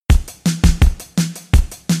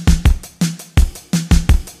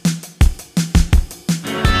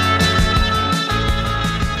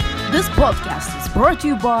podcast is brought to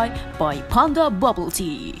you by Panda Bubble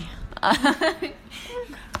Tea.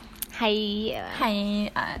 Hi.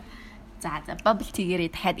 За bubble tea-гээрээ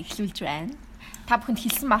дахиад эхлүүлж байна. Та бүхэнд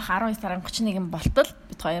хэлсэн бах 12 сарын 31-нд болтол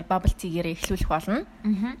бид хоёр bubble tea-гээрээ эхлүүлэх болно.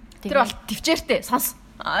 Тэр бол төвчээртэй сонс.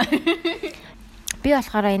 Би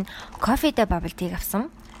болохоор энэ кофедэ bubble tea авсан.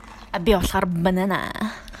 Би болохоор банана.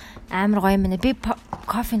 Амар гоё юм байна. Би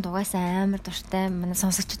кофенд угаасаа амар дуртай. Манай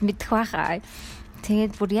сонсогчид мэдэх байхаа.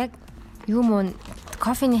 Тэгээд бүр яг юм уу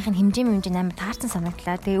кофеных нь хэмжээ амар таарсан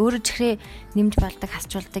санагдлаа. Тэгээ өөрөө чихрээ нэмж болдог,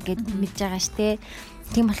 хасчулдаг гэд мэдж байгаа штэ.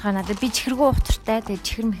 Тийм болохоор надад би чихэргүй ухтартай. Тэгээ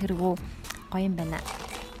чихэр мэхэргүй гоё юм байна.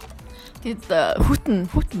 Тэгэд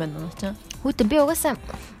хүүтэн байна уу чи? Хүүтэн би угаасаа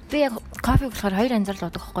би яг кофег болохоор хоёр анзаарл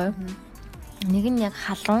уудаг байхгүй юу? Нэг нь яг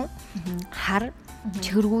халуун, хар,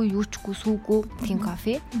 чихэргүй, юучгүй, сүүгүй тийм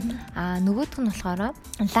кофе. Нөгөөх нь болохоор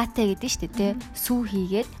латте гэдэг нь шүү дээ, сүү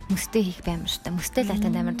хийгээд мөстэй хийх баймар шүү дээ. Мөстэй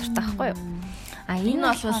латтенд амар дуртай байхгүй юу? Энэ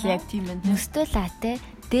бол яг тийм байна. Мөстэй латте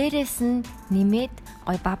дээрээс нь нэмээд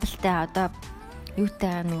гоё бабалтай одоо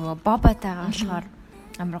юутай нөгөө бобатайгаа болохоор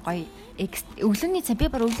амар гоё өглөөний цай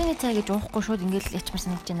би баг өглөөний цай гэж уухгүй шууд ингээл ячмар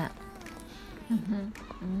санагдаж байна.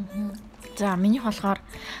 За минийх болохоор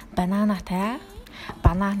бананатай,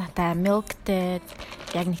 milkтэй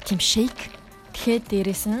яг нэг тийм шейк. Тэгэхээр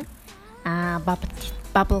дээрэс нь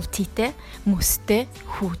bubble tea-тэй, мөстэй,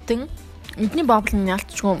 хүүтэн. Эдний bubble нь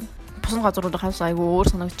ялцгүй бусад газрууд хавс айгүй өөр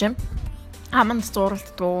санагдаж байна. Манд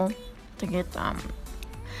зуралддаг. Тэгээд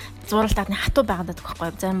зуралтад нэг хатуу байгаад байдаг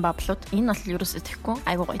байхгүй зарим bubble-ууд. Энэ бол ерөөсөө тэхгүй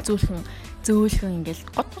айгүй гоё зөөлхөн ингээл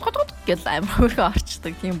гот гэл амар хөөрхөн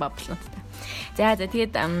орчдөг тийм bubble-уудтай. За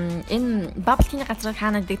тэгээд энэ bubble tea-ний газрыг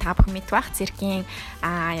хаана гэдэг та бүхэн мэдэх бах. Циркийн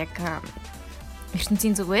яг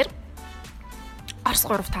ертөнцийн зүгээр Орос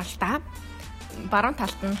 3 талдаа баруун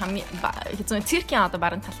талд нь хамгийн циркийн одоо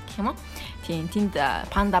баруун талд гэх юм уу? Тийм тэнд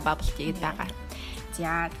panda bubble tea гэдэг байгаа.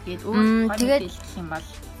 За тэгээд өөр тэгээд хэлэх юм бол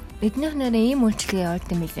эднийх нэрээ ийм үйлчлэгээ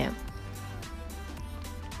явуулдаг юм билээ.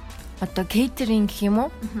 Одоо кейтеринг гэх юм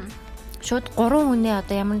уу? Шууд 3 хүнээ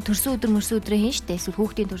одоо ямар төрсөн өдрөө хийн штэ. Эсвэл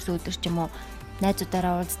хүүхдийн төрсөн өдөр ч юм уу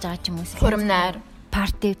найзуудаараа уулзж байгаа ч юм уу. Хуримнаар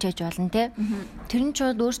парти хийж болно те. Тэр нь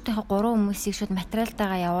шууд өөртөөхөө 3 хүмүүсийг шууд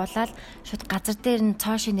материалтайгаа явуулаад шууд газар дээр нь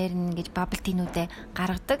цоо шинээр нь гэж bubble tea-нүүдээ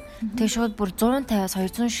гаргадаг. Тэгээ шууд бүр 150-аас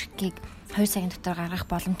 200 ширхгийг 2 цагийн дотор гаргах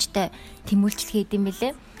боломжтой тийм үйлчлэгээ идэм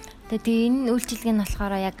билээ. Тэгээ энэ үйлчлэг нь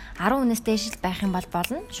болохоор яг 10 хүнээс дээш байх юм бол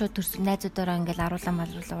болно. Шууд төрсөн найзуудаараа ингээл аруулаа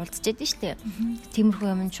уулзаж яд нь штэ. Тиймэрхүү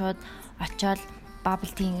юм шууд очоод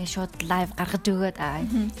bubble tea-ийг шууд лайв гаргаж өгөөд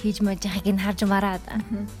хийж мэж яхаг ин харж мараад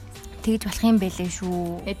тэгж болох юм байлээ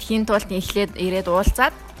шүү. Тэхийн тулд эхлээд ирээд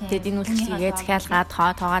уулзаад тэгээд энэ үйлчлэгээ захиалгаад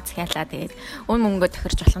тоогоо захиалаад тэгээд мөнгөө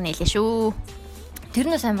тохирч болох нь нэлээ шүү. Тэр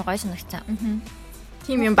нь амар гоё санагцсан.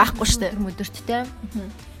 Тийм юм байхгүй штэ. Өдөрттэй.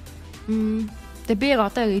 Тэгээ би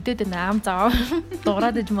одоо идэд энэ ам зав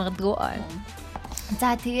дуурайд иж магадгүй.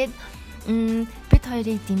 За тэгээд бид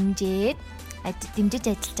хоёрыг дэмжиж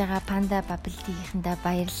ажиллаж байгаа Panda Bubble Tea-ийнхэндээ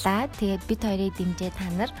баярлалаа. Тэгээд бид хоёрыг дэмжиж та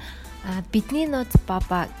нар Бидний нууц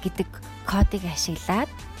баба гэдэг кодыг ашиглаад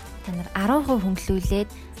та нар 10% хөнгөлүүлээд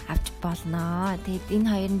авч болно. Тэгээд энэ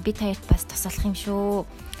хоёр нь бид хоёрт бас туслах юм шүү.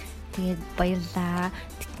 Тэгээд баярлалаа.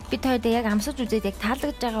 Бид хоёрт яг амсаж үзээд яг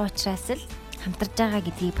таалагдж байгаа учраас л хамтарж байгаа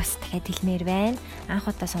гэдгийг бас дахиад хэлмээр байна. Анх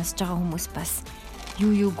удаа сонсож байгаа хүмүүс бас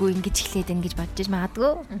юугүй ингэж эхлээд ингэж бодож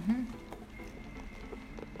магадгүй.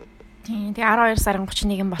 Тийм. Тэгээ 12 сарын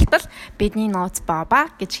 31-нд болтол бидний нууц баба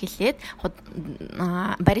гэж хэлээд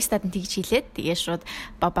баристад нь тэгж хэлээд тэгээ шууд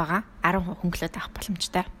бабагаа 10% хөнгөлөөд авах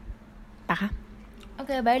боломжтой байгаа.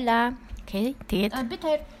 Окей, баярлаа. Окей. Тэгээд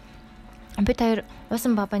бид хоёр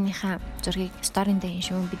уусан бабаныхаа зургийг сторинд хийн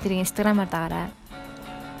шүү. Бидний инстаграмаар дагаарай.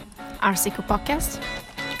 RCQ podcast.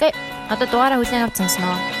 Окей. Одоо дугаараа хүлээн авч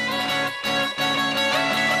сонсноо.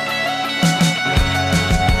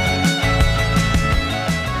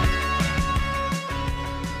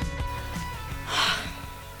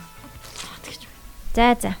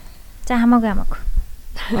 За хамаагүй.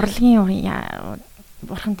 Урлагийн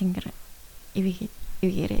бурхан тэнгэр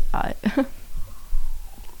ивгээрээ.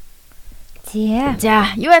 За,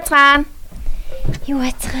 юу яцгаан?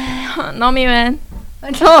 Номи байна.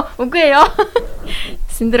 Үгүй яа.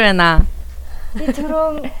 Синдэр байна. Би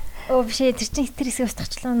түрүүн биш тэр чинь хитэр хэсэг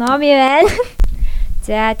устгачлаа. Номи байна.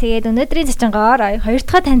 За тэгээд өнөөдрийн зочингоор хоёр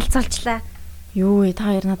дахь танилцуулчлаа. Юу та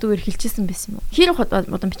хоёр надад өөр хэлчихсэн байсан юм уу? Хэр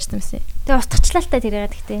удаан бичсэн байсан? Тэгээ устгачлаа л та тэрийг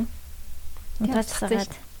гэхдээ. Удаачлаад.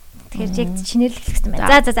 Тэгэхээр яг чинэрлэх гэсэн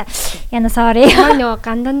байна. За. Яна sorry. Нөгөө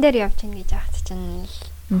гандан дээр явчихна гэж яахт чинь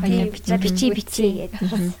хоёр бичи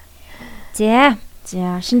гэдэг.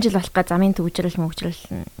 За шинэ жил болох га замын төвжрэл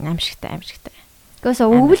аимшигтай. Гэхдээ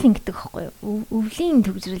өвөл ингэдэг байхгүй юу? Өвлийн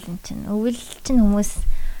төвжрэл юм чинь. Өвөл чинь хүмүүс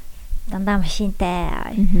дандаа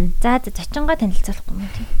машинтай. За зочингоо танилцуулахгүй юм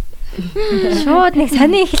тийм. Шууд нэг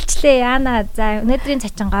сони эхэлчлээ яана. За өнөөдрийн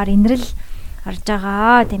зочингоор Энэрэл орж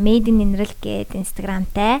байгаа. Тэгээ Made in Энэрэл гэдэг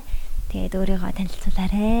инстаграмтай. Тэгээд өөрийгөө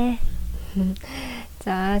танилцуулаарэ.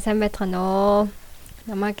 За сайн байцгаана уу.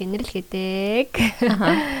 Намайг Энэрэл гэдэг.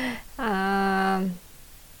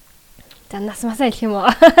 За нас масаа хэлэх юм уу?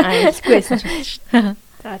 Хэлэхгүй байсан ч байна.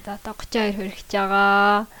 За одоо 32 хүрэх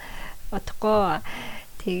байгаа. Бодохгүй.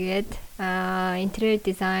 Тэгээд интерьер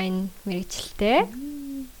дизайн мэргэжилтэй.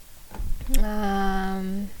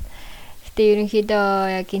 Гэтэ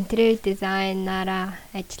ерөнхийдөө яг интерьер дизайнаараа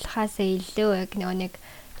ажиллахаасаа илүү яг нэг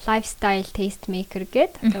lifestyle taste maker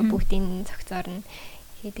гэдэг одоо бүгдийн зохицоор нь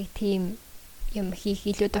хийдэг тийм юм хийх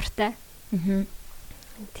илүү дуртай.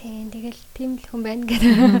 Тийм тэгэл тийм л хүн байна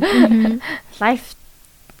гэдэг.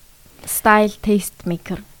 Lifestyle taste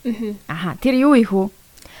maker. Аха тэр юу их үү?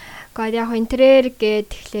 Гэхдээ яг интерьер гэдэг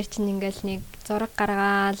тэгэхээр чинь ингээл нэг зураг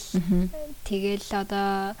гаргаал тэгэл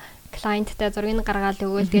одоо клиенттай зургийг гаргаал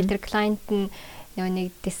өгөөл тэгээд тэр клиент нь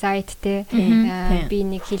нэг decide те би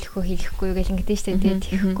нэг хэлэхгүй гэл ингэдэж штэ тэгээд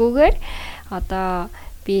тэгэхгүйгээр одоо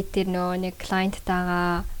би тэр нэг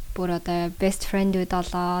клиенттайгаа бүр одоо best friend-үүд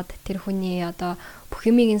болоод тэр хүний одоо бүх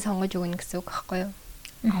юмыг нь сонгож өгнө гэсэн үг байхгүй юу?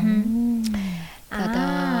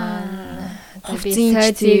 Одоо би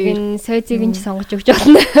сойзыг нь сонгож өгч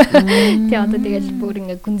болно. Тэ одоо тэгэл бүр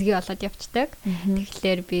ингээ гүнзгий болоод явцдаг.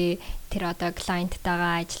 Тэгэхээр би тэр одоо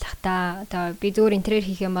клиенттайгаа ажиллахдаа одоо би зүгээр интерьер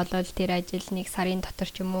хийх юм бол тэр ажил нэг сарын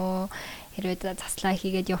дотор ч юм уу хэрвээ заслаа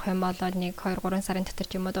хийгээд явах юм бол нэг 2-3 сарын дотор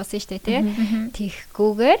ч юм уу дуусна штэ тий.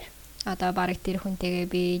 Тэгхгүйгээр одоо бараг тэр хүнтэйгээ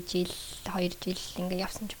би 2 жил ингээ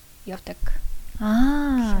явдаг.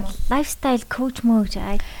 Lifestyle coach мөн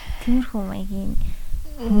гэж тиймэрхүү маягийн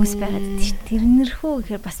хүмүүс байгаад тийм тэрнэрхүү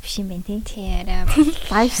гэхээр бас биш юм байна тий.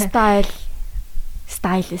 Lifestyle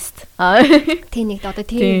stylist. Тэ нэг одоо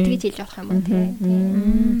тэгж хэлж болох юм уу тий.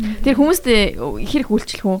 Тэр хүмүүст хэрэг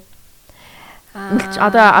үйлчлэх үү?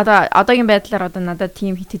 Одоогийн байдлаар одоо надад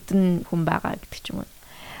тийм хэдэн хүн байгаа гэдэг ч юм уу.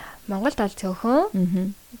 Монголд бол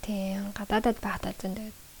цөөхөн. Тийм гадаадад байхдаа зөндөө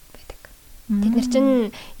байдаг. Тэд нар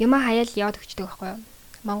чинь юм хаяал яваад өгчдөг байхгүй юу?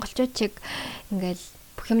 Монголчууд чиг ингээл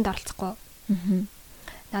бүх юмд оролцохгүй.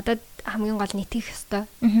 Надад хамгийн гол нь итгэх ёстой.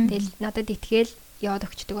 Тэгэл надад итгээл яваад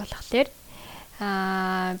өгчдөг болохоор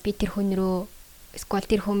би тэр хүн рүү эсвэл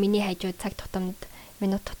тэр хүн миний хажууд цаг тутамд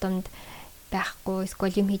минут тутамд байхгүй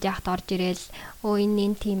эсвэл юм хийж яхад орж ирэл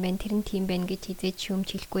энэ тийм байна тэр нь тийм байна гэж хизээч юм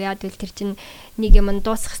хэлэхгүй яа тэгвэл тэр чинь нэг юм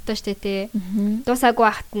дуусах ёстой штэ тий. Дуусаагүй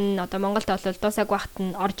байхад нь одоо Монголд бол дуусаагүй байхад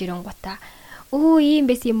нь орж ирэнгуутаа ийм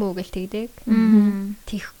байсан юм уу гэл тэгдэг.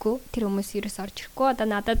 Тийхгүй тэр хүмүүс ерөөс орж ирэхгүй. Одоо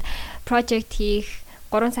надад project хийх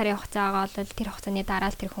 3 сарын хугацаагаа бол тэр хугацааны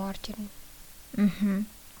дараа л тэр хүн орж ирнэ.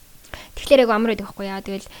 Тэгэхээр яг амар байдаг байхгүй яа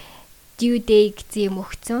тэгвэл due day гэсэн юм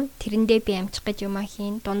өгцөн. Тэрэндээ би амжих гэж юм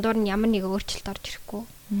хийн. Дундуур нь ямар нэг өөрчлөлт орж ирэхгүй.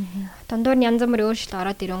 Дундуур нь янз бүрийн өөрчлөлт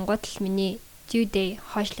ороод ирэнгуут л миний due day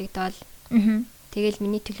хойшлогдоод тэгэл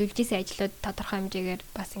миний төлөвлөж исэн ажлууд тодорхой хэмжээгээр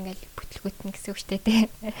бас ингээл бүтлгүүтнэ гэсэн үг шүү дээ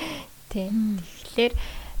тийм. Тэгэхээр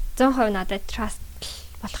 100% надад trust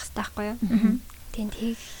болох хэрэгтэй байхгүй юу? Тийм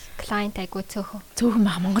тийг client айгуу цөөхөн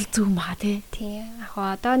баа Монгол цөөхөн баа тий. Тийм. Яг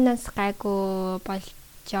одооноос гайгүй болж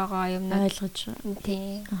байгаа юм ойлгож.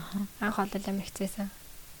 Тийм. Анх бол амар хэцээсэн.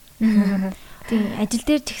 Тийм ажил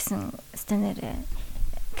дээр ч гэсэн станаар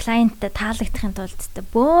клиенттай таалагдахын тулд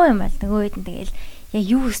бөө юм бол нөгөө хэд нь тэгэл яг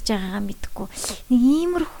юу хийж байгаагаа мэдэхгүй. Нэг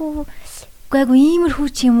иймэрхүү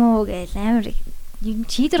ч юм уу гээл амар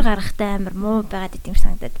чийдэр гарахтай амар муу байгаад идэм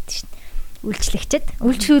санагдаад байдаг шин. Үйлчлэгчэд.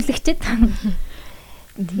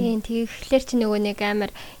 Тийм тэгэхээр чи нөгөө нэг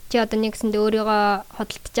амар чи одоо нэгсэнд өөрийгөө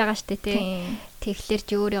худалдаж байгаа штэ тий. Тэгэхээр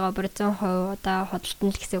чи өөрийгөө бүр 100% одоо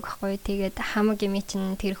худалдана л гэсэн үг байхгүй. Тэгээд хамаг юм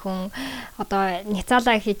чинь тэр хүн одоо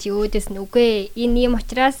няцаалаа хийж өөдөөс нь үгүй энэ юм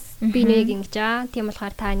учраас би нэг ингэж тийм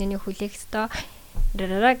болохоор та нэг хүлээх ёстой.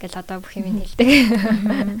 Гэл одоо бүх юм хэлдэг.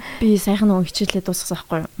 Би сайхан нөгөө хичээлээ дуусгасан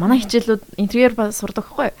байхгүй юу? Манай хичээлүүд интерьер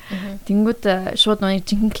сурдаг байхгүй юу? Тэнгүүд шууд нөгөө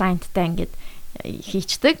жинхэнэ клиенттай ингээд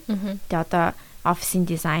хийчдэг. Тэгээ одоо офисын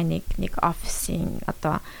дизайныг нэг офисын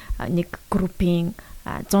одоо нэг группийн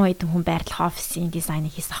 100 хэдэн хүн байрлах офисын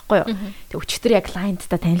дизайныг хийсэн байхгүй юу? Тэгээ өчтөр яг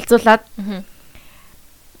клиенттай танилцуулаад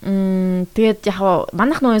Тэгээд яг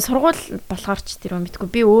манайх нөө сургууль болохоор ч тэр мэдгүй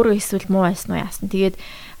би өөрөө эсвэл муу байсан уу яасан. Тэгээд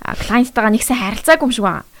клиенттайгаа нэгсэн харилцаагүй юм шиг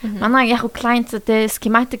байна. Манай яг клиенттэй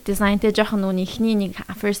schematic design тэ жоохон нүүн ихний нэг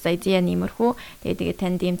first idea нэмэрхүү. Тэгээд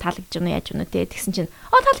танд ийм таалагдж байна яаж байна тэ тэгсэн чинь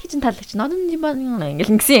таалагдж байна.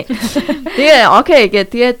 Ингээл ингэсэн. Тэгээ окей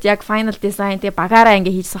тэгээд яг final design тэ багаараа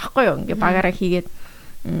ингээ хийсэн байхгүй юу. Ингээ багаараа хийгээд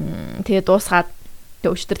тэгээд дуусгаад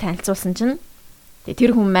тэг өчтөр танилцуулсан чинь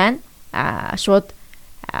тэр хүн маань шууд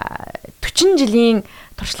 40 жилийн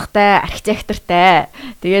туршлагатай архитектортай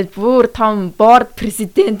тэгээд бүр том board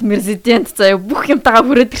президент заяа бүх юмтайгаа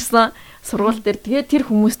хүрээд ирсэн сургууль дээр тэгээд тэр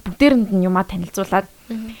хүмүүст бүгдээрэнд нь юмаа танилцуулаад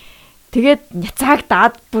тэгээд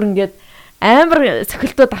няцаагдаад бүр ингээд амар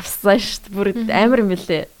цохилтууд авсан шүү дээ бүр амар юм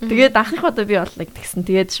билээ тэгээд анхных удаа би бодлоо тэгсэн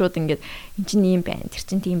тэгээд шууд ингээд эн чинь ийм байна тэр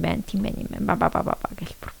чинь тийм байна юм байна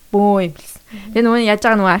гэл бөө юм билсэн. Тэгээ нөгөө яаж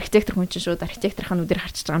байгаа нөгөө архитектор хүн чинь шууд архитекторын нүдээр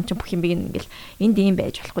харчиж байгаа юм чинь бүх юм бийг ингээл энд ийм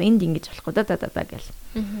байж болохгүй энд ингэж болохгүй да гэл.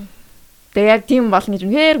 Тэгээ яг тийм болно гэж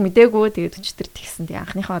үнээр мдээгүй тэгээд өчтөр тэгсэн. Тэгээ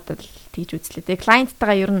анхныхаа удаад тэгж үзлээ. Тэгээ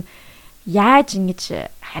клиенттайгаа ер нь яаж ингэж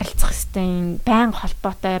харилцах хэвтэй байн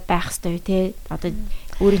холбоотой байх хэвтэй те одоо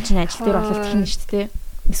өөрийн чинь ажил дээр болол тхэн шүү дээ.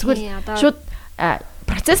 Эсвэл шууд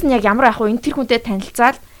процесс нь яг ямар ах вэ? Энэ тэр хүнтэй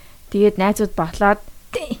танилцаад тэгээд найзууд болоод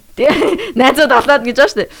найзууд олоод гэж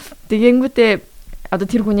байна шүү дээ. Тэгэнгүүтээ одоо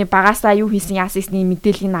тэр хүний багасаа юу хийсэн яасны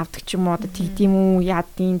мэдээллийг авдаг ч юм уу одоо тийм үү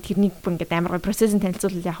яадын тэрнийг бүр ингээд амар гой процессын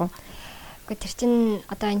танилцуулал яах вэ? Гэхдээ тэр чин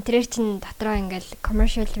одоо интерьер чин дотроо ингээд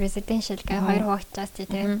commercial residential гэх хоёр хуваагдчихсан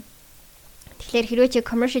тийм. Тэгэхээр хэрвээ чи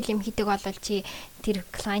commercial юм хийдэг бол чи тэр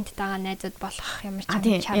клиенттайгаа найзууд болох ямар ч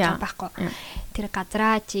юм чааж байхгүй. Тэр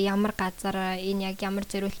газраа чи ямар газар энэ яг ямар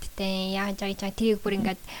зориулттай яаж яаж тэрийг бүр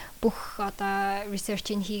ингээд бүх одоо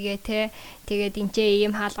research-ийг хийгээ те. Тэгээд энэчээ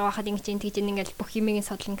ийм хаалга байхад ингэж ингээд бүх юмыг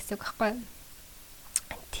судлана гэсэн үг байхгүй.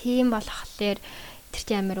 Тийм болохоор тэр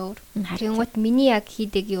чи амар өөр. Тэгэнгүүт миний яг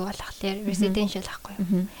хийдэг юу болохоор residential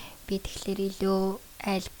байхгүй. Би тэгэхээр илүү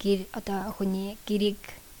айл гэр одоо хүний гэрийг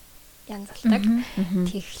янзалдаг.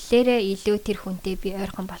 Тэгэхээр илүү тэр хүнтэй би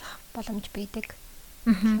ойрхон болох боломж байдаг.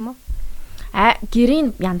 Тийм үү?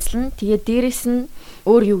 Гэрийн янзлан тэгээд дээрэс нь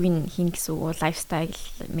өөр юуг нь хийн гэсэн үг лайфстайл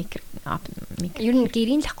мейкер ер нь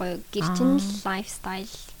гэрийн л ахгүй гэр чинь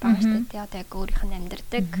лайфстайл баг шүү дээ. Одоо яг өөрийнх нь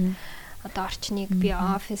амьдардаг одоо орчныг би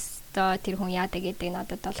оффист тэр хүн яадаг гэдэг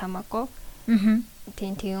надад бол хамаагүй.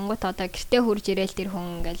 Тийм тэгэнгүүт одоо гэртээ хурж ирээл тэр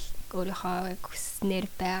хүн ингээл өөрийнхөө хүснээр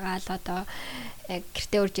байгаа л одоо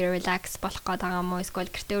гэртээ урж ирээ релакс болох гээд байгаа юм уу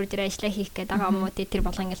эсвэл гэртээ урж ирээ ажиллаа хийх гээд байгаа юм уу тэр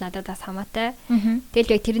болгоо ингээл надад бас хамаатай.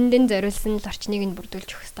 Тэгэл яг тэрэндээ зориулсан л орчныг нь бүрдүүлж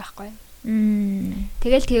өгөх хэрэгтэй байхгүй юу?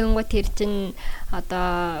 Тэгэл тэгэнгүүт тэр чин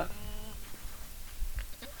одоо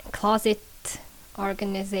closet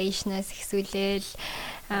organization-аас ихсүүлэл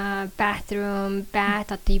bathroom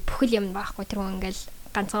одоо бүхэл юм байхгүй тэр хүн ингээл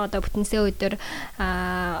ганцхан одоо бүтэнсээ өдөр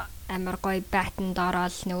амар гоё байтанд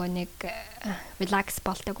ороод нөгөө нэг relax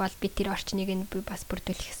болдог бол би тэр орчныг нь би бас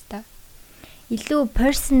бүрдүүлэх хэрэгтэй. Илүү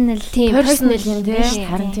personal юм тийм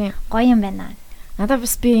харин тийм гоё юм байна. Надад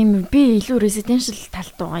бас би илүү residential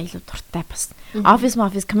талд байгаа илүү дуртай бас.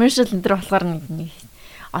 Office commercial энэ төр болохоор нэг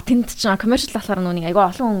тэнд чинь commercial болохоор нүг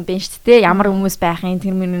айгаа олон хүн байна шүү дээ. Ямар хүмүүс байхын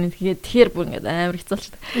тэр мөрөнд тэгэхээр бүр ингээд амар хэцүүлж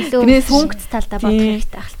байна. Тэрнээс функц талдаа бодох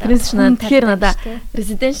хэрэгтэй ахaltaа. Тэрнээс чинь тэгэхээр надад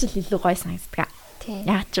residential илүү гоё санагддаг.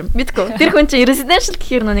 Яа ч мэдгүй. Тэр хүн чинь residential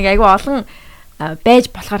гэхээр нэг айгаа олон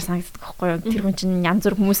байж болохоор санагддаг байхгүй юу? Тэр хүн чинь янз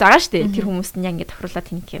бүр хүмүүс байгаа шүү дээ. Тэр хүмүүст нь яг ингээд тохируулаад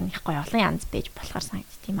тэнхэр их гоё олон янз байж болохоор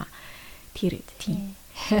санагддаг юм аа. Тэр тийм.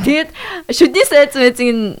 Тэгээд шүдний сайз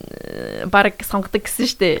мэзийн баг сонгодог гэсэн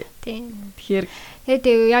шүү дээ. Тэгэхээр тэгээд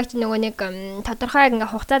яг ч нөгөө нэг тодорхой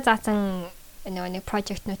ингээ хугацаа заасан нөгөө нэг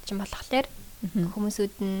project-нууд чинь болохоор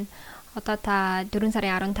хүмүүсүүд нь одоо та 4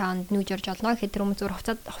 сарын 15-нд нүүж орж олно гэхэд тэр хүмүүс зур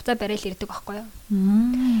хугацаа барайл ирдэг байхгүй юу.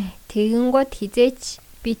 Тэгэнгүүт хизээч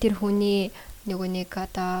би тэр хүний нөгөө нэг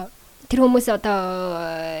одоо тэр хүмүүс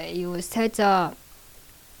одоо юу сайзаа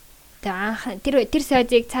тэр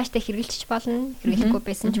сайзыг цаашдаа хэрэгжилж болно, хэрэглэхгүй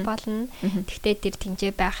байсан ч болно. Гэхдээ тэр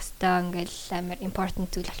тэнцээ байх хэвээр ингээл амар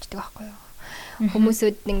important зүйл болчдөг байхгүй юу.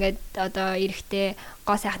 Хүмүүсүүд ингээд одоо эрэхтэй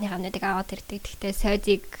гоо сайхны хамнуудыг аваад ирдэг. Гэхдээ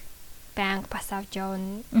сайзыг банк бас авч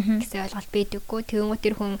явна гэсэн ойлголт байдаггүй. Тэгэнгүүт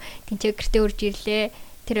тэр хүн тэнцээ гэртээ урж ирлээ.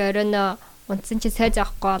 Тэр оройноо унтсан чи сайз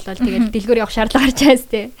авахгүй болол тэгээд дэлгүүр явах шаардлага гарч байгаа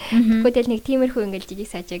сте. Тэгэхгүй тэл нэг тиймэрхүү ингээд жижиг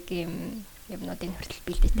сажиг юмнуудын хүртэл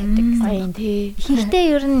бэлдэж тавьдаг гэсэн. Ихэнхдээ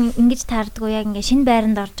ер нь ингэж таардгүй яг ингээ шинэ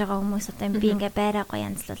байранд орж байгаа хүмүүс одоо би ингээ байраа гоё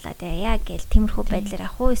янзлуулаад яг гэл тиймэрхүү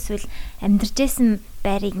байдлаар ах уу эсвэл амьдарч байсан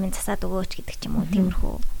байрыг минь засаад өгөөч гэдэг ч юм уу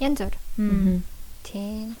тиймэрхүү. Янз бүр.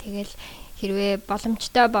 Тийм тэгэл хэрвээ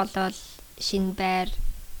боломжтой болол шинэ байр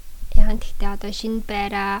яхан тэгтээ одоо шинэ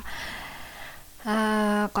байраа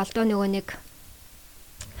голдоо нөгөө нэг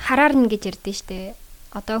хараарна гэж ярьдэн штэ.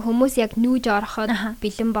 Одоо хүмүүс яг нүүж ороход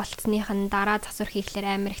бэлэн болцсныхан дараа засвар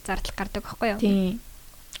хийхлээр амар их зардал гардаг байхгүй юу? Тийм.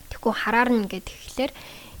 Тэгэхгүй хараарна гэдэг ихлээр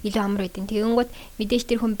илүү амар байдیں۔ Тэгэнгүүт мэдээж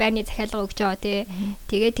тэр хүн байрны захиалга өгч байгаа тий.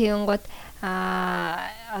 Тэгээ тэгэнгүүт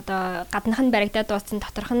одоо гаднах нь баригдаад дууссан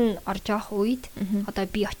доторх нь орж явах үед одоо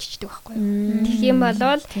би очичдөг байхгүй юу. Тэгэх юм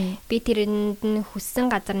бол би тэрэнд нь хүссэн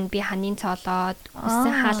газар нь би ханын цоолоод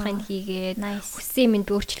хүссэн хаалгыг хийгээд хүссэн юм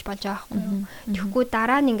өөрчилж болж байгаа байхгүй юу. Тэгэхгүй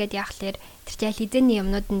дараа нь ингээд яахлаар тэр чинь хизээний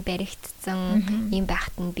юмнууд нь баригдсан юм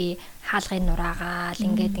байхад нь би хаалгыг нураагаал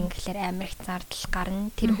ингээд ингээхлээр амар их зардал гарна.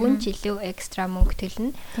 Тэр хүн ч илүү экстра мөнгө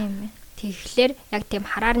төлнө. Тийм ээ. Тэгэхээр яг тийм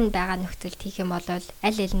хараар нь байгаа нөхцөлд хийх юм бол аль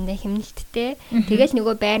алиндаа хэмнэлттэй. Тэгэл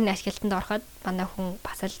нөгөө байрны ашиглалтанд ороход манай хүн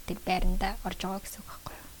бас л тэр байранда орж байгаа гэсэн үг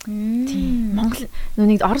байхгүй юу? Тийм. Монгол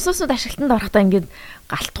нүг орон сууцнууд ашиглалтанд орохдоо ингээд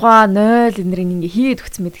галтгоо 0 энэрийг ингээ хийгээд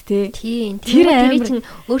өгсөн мэдэг те. Тийм. Тэр чинь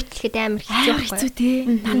өөрчлөхөд амар хэцүү байхгүй юу? Те.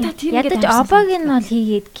 Дандаа тийм ядаж обог нь бол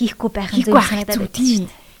хийгээд гихгүй байх нь зөв санагдаад байна шүү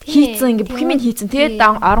дээ. Хийцэн ингээ бүх юм хийцэн тэгээд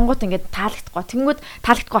оронгууд ингээ таалагдахгүй. Тэнгүүд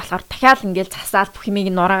таалагдахгүй болохоор дахиад ингээл засаад бүх юмыг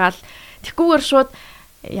нураагаал тэггүйгээр шууд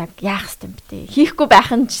яг яах юм бэ те. Хийхгүй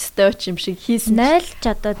байх нь ч өстой юм шиг хийсэн. Нойлж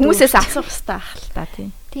одоо хүмүүсээс асуух хэрэгтэй ах л та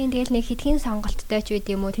тийм. Тийм тэгэл нэг хитгэн сонголттой ч үт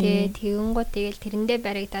юм уу те. Тэгэнгүүт тэгэл тэрэндээ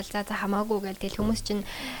баригдал за хамаагүй гэл тэгэл хүмүүс чинь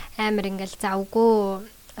амар ингээл завгүй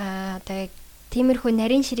одоо тиймэрхүү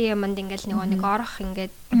нарийн ширээ юмд ингээл нэг орох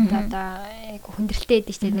ингээд одоо айгу хүндрэлтэй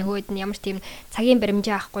байдэн штэ нөгөөд нь ямар ч тийм цагийн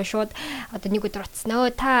баримжаа авахгүй шууд одоо нэг өдөр утснаа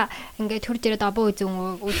та ингээд хурж ирээд обоо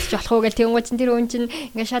үзэн үзчих болох уу гэл тэгвэл тэр хүн чинь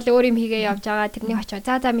ингээд шал өөр юм хийгээ явж байгаа тэрний очоо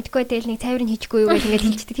за мэдгүй тэгэл нэг цайврын хийчихгүй юу гэл ингээд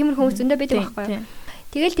хэлчихдэг тиймэрхүү хүмүүс зөндөө байдаг байхгүй юу.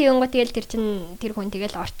 Тэгэл тэгэнгүүт тэгэл тэр чинь тэр хүн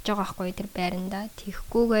тэгэл орчиж байгаа байхгүй тэр байранда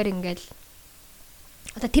тийхгүйгээр ингээд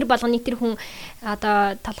одоо тэр болгоны тэр хүн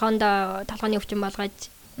одоо толгооны өвчин болгож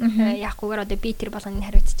яахгүйгээр одоо би тэр болгоныг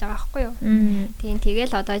хариуцж байгаа байхгүй юу. Тийм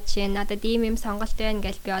тэгэл одоо жишээ нь надад ийм сонголт байна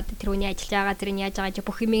гэж би одоо тэр хүний ажиллаж байгаа зэрэг яаж байгаа чи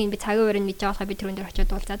бүх юмыг би цагийн өрөөнд мэдж байгаа болохоор би тэр хүн дээр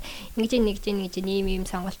очиод уулзаад ингэж ийм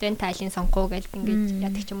сонголт байна тайлын сонгоо гэж ингэж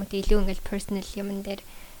яадаг ч юм уу илүү ингэж personal юмн дээр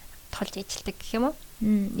тулж ажилладаг гэх юм уу.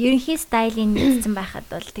 Ерөнхий стайлын нэгдсэн байхад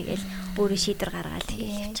бол тэгэл өөрөө шийдвэр гаргаад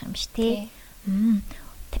тэгэл явчих юм биш тий.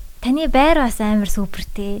 Таны байр бас амар супер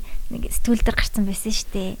те. Нэг сэтгүүл дээр гарсан байсан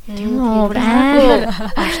штэ. Тийм үү.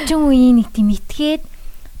 Орчин үеийн нэг тийм итгээд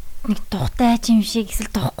нэг тухтай юм шиг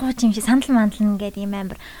эсвэл тухгүй юм шиг сандал мандал ингээд ийм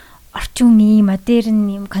амар орчин үеийн модерн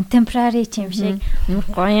юм contemporary юм шиг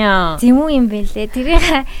гоё. Зэмүү юм бэлээ.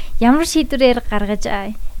 Тэрийг ямар шийдвэрээр гаргаж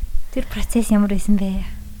тэр процесс ямар байсан бэ?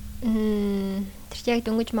 Тэр яг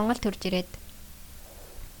дөнгөж Монгол төрж ирээд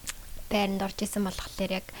байранд орж исэн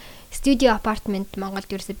болохоор яг студио апартмент Монголд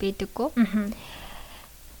ерөөсөй байдаггүй.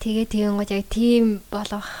 Тэгээ тэгэнгүүт яг тийм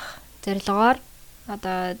болох зорилгоор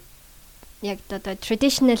одоо яг одоо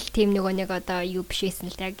traditional team нэг одоо юу биш байсан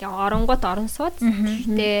л яг оронгууд орон сууц.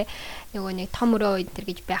 Гэхдээ нөгөө нэг том өрөө энэ төр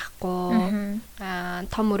гэж байхгүй.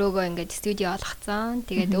 Том өрөөгөө ингээд студио олгоцсон.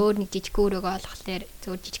 Тэгээд өөр нэг жижиг өрөөгөө олгохлоор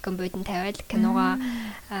зөв жижигхэн бодин тавиал киногоо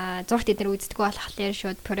зургт эднэр үздэггүй болохоор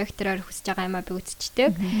шууд проектороор хүсэж байгаа юмаа би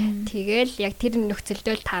үзчихдэг. Тэгэл яг тэр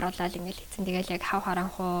нөхцөлдөө тааруулаад ингээд хийсэн. Тэгэл яг хав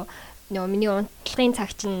харанхуу нөгөө миний унтлагын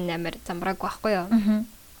цаг чинь амар замбрааг байхгүй юу?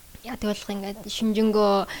 Яа тэгвэл ингээд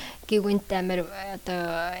шинжэнгөө гівэнт амир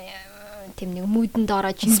одоо тийм нэг муудан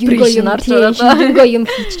доороо шинжэнгөө юм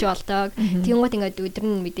хийчих болдог. Тэнгуут ингээд өдөр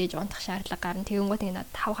нь мэдээж унтах шаардлага гарна. Тэнгуут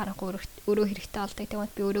ингээд хав харанхуу өрөө хэрэгтэй болдог.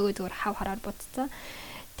 Тэнгуут би өрөөгөө зүгээр хав хараар буцсан.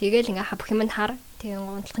 Тэгэл ингээд бүх юм нь хар.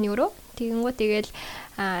 Тэнгуут унтлахны өрөө. Тэнгуут тэгэл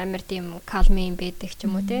амир тийм калмын байдаг ч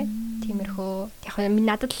юм уу те. Тиймэрхүү яг минь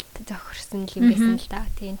надад л зохирсон юм байсан л да.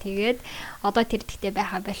 Тийм тэгээд одоо тэр тэгтээ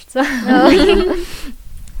байха болцсон.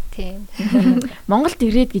 Тийм. Монголд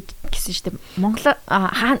ирээд гэсэн шүү дээ. Монгол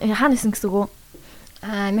хаана исэн гэсэн үг үү?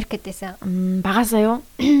 Америкт байсан. Багасаа юу?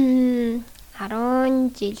 10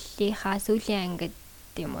 жилийнхаа сүүлийн ангид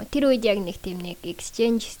тийм үү. Тэр үед яг нэг тийм нэг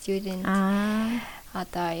exchange student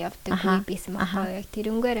одоо явдаг үе байсан байхгүй яг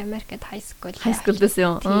тэрнгээр Америкт high school байсан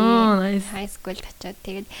юм. Nice. High school очиод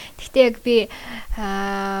тэгээд тэгтээ яг би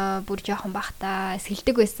бүр жоохон бахта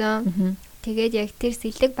сэлдэг байсан. Тэгээд яг тэр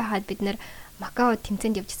сэлдэг байхад бид нар Макао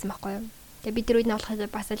тэмцээнд явжсэн байхгүй юу. Тэгээ бид тэр үед нь болохоо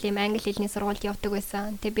бас л юм англи хэлний сургуульд явдаг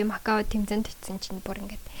байсан. Тэгээ би Макао тэмцээнд очисон чинь бүр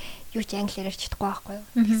ингээд юу ч англиар ярьчихдаггүй байхгүй юу.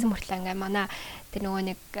 Тэгсэн мөртлөө ингээд манай тэр нөгөө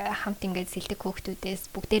нэг хамт ингээд сэлдэг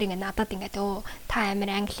хүүхдүүдээс бүгдээр ингээд надад ингээд та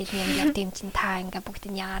амар англи хэлний юм явдаг юм чинь та ингээд бүгд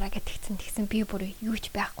нь яараа гэтгсэн би бүр юу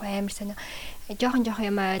ч байхгүй амар сонио. Жохон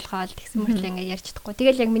юм ойлгоод тэгсэн мөртлөө ингээд ярьчихдаггүй.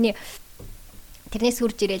 Тэгэл яг миний тэрнээс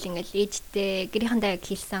үрж ирээл ингээл ээжтэй гэрийнхэндээ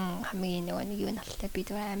хэлсэн хамгийн нөгөө нэг юу нь болтой би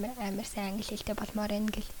зүгээр амар сайн англи хэлтэй болмоор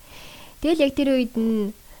байна гэл. Тэгэл яг тэр үед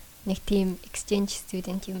нь нэг тийм exchange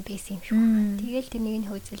student юм байсан юм шиг. Тэгэл тэрнийг нь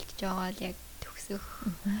хөөцөлдөж байгаа л яг төгсөх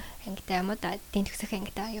ангидаа юм уу да тийм төгсөх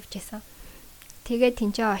ангидаа явж байсан. Тэгээд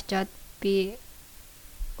тэнцээ очиод би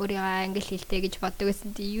өөрийгөө англи хэлтэй гэж боддог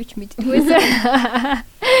гэсэн тийм юу ч мэддэггүй байсан.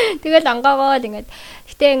 Тэгэл ангаагаад ингээд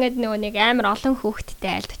гэтээ ингээд нөгөө нэг амар олон хүүхэдтэй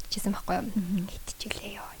айлд очижсэн байхгүй юу.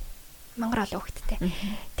 Хитчихлээ ёо. Мангар олон хүүхэдтэй.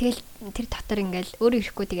 Тэгэл тэр дотор ингээд өөрөө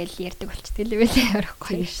ирэхгүй тэгэл ярьдаг болчихдаг л байлаа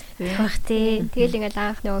ярихгүй шүү дээ. Бах тий. Тэгэл ингээд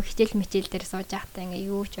анх нөгөө хичээл мичээл дээр сууж байхдаа ингээд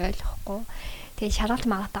юу ч ойлгохгүй. Тэгээ шаргалт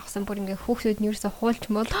магалт авсан бүр ингээд хүүхдүүд нь ерөөсө хуулч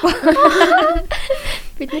молгүй.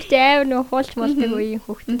 Бид нар ч амар нөгөө хуулч молдог үеийн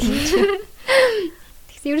хүүхдүүд юм чи.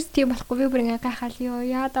 Тэгсэн ерөөс тийм болохгүй би бүр ингээд гайхал ёо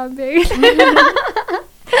яа даа бэ гэх.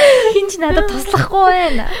 Хинч надад туслахгүй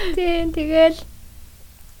байна. Тийм тэгэл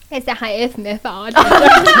эсэха FMF аваад.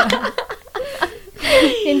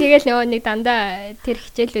 Тэгэл нөгөө нэг дандаа тэр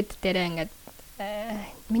хичээлүүд дээр ингээд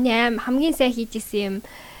миний хамгийн сайн хийж исэн юм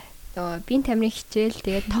биеийн тамирын хичээл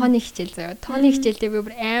тэгээд тооны хичээл заяа. Тооны хичээлдээ би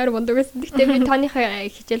бүр амар мундаг байсан. Гэхдээ би тооныхаа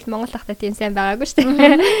хичээл Монгол дахта тийм сайн байгаагүй шүү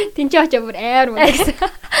дээ. Тинч очоо бүр амар мундаг гэсэн.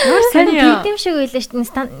 Ямар сайн тийм шиг байлаа шүү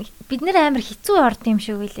дээ. Бид нэр амар хэцүү орд юм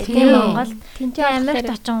шиг байлаа. Тийм Монгол тинч Америкт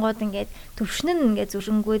очингууд ингээд төвшнэн ингээд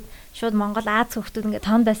зүрхэнгүүд шууд Монгол Аз хүүхдүүд ингээд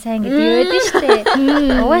тоондоо сайн гэдэг байдаг шүү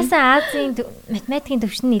дээ. Угаасаа Азийн математикийн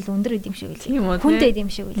төвшин нь илүү өндөр үт юм шиг байлаа. Хүнтэй юм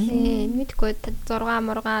шиг байлаа. Мэдгүй 6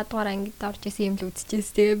 мурга дугаар ангид орж исэн юм л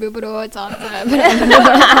үзчихээс тэгээ би бүр зоо.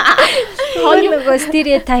 Тооны нөгөө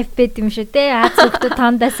стереотип байд юм шүү дээ. Аз хүүхдүүд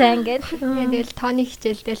тоондоо сайн гэдэг. Тэгэл тооны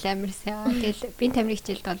хичээлдээ л амар сайн. Тэгэл биеийн тамирын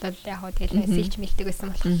хичээлд бол яг хөө тэгэл сэлж мэлдэг байсан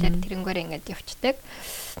болохоор тэрнгөөр ингээд явцдаг.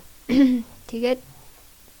 Тэгээд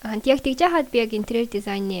яг тэгж яхад би яг интерьер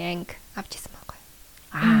дизайны анги авч ирсэн байхгүй.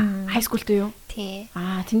 High school дээр юу? Тий.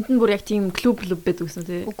 Тэнд нь бүр яг тийм клуб байдаг гэсэн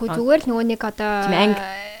тий. Үгүй зүгээр л нөгөө нэг одоо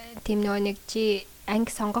тийм нөгөө нэг чи анги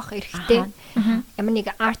сонгох хэрэгтэй. Ямар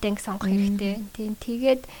нэг арт анги сонгох хэрэгтэй. Тийм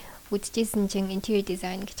тэгээд үдчихсэн чинь интерьер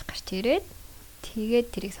дизайн гэж гарч ирээд тэгээд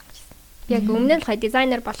тэрийг сонгож ирсэн. Би яг өмнө нь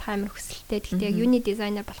дизайнер болох амар хүсэлтэй. Гэхдээ яг юуны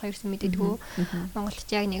дизайнер болох ерөөсөн мэддэггүй. Монголч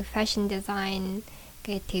яг нэг fashion design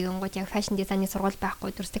гэх тэгэнгүүт яг fashion design-ийн сургууль байхгүй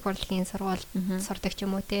дүрслэх урлагийн сургууль сурдаг ч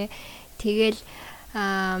юм уу те. Тэгэл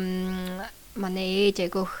манай ээж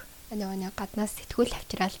айгүйх нөгөө гаднаас сэтгүүл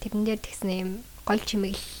авчраал тэрэн дээр тэгсэн юм гол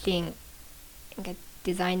чимэглэлийн ингээд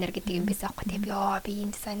дизайнер гэдэг юм байсан аахгүй те. Би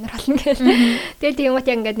энэ дизайнер болно гэл. Тэгэл тэгэнгүүт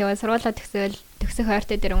яг ингээд нөгөө сургуулаа төгсөх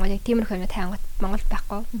ойртой дээр ингээд тиймэрхүү юм тайнгууд Монгол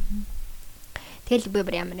байхгүй. Тэгэл би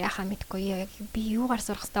бүр амар яхаа мэдгүй би юугаар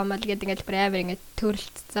сурах хэрэгтэй юм бол гэдэг ингээд бүр амар ингээд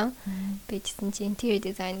төрөлцсөн. Бижсэн чи интерьер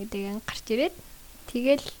дизайн гэдэг гарч ирээд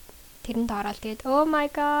тэгэл тэрэнд ороод тэгээд oh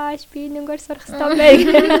my gosh би нүгээр сурах хэрэгтэй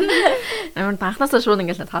байна. Амар анхнаасаа шууд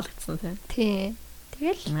ингээд таалагдсан тий.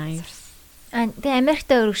 Тэгэл тэгээ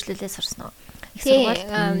Америкт өргөжлүүлээ сурсан уу?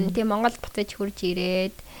 Тэгээ Монгол буцаж хурж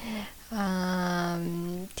ирээд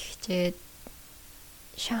тэгчээд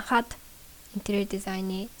Шанхайд интерьер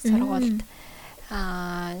дизайны сургуульд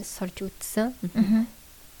сурж үзсэн.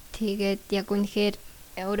 Тэгээд яг үнэхээр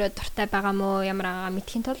өөрөө дуртай байгаа мó ямар байгаа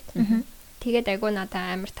мэдхийн тулд тэгээд айгүй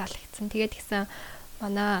надад амар таалагдсан. Тэгээд гисэн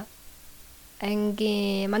манай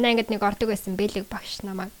ангид нэг ордог байсан бэлэг багш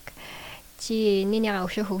намайг чи нeenийгаа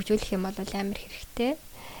өшөө хөгжүүлэх юм бол амар хэрэгтэй.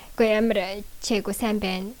 Гэхдээ амар чиэгөө сайн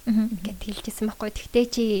байна гэд хэлжсэн байхгүй. Тэгтээ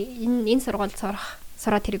чи энэ сургуульд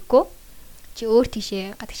сураад хэрэггүй. Чи өөр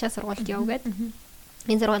тийшээ гадагшаа сургуульд яв гэд.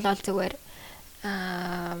 Энэ сургууль бол зүгээр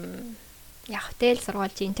яг тэл сургууль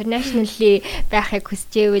чи internationally байхыг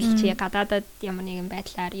хүсчээвэл чи гадаадад ямар нэгэн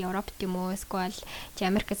байдлаар Европт юм уу эсвэл чи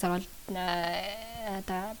Америк сургууль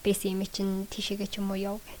одоо бэси юм чин тийшээгээ ч юм уу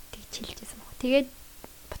яв гэдэг хэлжсэн баг. Тэгээд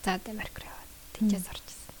буцаад Америк руу яваад тийчээ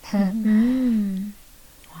сурчсан.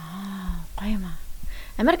 Гоё юм аа.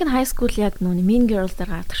 American high school яг нүүн mean girls дээр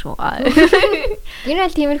гардаг шүү. Энэ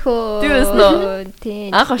бол тиймэрхүү. Тийм.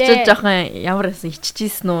 Анх очиж жоохон ямар байсан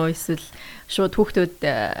иччихсэн үү эсвэл шууд хүүхдүүд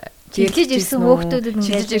жилж ирсэн хүүхдүүдэд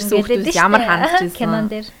ингээд ямар хандж ирсэн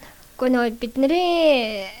кинон дээр. Гэхдээ нөгөө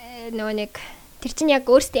бидний нөгөө нэг тэр чинь яг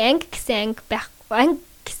өөрсдөө анги гэсэн анги байхгүй анги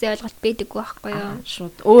гэсэн ойлголт байдаггүй байхгүй юу?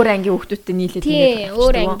 Шууд өөр ангийн хүүхдүүдтэй нийлээд ингээд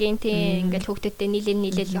өөр ангийн тийм ингээд хүүхдүүдтэй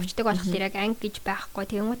нийлээл явцдаг болохоор яг анги гэж байхгүй.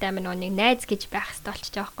 Тэнгүүт амар нөгөө нэг найз гэж байх хэрэгтэй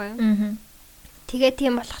болчихж байгаа байхгүй юу? Тэгээ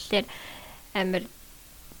тийм болохоор амар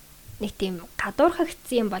нэг тийм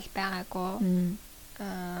гадуурхагдсан юм бол байгаагүй.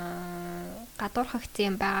 Гадуурхагдсан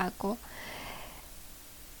юм байгаагүй.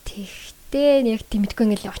 Тэгтээ яг тэмдэггүй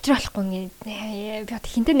ингээл очруулахгүй ингээд би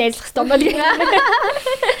хинтээ найзлах хэрэгтэй юм бол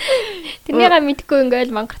тэрнийгаа мэдгүй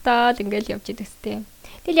ингээл мангартаад ингээл явж идэг сте.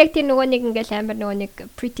 Тэгэл яг тэр нөгөө нэг ингээл амар нөгөө нэг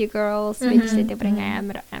pretty girls мэдээ бүр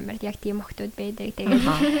амар яг тийм охтууд байдаг. Тэгэл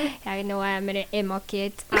яг нөгөө амар emo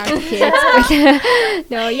kids, art kids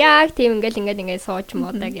нөгөө яг тийм ингээл сууж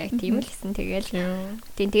муудаг яг тийм л гэсэн.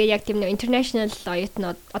 Тэгээ яг тийм нөгөө international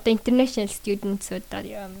оюутнууд одоо international students-ууд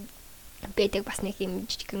байдаг бас нэг юм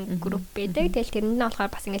жижигхэн групп байдаг. Тэгэл тэрэнд нь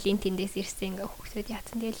болохоор бас ингээл эн тэндээс ирсэн ингээ хүүхдүүд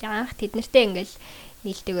яатсан. Тэгэл анх тэд нартэй ингээл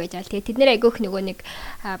нийлдэг байж байгаа. Тэгээ тэд нэр айгүйх нөгөө нэг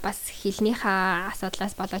бас хэлнийхээ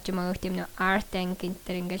асуудлаас болоод юм аа тийм нэг art and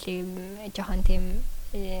гэнтэр ингээл юм жоохон тийм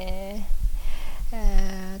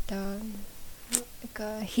одоо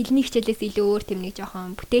хэлний хичээлээс илүү өөр тийм нэг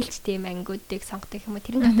жоохон бүтээлч тийм ангиудыг сонгодог юм уу.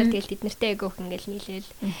 Тэрэн дотор тэгэл тэд нартэй айгүйх ингээл нийлээл.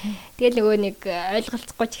 Тэгэл нөгөө нэг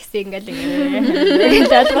ойлголцохгүй ч гэсэн ингээл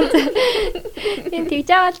ойлголцоо. Тийм тэгж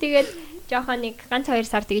аваад тэгэл жоохон нэг ганц 2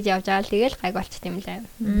 сар тэгж явж байгаа л тэгэл гайг болчих юм лээ.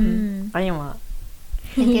 Гоё юм аа.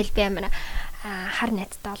 Тэгэл би амар хар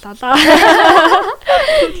найзтай болоо.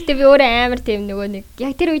 Гэтэ би өөрөө амар тийм нөгөө нэг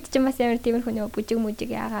яг тэр үед ч юм бас амар тиймэрхүү нөгөө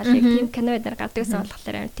бүжиг яагаад яг тийм кино дээр гадагсан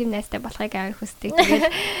болохоор амар тийм найзтай болохыг амар хүсдэг.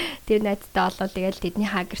 Тэгэл тэр найзтай болоо тэгэл тэдний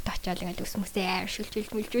хаагерт очиод ингээл өсмөстэй амар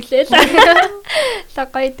шүлжүүлээ. Та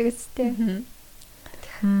гоё дэгстэй.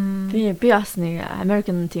 Би бас нэг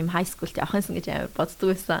American team high school явахынсан гэж амар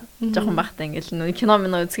боддог байсан. Жохон бахтай ингээл нэг кино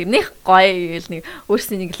минь үзэх нэх гоё гээл нэг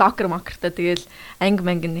өөрсний нэг локер мокертай тэгэл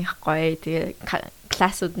анги нэх гоё тэгээ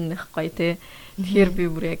классууд нэх гоё те. Тэгэхээр би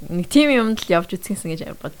бүр яг нэг team юмд л явж үзсэн гэж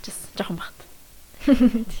амар бодож байсан. Жохон бахт.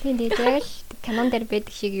 Тийм тэгэл кинон дээр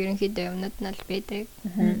байдаг шиг ерөнхийдөө юмнууд нь л байдаг.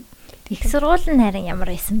 Их сургууль нь харин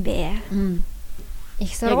ямар байсан бэ?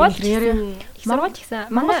 Их сургууль гэсэн.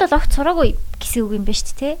 Монгол бол огт сураагүй гэсэн үг юм ба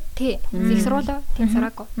шүү дээ, тий. Их сургууль тийм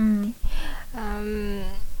сураагүй.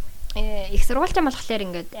 Их сургууль ч болохоор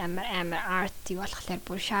ингээд амар арт юу болохоор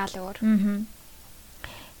бүр шаал өөр.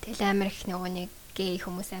 Тэгэл амар их нөгөө нэг гей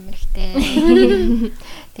хүмүүс амар ихтэй.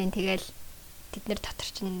 Тэгэл тэд нар дотор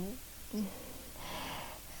чинь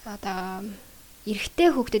одоо эрэгтэй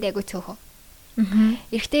хүүхдүүд айгу цөөхөн.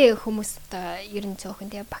 Эрэгтэй хүмүүс одоо ер нь цөөхөн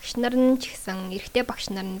тэгээ багш нар нь ч гэсэн эрэгтэй багш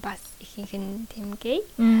нар нь бас ихэнх нь тийм гей.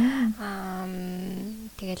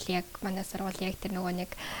 Тэгэл яг манай сургууль яг тэр нөгөө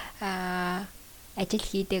нэг ажил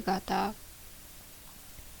хийдэг одоо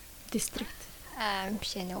district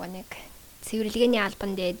биш нөгөө нэг цэвэрлэгээний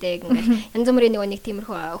албанд байдаг ингээл янз бүрийн нөгөө нэг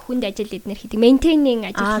тиймэрхүү хүнд ажил эднэр хийдэг мейнтейнинг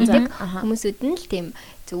ажил хийдэг хүмүүсүүд нь л тийм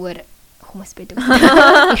зүгээр хүмүүс байдаг.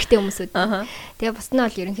 Эрэгтэй хүмүүсүүд. Тэгээ бус нь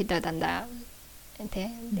бол ерөнхийдөө дандаа тэ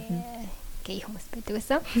гей хүмүүс байдаг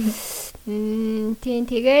гэсэн. Тийм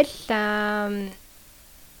тэгэл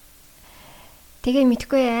тэгээ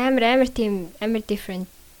мэдгүй амар тийм амар different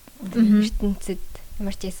ертөнцид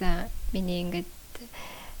ямар ч байсан миний ингээд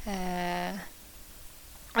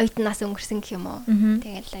оюутнаас өнгөрсөн гэх юм уу.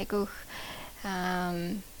 Тэгэл айгүйх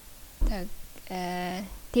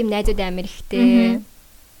тийм найзууд амар ихтэй.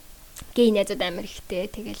 Гей найзууд амар ихтэй.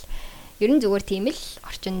 Тэгэл ерөн зүгээр тийм л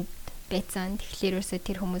орчинд байцсан. Тэгэхээр ерөөсөө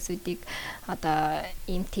тэр хүмүүсүүдийг одоо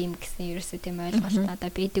ийм тийм гэсэн ерөөсөө тийм ойлголт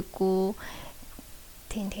одоо байдаггүй.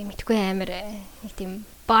 Тэгээ мэдгүй амар нэг тийм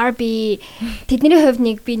Barbie тэдний хувьд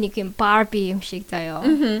би нэг юм Barbie юм шиг заяа.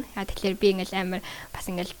 Тэгэхээр би ингээл амар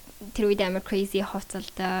бас ингээл тэр үед амар crazy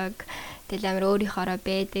хувцалдаг. Тэгэл амар өөрийнхоороо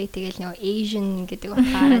байдаг. Тэгэл нөгөө Asian гэдэг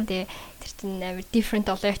утгаараа тэр чинь амар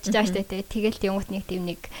different болоо очиж байгаа шүү дээ. Тэгэл тэнгуут нэг тийм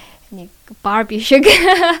нэг Barbie шиг.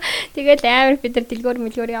 Тэгэл амар бид нар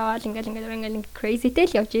дэлгүүр яваал ингээл crazy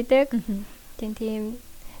тэл явж идэг. Тийм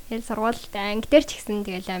тэгэл сургуульд анги дээр ч гэсэн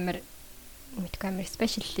тэгэл амар мэдгүй амар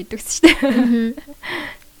special хийдэг шүү дээ.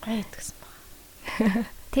 Гайд гэсэн баг.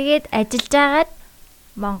 Тэгээд ажиллаж байгаад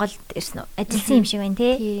Монголд ирсэн үү? Ажилласан юм шиг байна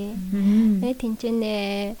тий.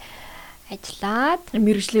 Тэнцэнэ ажиллаад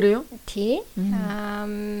мэргэжлэрээ юу? Тий.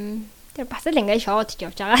 Тэр бас л ингээд шоудж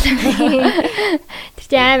явж байгаа. Тэр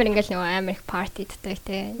чинь амар ингээд нөгөө амар их парти дотор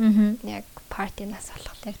тий. Яг парти нас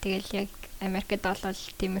болохоор тэгэл яг Америкт бол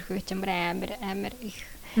тиймэрхүү юм амар их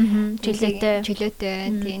чөлөөтэй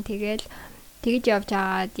тий. Тэгэл тэгж явж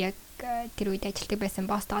байгаад яг тэр үед ажилтдаг байсан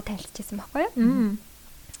босстойгоо танилцчихсан байхгүй юу?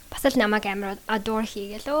 Бас л намайг амар adore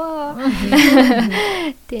хийгээл.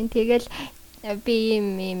 Тэгэл би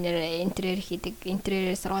юм интерьер хийдэг,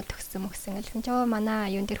 интерьерээр сургууль төгссөн гэсэн чинь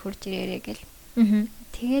манай юун дээр хурж ирээрээ гэл.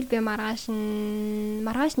 Тэгэл би маргааш нь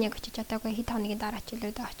яг очиж чадаагүй хэд хоногийн дараа ч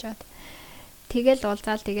илүүд очиод. Тэгэл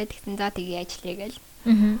уулзаал тэгээд тэгсэн за тгий ажиллая гэл.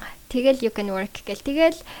 Тэгэл you can work гэл.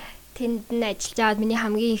 Тэгэл тэнд нь ажиллаж аваад миний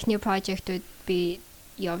хамгийн ихний project-ууд би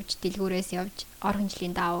явж дэлгүүрээс явж орхон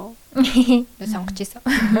жилийн даав сонгож ирсэн.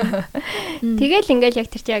 Тэгэл ингээл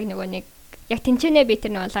яг тэр чинь яг нөгөө нэг яг тэнцэнэ би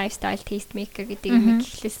тэр нэг lifestyle taste maker гэдэг юм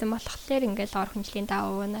эхлүүлсэн болохоор ингээл орхон жилийн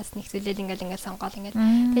даваанаас нэгсүүлэл ингээл сонгоол ингээл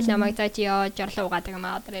тэгэл намайг зааж яа жорлоо угаадаг юм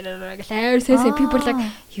аа гэл амар сөсө people like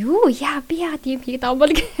юу яа би яа тийм хийгээд байгаа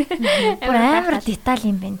бол амар деталь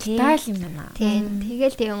юм байна тий. Деталь юм байна. Тийм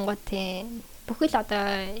тэгэл тэгэнгუთ тийм бүхэл одоо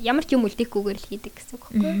ямар ч юм үлдээхгүйгээр л хийдэг гэсэн үг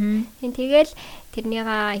байхгүй. Тийм тэгэл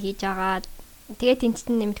тэрнийгаа хийж агаад тэгээ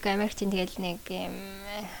тэнцэн нэмдэггүй Америкчин тэгэл нэг юм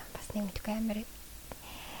бас нэмдэггүй Америк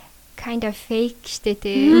kind of fake штэ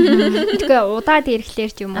тий. Тэгээ удаад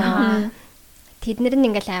ирэхлээр ч юм уу. Тэднэр нь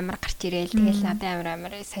ингээл амар гарч ирээл тэгэл надад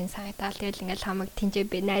амар сайн санагдал тэгэл ингээл хамаг тэнцээ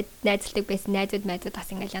би найзлдаг байсан найзууд бас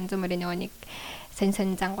ингээл янз бүрийн нөгөө нэг сайн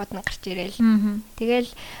зангууд нь гарч ирээл. Тэгэл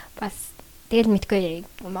бас тэгэл мэдгүй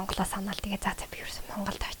Монголоос санаал тэгээ за би ерөөсөн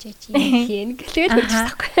Монголд очиж хийн тэгэл хэлчихсэн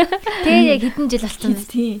байхгүй. Тэгээ яг хэдэн жил болсон бэ?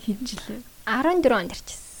 Тий хэдэн жил вэ? 14 онд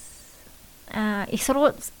ирчихсэн. Их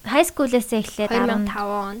сургууль high school-ээс эхлээд 2005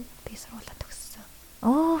 он би сургуулаа төгссөн.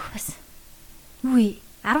 Оо бас. Юу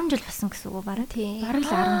 10 жил болсон гэсэн үг бараг. Тийм. Бараг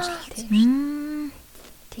л 10 жил болсон.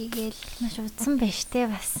 Тэгэл маш удсан байж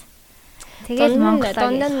тээ бас. Тэгэл Монголд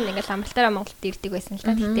ингээл амралтаараа Монголд ирдэг байсан л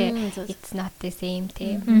та. Гэтэ it's not the same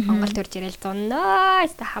тийм. Монголд төрж ирэл зунаа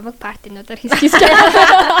хамаг партинуудаар хийчихсэн.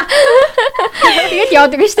 Тэгэл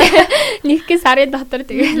явдаг штэ. Нэг сарын дотор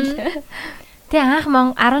тэгэл. Тэгээ анх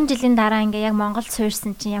 10 жилийн дараа ингээ яг Монголд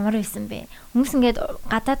суурсан чинь ямар байсан бэ? Хүмүүс ингээд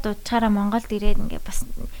гадаад уучаараа Монголд ирээд ингээ бас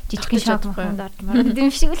жижигхэн шок мохонд орж мараад юм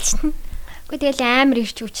шиг л чинь. Гэхдээ тэгэл амар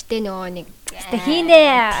ирч хүчтэй нөгөө нэг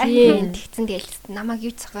хийнэ. Тэгсэн тэгэл намайг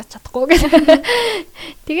юу цагаач чадахгүй гэх.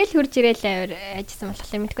 Тэгэл хурж ирээл амар ажилласан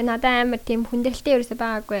болохоор мэдгүй надад амар тийм хүндрэлтэй ерөөсөй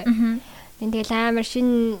байгаагүй. Тэгэл амар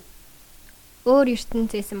шин өөр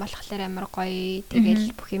ертөнцөөс болохоор амар гоё.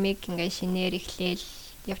 Тэгэл бүх юмыг ингээ шинээр эхлээл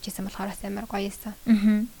явж исэн болохоор амар гоё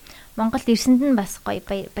юмсан. Монголд ирсэнд нь бас гоё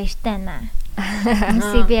баяртай байна.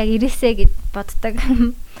 Хүмүүсийг би яг ирээсэ гэд боддог.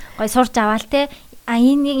 Гоё сурч аваал те.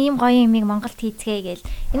 Энэ ийм гоё юмыг Монголд хийцгээе гээл.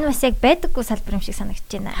 Энэ бас яг байдаггүй салбар юм шиг санагдаж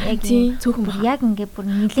байна. Яг цөөхөн бүр яг ингээ бүр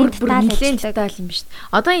нэлийн деталь юм биш.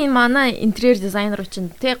 Одоо энэ манай интерьер дизайнер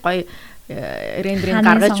чинь те гоё рендеринг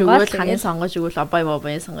гаргаж өгөөл, ханыг сонгож өгөөл, обой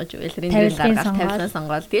сонгож өгөөл, рендеринг гаргаж тавилан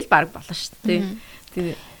сонгоол тэгэл баг болно шүү дээ.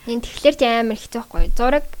 Тэгээ энэ тэгэхээр ч амар хэцүү байхгүй.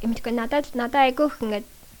 Зураг мэдгүй надад айгүйх ингээд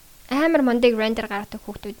амар мондыг рендер гаргадаг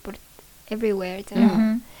хүүхдүүд бүр everywhere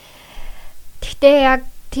заа. Гэхдээ яг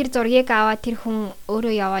тэр зургийг аваад тэр хүн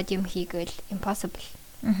өөрөө яваад юм хийгээл impossible.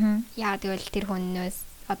 Яа тэгвэл тэр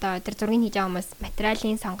хүнээс одоо тэр зургийг хийж байгаа хүмүүс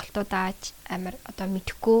материалын сонголтуудаа амар одоо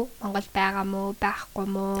мэдхгүй Монгол байгаа мó байхгүй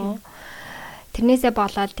мó. Тэрнээсээ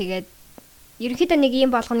болоод тэгээд ерөнхийдөө нэг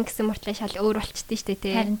юм болгоно гэсэн мөртлөө шал өөр болчихдээ штэ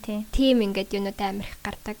тий. Харин тий. Тим ингээд юунууд амар их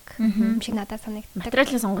гардаг. Юм шиг надад санагддаг.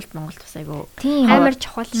 Материалын сонголт Монголд бас айгу амар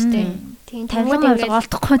чухал штэ. Тийм тэнгууд ингээд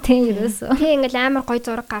олдохгүй тий ерөөсөө. Тий ингээд амар гоё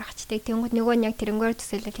зураг гаргачдаг. Тэнгууд нөгөө нь яг тэрнгөөр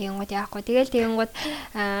төсөөлөл тэнгууд яахгүй. Тэгэл тэнгууд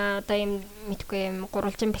одоо юм мэдгүй юм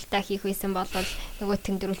гурвалжин бэлтаа хийх байсан бол нөгөө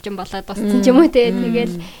тэмдэрүүлжин болоод боссон ч юм уу тий.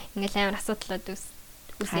 Тэгэл ингээд амар асуудлууд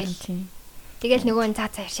үсээ. Тэгэл нөгөө нь цаа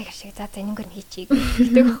яршиг за энэгээр нь хийчихье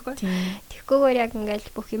гэдэг байхгүй. Тэгхгүйгээр яг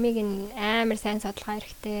ингээл бүх юмыг амар сайн судалгаа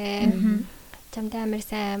хэрэгтэй. Чамд амар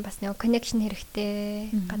сайн бас нөгөө connection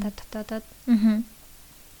хэрэгтэй. Гадаад дотоодод.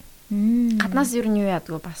 Гаднаас юу нь юу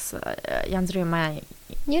яадаг бас янз бүр юм аа.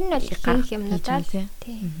 Ер нь бол хийх юмнуудаа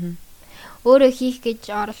тий. Өөрөө хийх гэж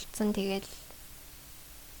оролцсон тэгэл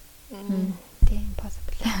тий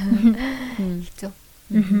possible. Хэцүү.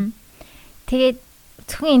 Тэгээд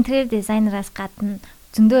зөвхөн интерьер дизайнераас гадна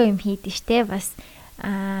зөндөө юм хийдэж штэ бас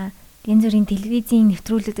янз бүрийн телевизийн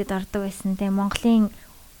нэвтрүүлэгдэд ордог байсан те Монгол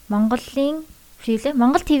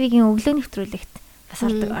ТV-гийн өглөө нэвтрүүлэгт бас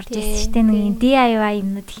орж ирсэн штэ нэг DIY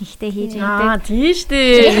юмнууд хийхтэй хийж байдаг. Тийм штэ.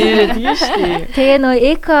 Тэгээ нөгөө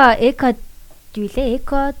эко юу лээ?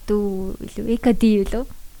 Эко ди юу?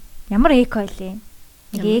 Ямар эко лээ?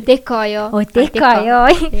 Деко ёо.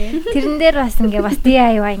 Тэрэн дээр бас ингээ бас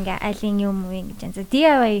DIY ингээ алин юм уу гэж янз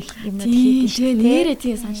DIY юмнууд хийдэг шүү дээ. Нэрээ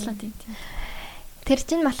тийм санчлаа тийм. Тэр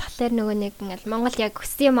чинь болохоор нөгөө нэг ингээл Монгол яг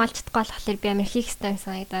хүссэн юм олж чадахгүй болохоор би амар хийх хэрэгтэй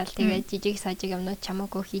санагдаад тэгээд жижиг сажиг юмнууд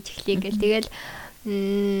чамаагүй хийж эхлэе гэл тэгэл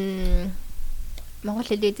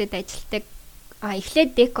Монгол телевизэд ажилладаг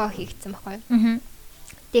эхлээд деко хийгдсэн байхгүй юу?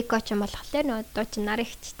 Деко ч юм болохоор нөгөө дуу чи нар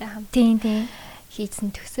ихчтэй хамт. Тийм.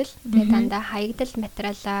 Хийсэн төсөл. Тэгээд дандаа хаягдал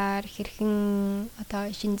материалаар хэрхэн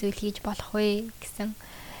одоо шинэ зүйл хийж болох вэ гэсэн.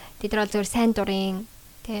 Тэд нар бол зөвхөн сайн дурын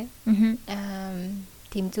тий.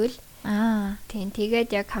 Тийм зүйл. Тийм.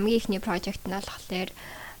 Тэгээд яг хамгийн ихний прожект нь болохоор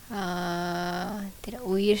тэр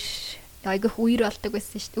айгүйх үер болдог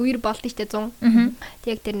байсан шүү дээ. Үер болдог шүү дээ 100.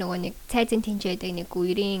 Тэг яг тэр нөгөө нэг цайзын тэнцээдэг нэг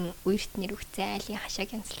үерт нэр өгцөө айлын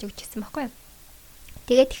хашааг янзлж өгчээсэн байхгүй юу?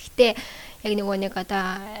 Тэгээд ихтэй яг нөгөө нэг одоо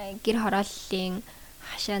гэр хорооллын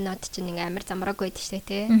хашаанууд чинь ингээ амар замраг байдаг шүү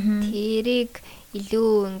дээ. Тэрийг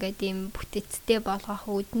илүү ингээд ийм бүтэцтэй болгох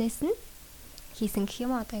үүднээс нь хийсэн гэх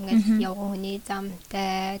юм одоо ингээд явган хүний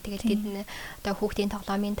замтай тэгэл тэд одоо хүүхдийн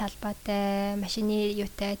тоглоомын талбайтай машины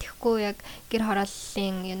юутай тэгэхгүй яг гэр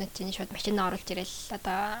хорооллын юунууд чинь шууд машин оруулж ирэл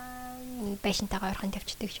одоо байшинтайгаа ойрхон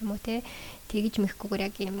тавьчихдаг юм уу те тэгж мэхгүйгээр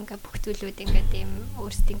яг юм ингээд бүх зүйлүүд ингээд ийм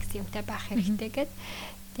өөрсдийн гэсэн юмтай байх хэрэгтэй гэд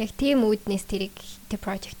яг тийм үүднээс тэрийг тэр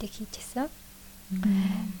project-ийг хийжсэн.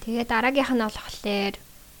 Тэгээ дараагийнх нь болохоор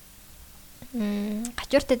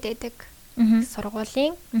гачууртад байдаг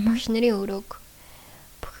сургуулийн багш нарын өрөөг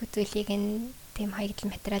бүх зүйлийг нь тийм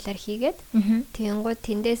хаягдл материалаар хийгээд тэгэнгүүт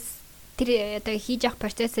тэндээс тэр одоо хийж явах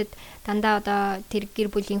процессыг дандаа одоо тэр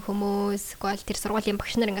гэр бүлийн хүмүүс гол тэр сургуулийн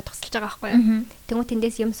багш нар ингээд тусалж байгаа байхгүй юу. Тэнгүүт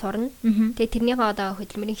тэндээс юм сурна. Тэгээ тэрнийхээ одоо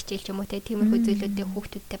хөдөлмөрийн хичээл ч юм уу те тиймэрхүү зүйлүүдийг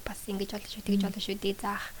хүүхдүүдтэй бас ингэж болно шүү, тэгж болно шүү дээ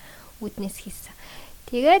заах үүднээс хийсэн.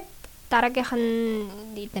 Тэгээд дараагийнх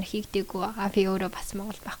нь эдгээр хийгдээгүй байгаа. Би өөрөө бас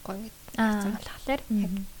Монгол байхгүй ингээд гэсэн болохоор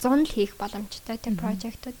яг 100 л хийх боломжтой тэр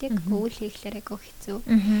прожектуудыг өвөл хийхлээр айгүй хэцүү.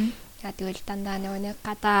 За тэгвэл дандаа нэг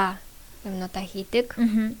гадаа юмнуудаа хийдэг.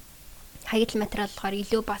 Хаягдл материал болохоор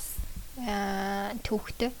илүү бас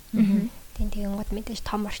төвхтэй. Тийм гот мэдээж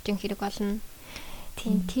том орчин хэрэг болно.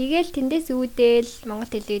 Тийм тэгэл тэндээс үүдэл Монгол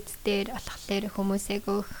телевиз дээр болохоор хүмүүс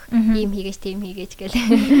айгүйх ийм хийгээч тийм хийгээч гэл.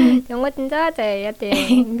 Тэнгууд за яа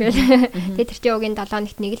ингээл тэгээ тэр чинь өгийн 7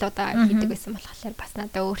 нэгт нэг л удаа хийдэг байсан болохоор бас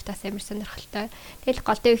надад өөртөөс амар сонирхолтой. Тэгэл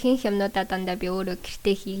голтой ихэнх юмнуудаа дандаа би өөрөө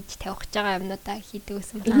гэртээ хийж тавих гэж байгаа юмнуудаа хийдэг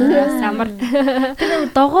байсан болохоор амар. Тэр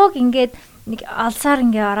догоог ингээд нэг алсаар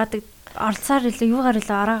ингээ ороод оролцоор илүү юугаар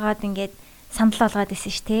илүү ороогаад ингээд сандал болгоод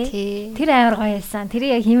исэн ш тий. Тэр амар гоё байсан. Тэр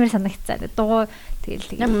яг хиймэр санагцсан. Дугуй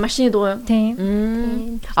тэгэл машины дугуй.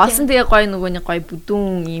 Тийм. Олсон тэгээ гоё нөгөөний гоё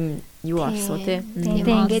бүдүүн ийм юу олсон тий.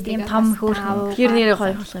 Тийм ингээд ийм том хөөрхөн. Тэр нэрээ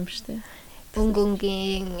гоё болох юм шүү дээ.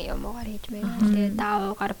 Бөнгөнгийн юмгаар хийж мэн. Тэгээ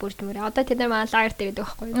даавгаар бүрдмөр. Одоо тэд нар маань лагер дээр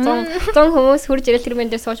байдаг байхгүй юу? 100 хүмүүс хурж ирэл тэр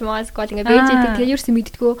мэн дээр сууж магаа скол ингээ бэжтэй тэгээ юурсэн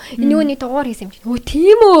мэддгөө. Энэ нөгөөний дугаар хийсэн юм чинь. Өө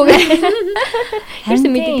тийм үү гэх.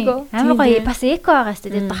 Юурсэн мэддгөө. Амар гоё бас эко байгаа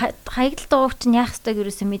шүү дээ. Хаягдл дугуур чинь яах ёстой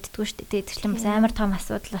гэрээсээ мэддгөө шүү дээ. Тэр чинь бас амар том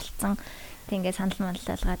асуудал болсон. Тэг ингээ санал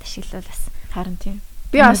манлалгаад ашиглавал бас харин тийм.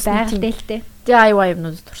 Би бас байгаль дээлтэй. DIY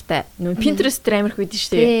юмнууд туртай. Нөө Pinterest дээр амирх байдаг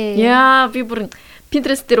шүү дээ. Яа би бүр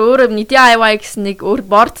Pinterest дээр өөрөө DIY гэсэн нэг өөр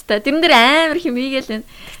бордтай. Тэрэн дээр амар хэм хийгээл байна.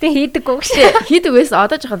 Гэтэ хийдэггүй гэж. Хийдэг байсан.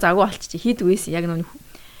 Одоо жоохон загуу болчих чи. Хийдэг байсан. Яг нөө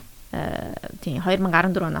тийм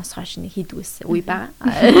 2014 оноос хойш нэг хийдэг байсан. Үе байгаа.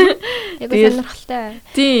 Яг сонирхолтой.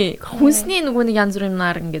 Тийм. Хүнсний нөгөө нэг янз бүрийн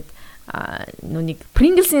юмнаар ингээд нөө нэг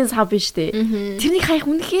Pringles-ийн сав биш үү? Тэрнийг хаях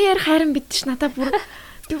үнэхээр хайран бидэж надад бүр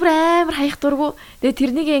би бүр амар хаях дургу. Тэгээ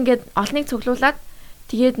тэрнийг ингээд олныг цуглуулад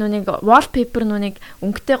тэгээд нүг wallpaper нүг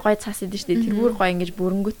өнгөтэй гой цаас идэв штэ. Тэргүүр гой ингэж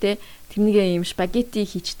бүрэнгүүтээ тэрнийг юм спагетти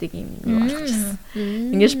хийчдэг юм болгочихсон.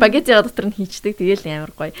 Ингээд спагеттига дотор нь хийчдэг. Тэгээл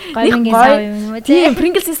амар гой. Тийм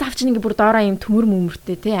Pringles-ийн сав чинь ингээд бүр доороо юм төмөр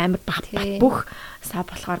мөмөртэй те амар бах бүх сав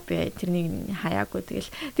болохоор би тэрнийг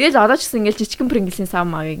хаяагүй. Тэгэл одоо ч гэсэн ингээд жижигэн Pringles-ийн сав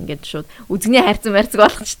магийг ингээд шууд үзгний хайрцан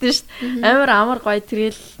болгочихсон штэ. Амар гой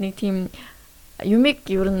тэргээл нэг тийм юмэг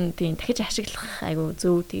ер нь тийм дахиж ашиглах айгу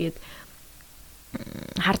зөв. Тэгээд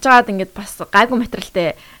харж байгаад ингээд бас гайгүй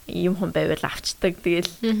материалтай юм хүн байвал авчдаг. Тэгэл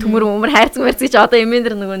төмөр өмөр хайрцаг гэж одоо эмэн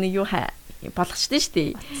дэр нөгөө нэг юу болгочтой шүү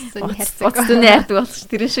дээ. Уцтууны хайрдаг болгоч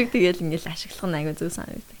тэр шиг тэгэл ингээд ашиглах нь айгүй зөв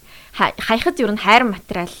санагдав. Хаяхад ер нь хайр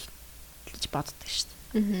материал гэж боддог шүү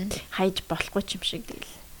дээ. Хайж болохгүй ч юм шиг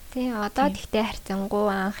тэгэл. Тий одоо тэгтээ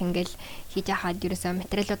харьцангуй анх ингээд хийж яхаад ерөөсөө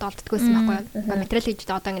материалууд олддггүйсэн байхгүй юу? Материал гэж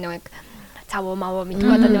одоо нэг цав мав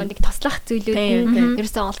мэдгүй одоо нэг тослох зүйлүүд нь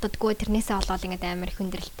ерөөсөө олддоггүй тэрнээсээ олоод ингээд амар их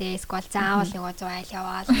хүндрэлтэй эсвэл заавал нөгөө 100 айл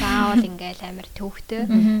яваал заавал ингээд амар төвхтэй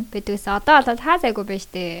бидгээс одоо бол хаасайгүй байж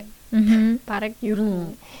тээ бараг ер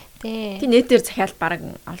нь тий нэтээр захиалт бараг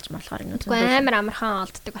олж болохоор юм уу амар амархан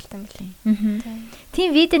олддог болтой юм лээ.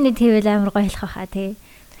 Тийм видеоны твэл амар гоё хэлэх баха тий.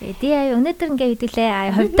 Тэгээ өнөөдөр ингээд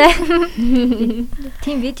хэдүүлээ хувьдаа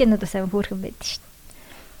тийм видеонууд бас амар хөөрхөн байдаг шүү.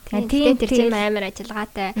 Тийм тэр чинь амар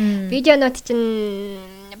ажиллагаатай. Видеонууд чинь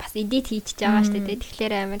бас эдит хийж байгаа шүү дээ.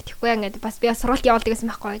 Тэгэхээр амар тэггүй ингээд бас би сургалт явуулдаг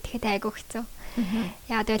гэсэн байхгүй. Тэгэхэд айгүй хэцүү.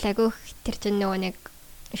 Яа тэгэл айгүй тэр чинь нөгөө нэг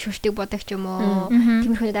шүршдэг бодог ч юм уу.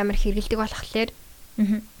 Тиймэрхүүнүүд амар хэрэгэлдэг болохоор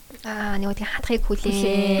нөгөө тийм хатхыг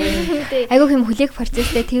хүлээ. Айгуу хэм хүлээх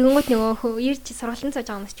процесстэй тэгэнгүүт нөгөө ирж сургалтын цааж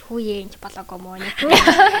байгаа юм чи хүүе энэ болоогүй мó нэг.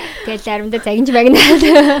 Тэгэл заримдаа загинж магнаад.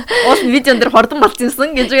 Уус видеон дээр хордон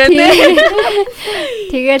болчихсон гэж байгаа тийм.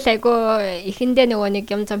 Тэгэл айгуу эхэндээ нөгөө нэг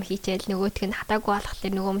юм зам хийчихэл нөгөөтг нь хатаагүй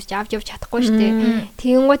болохоор нөгөө хүмүүс авч явж чадахгүй штэ.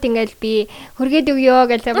 Тэгэнгүүт ингээл би хөргээд өгөө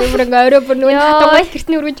гэж би бүр ингээ орой бүр нөгөө хатаагүй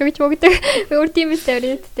гэртний өргөж өгч өгдөг. Өөр тийм эстэй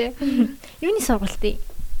өрөөдтэй. Юуны сургалт вэ?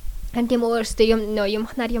 Антим өөрөөсөө юм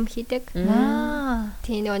хнаар юм хийдэг.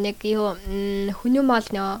 Тийм нэг юу хүнү мал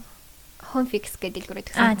нөө home fix гэдэг дэлгүүрээд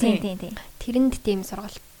гэсэн. Тийм. Тэрэнд тийм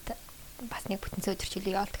сургалт бас нэг бүтэнцээ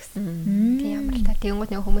өдөрчлөө явуулдаг гэсэн. Тийм ямар л та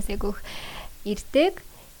тэгэнгүүт нөгөө хүмүүс айгүйх ирдэг.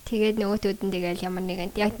 Тэгээд нөгөөтүүд нь тэгэл ямар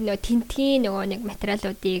нэгэн яг нөгөө тентгийн нөгөө нэг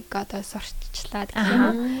материалуудыг одоо сурчлаад гэх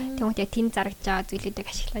юм. Тэгмэд яг тент зарагдж байгаа зүйлүүдийг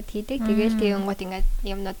ашиглаад хийдэг. Тэгэл тэгэнгүүт ингээд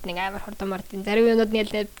юмнууд нэг амар хурдан мордын зарим юмнууд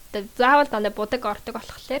нэг заавал дандаа будаг ордог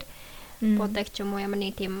болохоор будаг ч юм уу ямар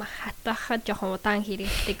нэг тийм хатахад жоохон удаан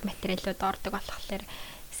хэрэглэдэг материалууд ордог болохоор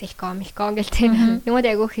силикон гэл тийм юмуд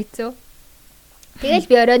айгүй хэцүү. Тэгэл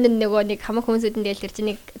би оройн нөгөө нэг хамаг хүмүүсүүдэн дээр тэр чинь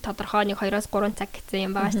нэг тодорхой нэг 2-3 цаг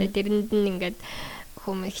гэсэн юм байгаа шүү дээ. Тэрэнд нь ингээд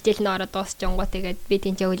хүмүүс хичээл нь ороод дуусчихгоо тэгээд би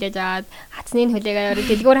тэнцээ хүлээж аваад хацны хүлээгээ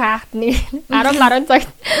дэлгүүр хаахт нэг 10 цагт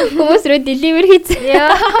хүмүүс рүү деливер хийсэн.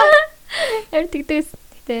 Яа тэгдэгс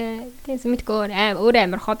тийм мэдгүй өөр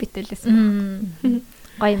амар хоббитэй л байсан.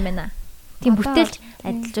 Гоё юм байна. Тийм бүтээлч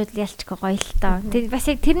адилжуул ялчгүй гоё л тоо. Тэр бас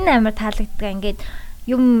яг тэр нь амар таалагддаг. Ингээд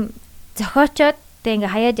юм зохиочоод тэг ингээ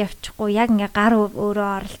хаяад явчихгүй яг ингээ гар өөрөө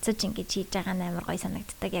оролцож ингээ хийж байгаа нь амар гоё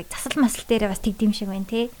санагддаг. Яг засал масал дээрээ бас тэгдэм шиг байна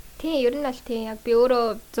тий. Тийм ер нь бол тийм яг би өөрөө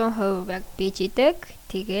 100% яг бийж идэг.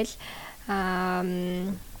 Тэгэл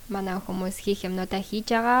манай хүмүүс хийх юмнуудаа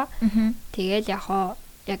хийж байгаа. Тэгэл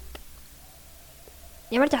яг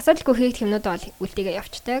ямар ч асуудалгүй хийх юмнууд бол үлдээгээ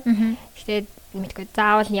явцдаг. Гэхдээ мэдгүй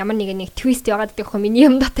заавал ямар нэг твист яагаад гэх юм миний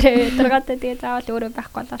юм дотор ядаргаатай тэгээ заавал өөрөө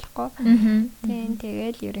байхгүй болохгүй. Тийм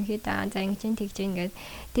тэгэл ерөнхийдөө за ингэж тэгж ингээд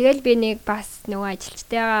тэгэл би нэг бас нөгөө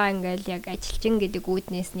ажилчтайгаа ингээл яг ажилчин гэдэг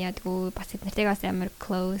үүднээс нь ядгүй бас эднэртэйгээ бас амар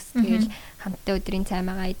close тэгэл хамтдаа өдрийн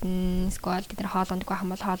цаймагаа идэн сквал тэд нар хоолунд байх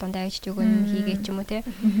юм бол хоолунд авчиж өгөн хийгээ ч юм уу те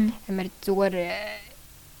амар зүгээр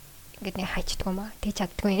ингээд нэг хайчдаггүй маа тэг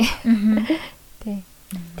чаддаггүй. Тийм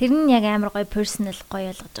тэр нь яг амар гоё personal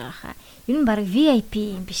гоё болгож байгаа хаа. Ер нь баг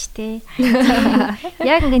VIP юм биш те.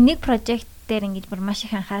 Яг ингээ нэг project дээр ингэж бүр маш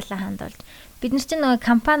их анхаарлаа хандуулж. Бид нар чинь нөгөө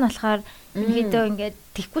компани болохоор ерөөдөө ингээд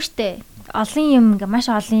тэгхгүй штэ. Олон юм ингээ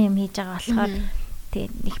маш олон юм хийж байгаа болохоор тэгээ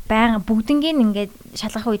их байнга бүгднгийн ингээд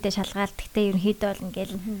шалгах үедээ шалгаал. Тэгтээ ерөөдөө бол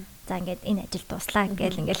ингээл за ингээд энэ ажил дуслаа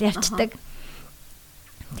ингээл ингээл явцдаг.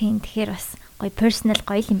 Тийм тэгэхээр бас гоё personal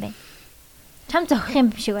гоё юм байна. Чам зохих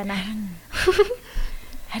юм шиг байна.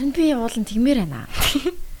 Харин би уулын тэгмээр байна.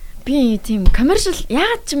 Би тийм commercial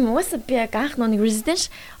яагаад ч юм уусаа би яг анх нэг residential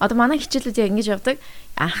одоо манай хичээлүүд яг ингэж явдаг.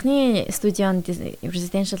 Анхны студионд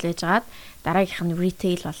residential яжгаад дараагийнх нь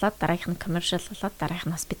retail болоод дараагийнх нь commercial болоод дараагийнх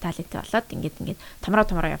нь hospitality болоод ингээд томроо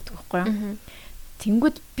явдаг байхгүй юу?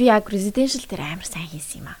 Тэнгүүд би яг residential дээр амар сайн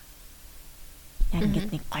хийсэн юм аа. Яг ингээд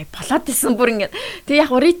нэг гоё болоод исэн бүр ингээд. Тэгээ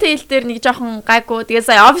яг retail дээр нэг жоохон гайгүй. Тэгээ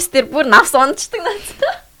сая office дээр бүр навс унцдаг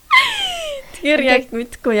надад. Тэгэхээр яг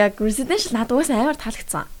мэдгүй яг residential надад уусаа амар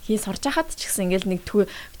таалагдсан. Хий сурж хахад ч гэсэн ингээл нэг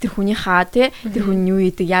тэр хүний хаа тий тэр хүн юу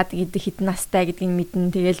идэг яадаг идэг хитэн настай гэдгийг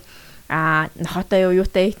мэднэ. Тэгэл нохотой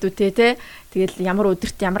юутай ихтүүтэй тий тэгэл ямар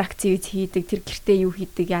өдөрт ямар активиз хийдэг тэр гэртээ юу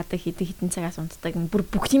хийдэг яадаг хитэн цагаас унтдаг бүр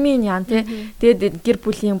бүх юмын яан тий тэгээд гэр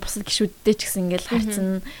бүлийн бусад гишүүдтэй ч гэсэн ингээл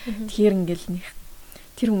харцсан. Тэгэхээр ингээл нэг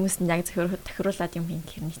тэр хүмүүст нь яг тохируулаад юм хийн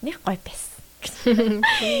тэр нэг гоё байсан.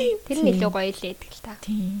 Тэр нь илүү гоё л байдаг л та.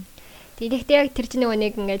 Тийм. Тэгэхдээ яг тэр чинь нөгөө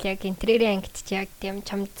нэг ингээл яг интерьерийн ангид чи яг тийм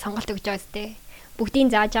чамд сонголт өгч байгаа сте.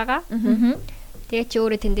 Бүгдийг зааж байгаа. Тэгээ чи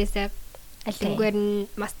өөрөө тэндээсээ аль тэнгүүр нь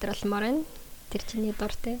мастер болмоор нь тэр чиний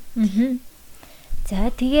дуртай.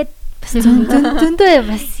 За тэгээд бас зөндөө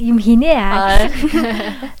бас юм хийнэ аа.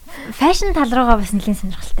 Фэшн тал руугаа бас нэлийн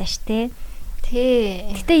сонирхолтой штэ.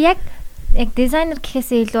 Тий. Гэтэ яг дизайнер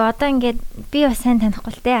гэхээсээ илүү одоо ингээд би бас сайн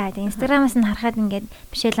танихгүй л дээ. Инстаграмаас нь харахад ингээд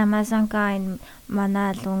Мишель Амазонка энэ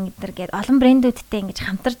Маналун гэдэр гээд олон брэндүүдтэй ингэж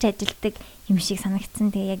хамтарч ажилладаг юм шиг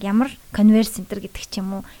санагдсан. Тэгээ яг ямар Converse Center гэдэг ч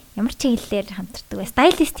юм уу ямар чиглэлээр хамтардаг вэ?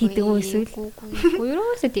 Стайлист хийдэг үү эсвэл?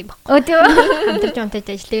 Ерөөсөө тийм байхгүй. Хамтарч хамтарч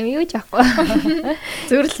ажилладаг юм юу ч байхгүй.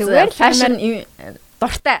 Зүгээр fashion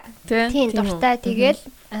дуртай тийм дуртай. Тэгэл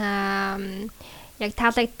яг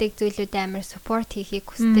таалагддаг зүйлүүд амар support хийхийг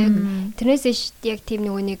хүсдэг. Тэрнээс биш яг тийм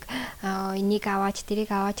нэг энийг аваач,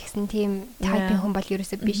 тэрийг аваач гэсэн тийм type хүн бол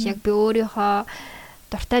ерөөсөө биш. Яг би өөрийнхөө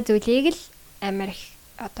дуртай зүйлийг л амар их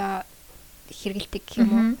одоо хэрэгэлдэг гэх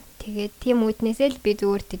юм уу. Тэгээд тийм үүднээсээ л би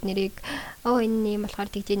зүгээр тэднийг энэ юм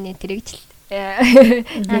болохоор тэгж нэ тэрэгжил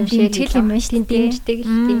дэмжил юм байна шүү дээ. Дэмждэг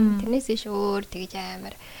л тийм. Тэрнээс биш өөр тэгж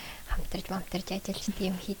амар хамтарж ажиллаж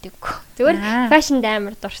тийм хийдэггүй. Зүгээр фэшнд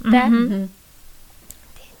амар дуртай.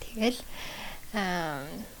 Тэгэл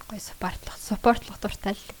гой суппортлох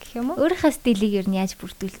дуртай л гэх юм уу. Өөрийнхөө стилийг ер нь яаж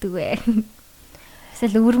бүрдүүлдэг вэ?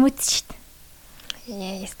 Эсвэл өвөрмөт шүү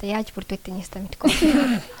дээ. Яста яаж бүрдүүлдэг нь яста мэдгүй.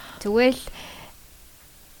 Зүгээр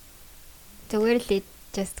л it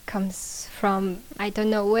just comes from I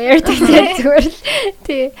don't know where зүгээр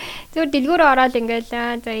дэлгүүрээ ороод ингээл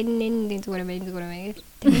за энэ зүгээр юм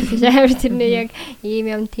гэл тэрний яг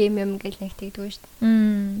ийм юм тийм юм гэл нэг тэгдэггүй шүү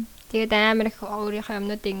дээ. Тэгээд амар их өөрийнхөө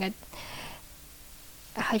юмнуудыг ингээд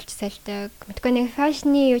хайлж сэлдэг. Мэдгүй нэг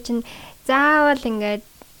фэшны юу чинь заавал ингээд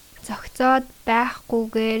зохицоод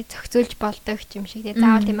байхгүйгээр зохицуулж болдог юм шиг. Тэгээд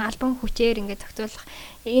заавал тийм альбом хүчээр ингээд зохицуулах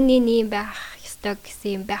энэ юм байх ёстой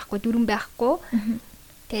гэсэн юм байхгүй, дүрэн байхгүй.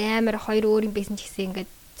 Тэгээ амар хоёр өөр юм байсан ч гэсэн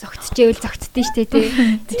ингээд зогцчихвэл зогцдсон шүү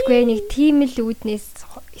дээ. Тэгвэл нэг тийм л үүднээс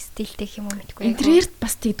стилтэй юм уу мэдгүй. Интерьерт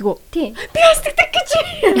бас тэгдэггүй. Тийм. Би бас тэгдэг гэж.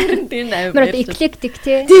 Тийм амар эклектик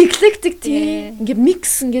тий. Тийм эклектик тий. Ингээд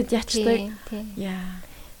микс ингээд ячдаг. Яа.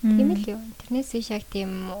 Тийм л юу. Тэрнээс биш яг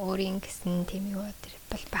тийм өөрийн гэсэн тийм юу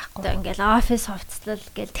бол байхгүй. Ингээд офис хувцлал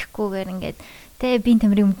гэл тэхгүйгээр ингээд тэ биеийн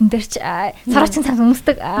тамирын өмдөн дээр ч сараачин цанг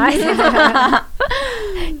өмсдөг.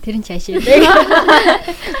 Тэр нь чаашаа.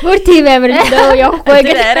 Бүр тийм амар лөө явахгүй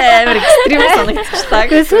гэх арай амар экстрим санагдчихлаа.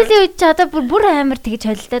 Сүүлийн үед ч одоо бүр амар тэгж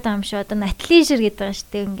холилдоод байгаа юм шүү. Одоо атлишер гэдэг байгаа шүү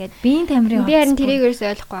дээ. Ингээд биеийн тамирын би харин тэрийг ерөөсөй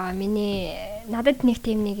ойлгохгүй байгаа. Миний надад нэг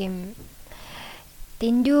тийм нэг юм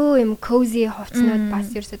дэндүү юм cozy хувцснууд бас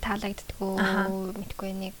ерөөсөй таалагддаггүй.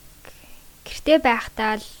 Мэдгүй нэг гэртээ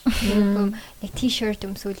байхдаа л нэг t-shirt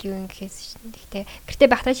өмсвөл юу юм гэхээс тэгтээ гэртээ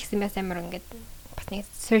байхдаа ч гэсэн бас амар ингээд бас нэг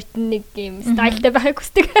certain нэг юм стайлтай байхыг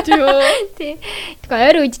хүсдэг. Тий. Тэгэхээр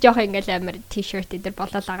ойр үед жоох ингээл амар t-shirt дээр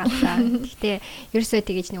болоод агаалаа. Тэгтээ ерөөсөө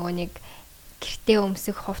тэгэж нөгөө нэг гэртээ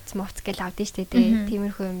өмсөх хувц мовц гэл авдсан шүү дээ.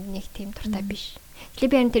 Тиймэрхүү юм нэг тийм дуртай биш. Тэгэхээр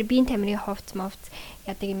би харин тэр биеийн тамирын хувц мовц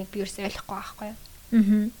яадаг юм би ерөөсөө ойлгохгүй байхгүй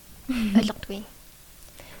юу? Ойлгодгүй.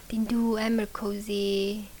 Дэндүү амар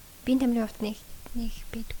cozy биеийн тамирын хувц нэг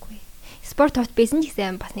бийдэггүй. Спорт хувц байсан ч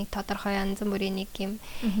гэсэн бас нэг тодорхой янз бүрийн нэг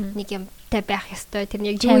юмтай байх ёстой. Тэр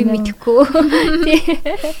нэг юу юм мэдэхгүй. Тий.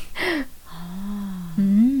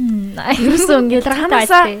 Ерөөсөө ингээд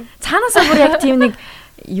цаанаасаа бүр яг тийм нэг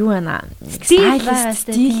юу байна.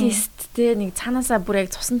 Стилист те нэг цаанаасаа бүр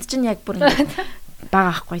яг цуснд чинь яг бүр ингээд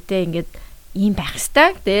байгаа ахгүй те ингээд ийм байх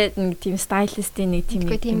ёстой. Тэгээ нэг тийм стайлистийн нэг тийм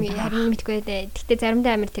харин мэдгүй дээ. Гэтэ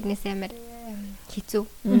заримдаа амар тэрнээс амар хэцүү.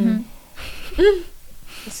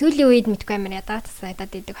 Сүүлийн үед мэдгүй амар ядаад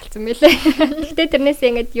санагдаад идэг болсон байлээ. Гэтэ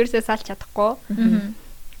тэрнээсээ ингээд ерөөсөө салж чадахгүй.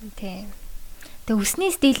 Тий. Тэгээ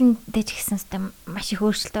үсний стилэндээ ч гэсэн маш их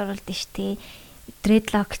өөрчлөлт оруулдаг шүү дээ.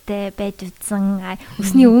 Дредлоктэй байж утсан.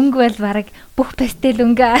 Үсний өнгө бол баг бүх пастел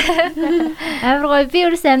өнгө. Амар гоё. Би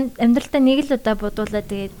ерөөсөө амьдралдаа нэг л удаа бодуулаад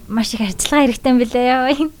тэгээд маш их арчилгаа хэрэгтэй юм билээ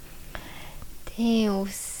яа. Тий,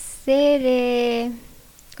 үсээрээ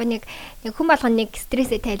нэг хүн болгоно нэг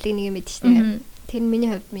стрессээ тайлдаг нэг юм байдаг шүү дээ. Тэр миний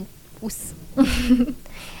хувьд минь үс.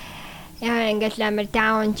 Яа ингээл амар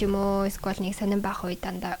даун ч юм уу эсвэл нэг сонирн байх үед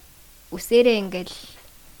дандаа үсээрээ ингээл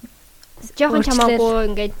жоохон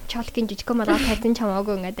чамаагүй ингээд чолкийн жижигхэн болгоо тайзан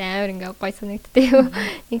чамаагүй ингээд амар ингээд гой санагддаг юу.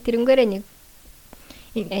 Нэг тэрнгээрээ нэг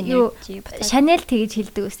Шанел тэгж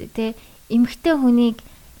хэлдэг үстэй те. Эмэгтэй хүнийг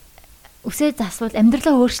үсээ засвал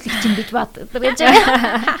амьдралаа өөрчлөх юм гэж боддог гэж.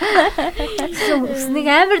 Үснийг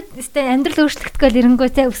амар амьдрал өөрчлөгдөх гол ирэнгөө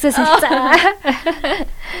те үсээ салцаа.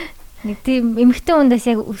 Нэг тийм эмэгтэй хүндээс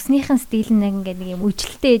яг үснийхэн стил нь ингээд нэг юм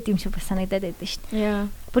үжилтэй байд юм шиг бас санагдаад байдаг шүү дээ.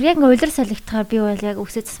 Бүр яг улир солигдохоор би бол яг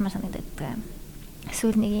үсээ засмаар санагдаад байгаа.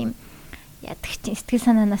 Эсвэл нэг юм ядаг чинь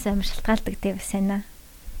сэтгэл санаанаас амар шалтгаалдаг те бас байна.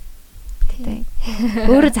 Тэ.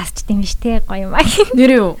 Өөрөө засчд юм биш те гоё юм аа.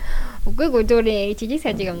 Нэр юу? Үгүй зүгээр жижиг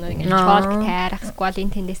сажиг юмнууд ингээд чолк тайрах сквалын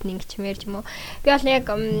тэндээс нэг чимээр ч юм уу. Би бол яг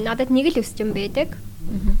надад нэг л өсч юм байдаг.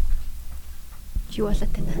 Юу болоод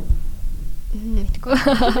байна? Мэдгүй.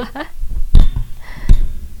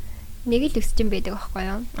 Нэг л өсч юм байдаг аахгүй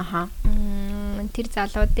юу? Аха. Тэр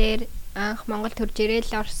залуу дээр анх Монгол төрж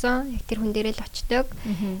ирээл орсон. Яг тэр хүн дээрээ л очдог.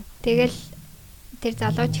 Тэгэл тэр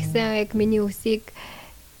залуу ч гэсэн яг миний үсийг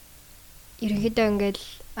ерөнхийдөө ингээл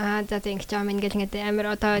за ингэж байгаа юм ингээл ингээд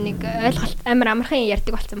амар одоо нэг ойлголт амар амархан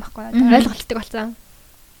ярьдаг болсон байхгүй юу? Ойлголтдаг болсон.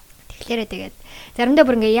 Тэгэхээр тэгээд заримдаа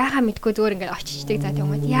бүр ингээ яахаа мэдгүй зүгээр ингээ очичдаг за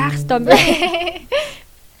тэгмэд яах ёстой юм бэ?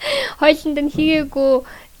 Хойлонд нь хийгээгүй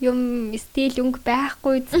юм стил өнгө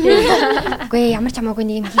байхгүй зү. Үгүй ямар ч хамаагүй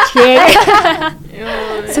нэг юм хийчихээ.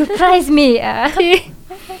 Surprise me.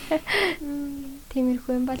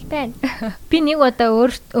 Тиймэрхүү юм бол байна. Би нэг удаа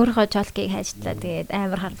өөрийнхөө чолкийг хайжтлаа. Тэгээд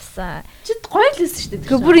амар харсан. Чи гоё л лсэн шүү дээ.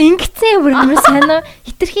 Гэхдээ бүр ингэцэн бүр амар сонио.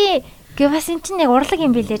 Хитрхи гээ бас эн чинь яг урлаг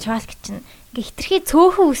юм билээ чолк чинь. Ингээ хитрхи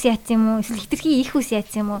цөөхөн үс яатсан юм уу? Эсвэл хитрхи их үс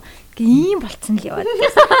яатсан юм уу? Ингээ ийм болцсон л яваад.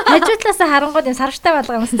 Хажуудлаасаа харангууд юм сарвчтай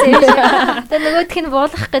болгоо юмсан юм шиг. Тэгээд нөгөөх нь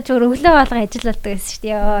буулгах гэж өөр өглөө болго ажилладаг байсан шүү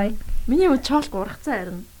дээ. Миний чолк ургацсан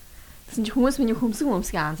харин. Тэсэн чи хүмүүс миний хөмсгөө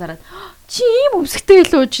анзаараад чи ийм өмсгтэй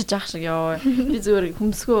илүү чиж ах шиг ёо. Би зүгээр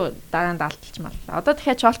хөмсгөө дараа нь даалталж маллаа. Одоо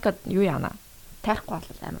дахиад чолкод юу яана? Тайрахгүй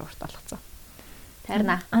бол амар урт болгоцсон.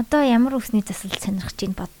 Тайрна. Одоо ямар үсний засал сонирхож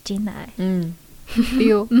ийн бодож байна.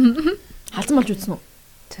 Би юу? Халзан болж үтсэн үү?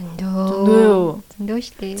 Зөндөө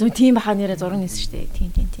штэ. Зөв тийм бахаа нэрэ зураг нээсэн штэ.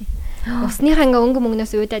 Тийм. Усныхаа ингээ өнгө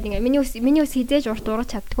мөнгнөөс уудаад ингээ миний ус хизээж урт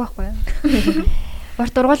ургаж чаддаг байхгүй юу?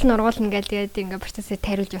 Урт ургуул ингээл тэгээд ингээ процессыг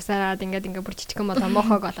тариулж явсараад ингээ бүр жижигэн болоо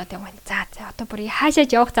мохог болоод явна. За одоо бүр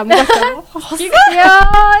хаашаач явах зам болоо.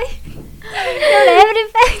 Яа. Every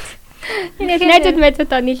fact. Нэг найзууд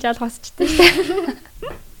нийлж алах босчтой штэ.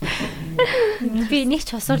 Би нэг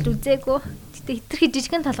ч хосуулж үзээгүй. Гэтэ хитрхи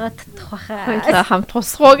жижигэн толгой татах баха. Хоёлаа хамт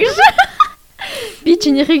тусах уу гэж. Би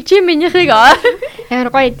чинийхийг чи минийхийг амар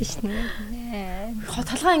гоё идэв шнэ.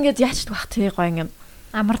 Толгой ингээд яачдаг бах тий гоё ингээд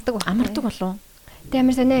амардаг болов. Тэ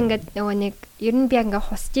амар санаа ингээд нөгөө нэг ер нь би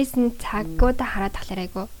ингээд хусж исэн цагуудаа хараад тахлаар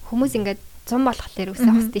айгу хүмүүс ингээд зам болохлээр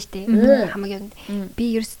үсээ хусдаг штэ. Хамгийн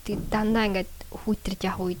би ерөөс дандаа ингээд хүүтэрж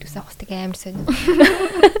явах үед үсээ хусдаг амар сонио.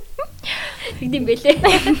 Тэгдэм бэлээ.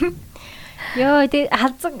 Йоо тэг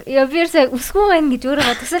халзан бирсээ өсгөө байна гэж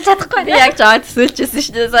өөрөө төсөлж чадахгүй. Би яг жаа төсөлжсэн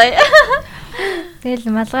шүү дээ сая.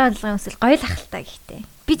 Тэгэл малгай өмсөл гоё л ахaltaа гэхдээ.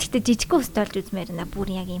 Би тэгтээ жижиг өстэй болж үзмээр нэ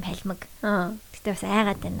бүр яг ийм халмиг. Тэгтээ бас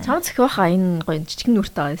айгаад байна. Чам зөх баха энэ гоё жижигэн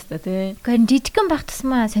нүртэй байгаа юм байна тий. Гэхдээ жижигэн байх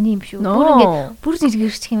тусмаа сони юм шүү. Бүр ингээд бүр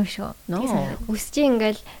зэрэгэрчих юм шүү. Үсч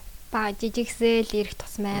ингээл ба жижигсэл ирэх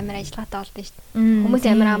тусмаа амар ажиллагаатай болдсон шүү дээ. Хүмүүс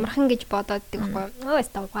амар амархан гэж бодоод байдаг байхгүй юу? Өөс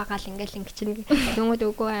угаагаал ингээл чинь дөнгөд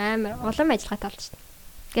үгүй амар улам ажиллагаатай болдсон шүү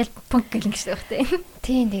дээ. Гэл пунк гэл ингэж байх тий.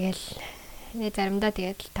 Тийм тэгэл заримдаа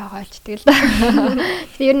тэгээд тоогоолчдаг л да.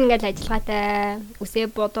 Гэхдээ ер нь ингээл ажиллагаатай үсээ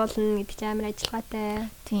бодуулна гэдэг чинь амар ажиллагаатай.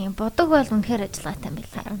 Тийм бодог бол үнэхээр ажиллагаатай юм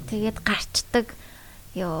байна. Тэгээд гарчдаг.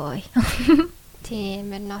 Йоо.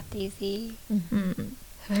 Тийм not easy.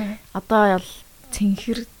 Одоо ял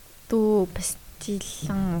цэнхэр дүү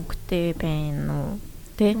пастилан өнгөтэй байна уу?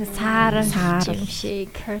 Тэ? Саар юм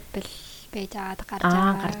шиг purple байж гарч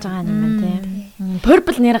байгаа юм тийм.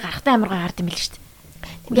 Purple нэр гарахтай амар гоё хард юм биш шүү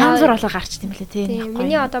дээ. Янз бүр болоо гарчд юм лээ тийм.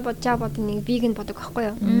 Миний одоо бодож байгаа бод нэг vegan бодог байхгүй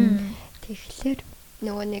юу? Тэгэхээр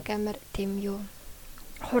нөгөө нэг амар тийм юу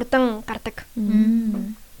хурдан гардаг.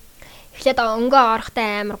 Эхлээд өнгөө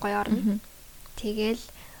орохтой амар гоё орно. Тэгэл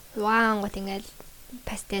ваангот ингээл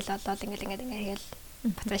пастел болол ингээл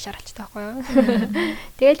бацаа шаралцтай байхгүй юу.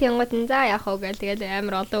 Тэгэл янгууд нь за яах вэ гээл тэгэл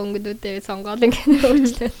амар олон өнгөдүүдээ сонгоол ингээд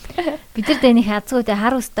өөрчлөө. Бид нар дэний хазгуудаа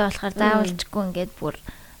хар үстэй болохоор заавалжгүй ингээд бүр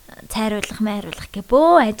цайруулах гэ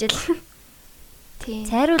бөө ажил. Тийм.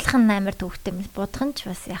 Цайруулах нь амар төвхтэй юм. Будах нь ч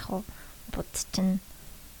бас яг уу буд чинь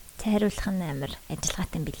цайруулах нь амар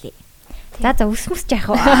ажиллагаатай юм билий. За өсмөс ч яах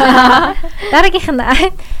вэ? Дараагийнх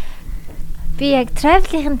нь би яг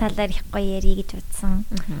travel-ийн талаар их гоё ярих гэж бодсон.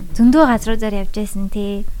 Зөндөө газруудаар явж байсан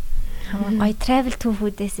тий. Хамгийн гоё travel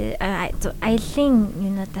түүхүүдээс аяллаа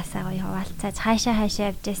юунуудаас гоё хуваалцаж хаашаа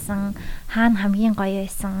явж байсан, хаана хамгийн гоё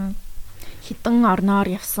байсан, хитэн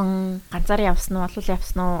орноор явсан, ганцаараа явсан уу, олол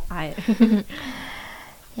явсан уу?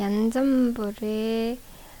 Янзан бүрээ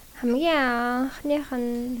хамгийн анхных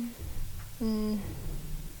нь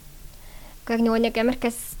яг нэг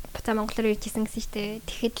Америкас буцаа Монголоор ирж исэн гэсэн шүү дээ.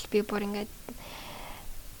 Тэгэхэд л би бүр ингээд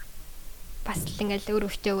бас л ингээд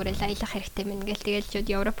өөр өвчөө өөрөөл аялах хэрэгтэй мэн гэл тэгэл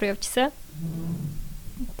шууд Европ руу явжсэн.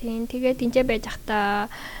 Тэгээд энтэй байж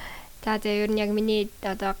захта за ер нь яг миний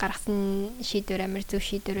одоо гаргасан шийдвэр амар зөв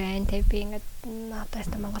шийдвэр байна. Тэг би ингээд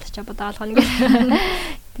одоо монголч бодоолгоно гэх.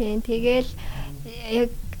 Тэгэл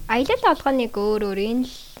яг аялал болгоныг өөр энэ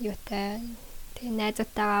л юутай. Тэг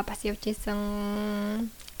найзуудтайгаа бас явж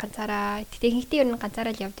исэн. Ганцаараа техниктэй ер нь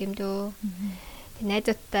ганцаараа л явд юм дөө. Тэг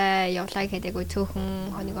найзуудтай явлаа гэдэг үгүй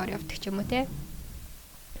цөөхөн хоногоор явдаг ч юм уу те.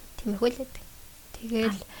 Тиймэрхүү л байдаг.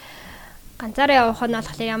 Тэгэл ганцаараа явах нь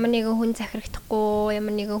болохоор ямар нэгэн хүн захирагдахгүй,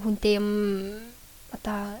 ямар нэгэн хүнтэй юм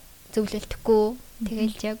одоо зөвлөлдөхгүй.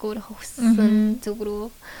 Тэгэл яг өөрөө хүссэн зүг рүү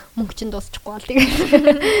мөнгө чин дуусчихгүй бол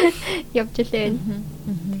тэгэл явж лээ.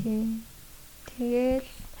 Тэгэл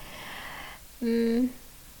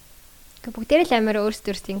Бүгдээрээ л амар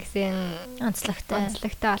өөрсдөө гэсэн онцлогтой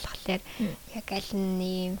болохоор яг аль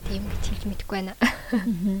нь тийм гэж хэлж мэдэхгүй байна.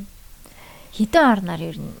 Хэдэн орноор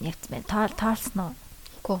ер нь явцсан байна? Тоолсон уу?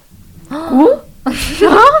 Гүү?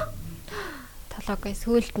 Толоогүй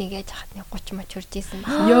сүүлд нэг яаж хахад 30 мач хүрж исэн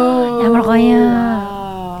байна. Йоо, ямар гоё.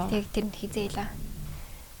 Тэг тэр нь хизээлээ.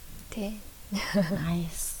 Тэ.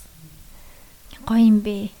 Nice. Гоё юм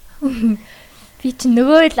бэ. Би чи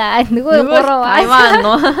нөгөө 3 аймаа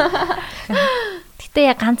нуу. Гэтэ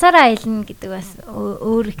яг ганцаараа аялна гэдэг бас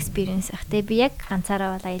өөр experience ах те. Би яг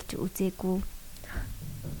ганцаараа бол аялж үзээгүй.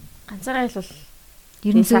 Ганцаараа аялал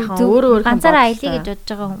ер нь сайхан өөр ганцаараа аялье гэж бодож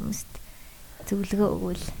байгаа хүмүүст зөвлөгөө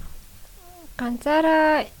өгвөл.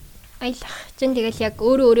 Ганцаараа аялах чинь тэгэл яг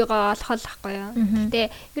өөрийгөө олох байхгүй юу. Гэтэ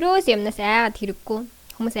ерөөс юмнаас айгаад хэрэггүй.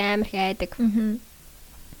 Хүмүүс амар их айдаг.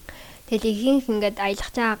 Тэгэл ихэнх ингээд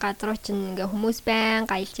аялах чаа газруу чинь ингээ хүмүүс байн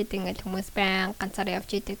аялж идэг ингээд хүмүүс байн ганцаараа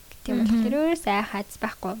явж идэг. Тийм болохоор ерөөс айхаац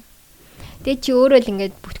байхгүй. Тэгээ чи өөрөө л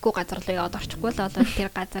ингээд бүтэхгүй газар руу яваад орчихгүй л болоод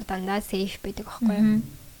тэр газар дандаа сейф байдаг байхгүй юу.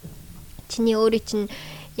 Чиний өөрөө чинь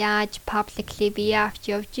яаж publicly бие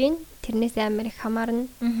авч явж гин тэрнээс амар их хамаарна.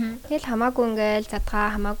 Тэгэл хамаагүй ингээл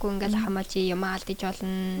задгаа хамаагүй ингээл хамааж юм алдаж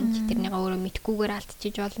болно. Чи тэрнийг өөрөө мэдхгүйгээр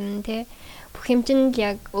алдчихж болно те. Бүх юм чинь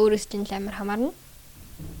яг өөрөөс чинь амар хамаарна.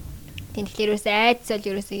 Тэгэхээр ерөөсөө айдсал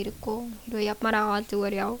ерөөсөө хэрэггүй. Хэрвээ явмаар байгаа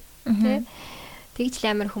зүгээр яв. Тэ. Тэгж л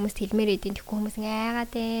амар хүмүүст хэлмээр идэв. Тэгэхгүй хүмүүс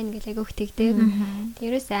айгаад байна гэж агай хтэгдэг. Тэг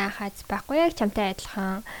ерөөсөө айхаац байхгүй яг чамтай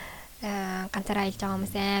адилхан ганцаараа аялж байгаа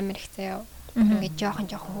хүмүүс амар их заяа. Ингээд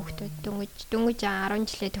жоохон хүүхдүүд дөнгөж 10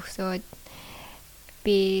 жилээ төгсөөд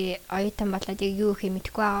би оюутан болоод яг юу их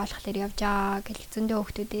мэдэхгүй байгаа болохоор явж байгаа гэж зөндөө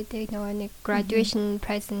хүүхдүүдэд нөгөө нэг graduation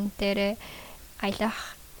present дээр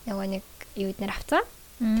аялах нөгөө нэг юу эднэр авцаа.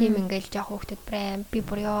 Тийм ингээл жоох хүүхдүүд брэм би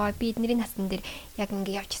бүр ёо би эднэрийн насны дээр яг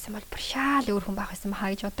ингээ явж исэн бол бүр шаал өөр хүн байх байсан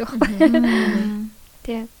махаа гэж боддог байхгүй.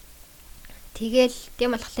 Тийм. Тэгэл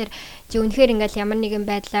тийм болохоор чи үнэхээр ингээл ямар нэгэн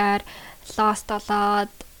байдлаар lost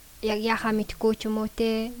болоод яг яхаа мэдхгүй ч юм уу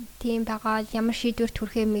те тийм байгаа ямар шийдвэрт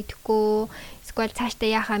хүрэхээ мэдхгүй эсвэл цаашдаа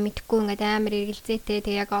яхаа мэдхгүй ингээд амар эргэлзээтэй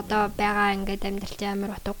тэг яг одоо байгаа ингээд амьдрал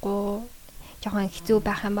амар утгагүй жоохон хэцүү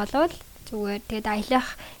байх юм бол зүгээр тэгэд аялах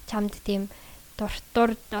чамд тийм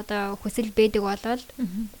дур одоо хүсэл байдаг болол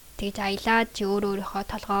тэгж аялаад чи өөрийнхөө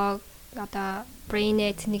толгойг одоо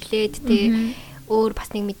브рэйнээ цэнэглээд те өөр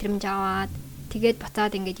бас нэг мэдрэмж аваад тэгээд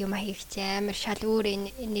буцаад ингээд юм хийх чи амар шал өөр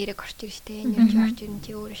энерги орч ирж штэ энерги орч ирэн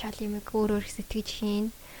чи өөр шал юм өөр сэтгэж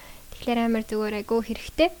хийн. Тэгэхээр амар зүгээр айгуу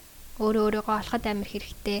хэрэгтэй. Өөрийгөө олоход амар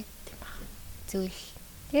хэрэгтэй зүйл.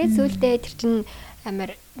 Тэгээд зүйлдээ тэр чин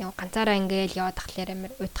амар ганцаараа ингээд яваад тахлаар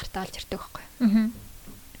амар уйтгартай болж ирдэг байхгүй.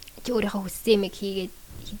 Чи өөрийнхөө хүссэн юмыг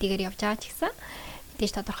хийдгээр явж байгаа ч гэсэн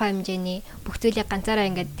мэдээж тодорхой хэмжээний бүх зүйлийг ганцаараа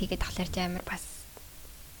ингээд хийгээд тахлаар чи амар бас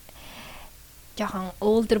жоохон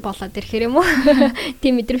older болоод ирэхэр юм уу?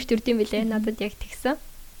 Тийм мэдрэмж төрд юм билээ. Надад яг тэгсэн.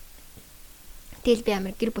 Тэгэл би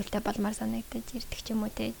амар гэр бүлтэй болмаар санагдаж ирдэг ч юм уу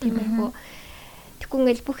те. Тиймэрхүү. Тэгэхгүй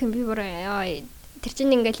ингээл бүх юм би бүр тэр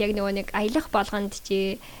чинь ингээл яг нөгөө нэг аялах болгонд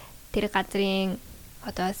чи тэр газрын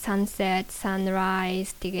одоо sunset,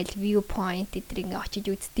 sunrise тэгэл viewpoint эдгээр ингээ очиж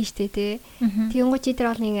үздэг штэ те. Тэгэнгუთ чи тэр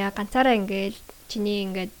бол ингээ ганцаараа ингээл чиний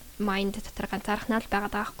ингээ mind дотор ганцаархнаа л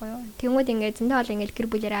байгаад байгаа байхгүй юу. Тэнгүүд ингээд зөндөө бол ингээд гэр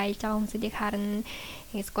бүлээрээ аялж байгаа хүмүүсүүдийг харна.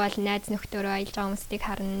 Эсвэл найз нөхдөөрөө аялж байгаа хүмүүсүүдийг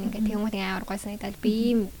харна. Ингээд тэнгүүд амар гой санагдаад би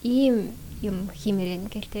ийм юм хиймээрэн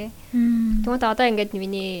гэл те. Тэнгүүд одоо ингээд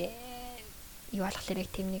миний юу болохоор яг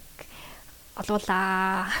тийм нэг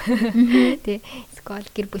олуулаа. Тэ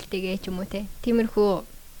эсвэл гэр бүлтэйгээ ч юм уу те. Тиймэрхүү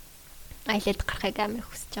аялалд гарахыг амар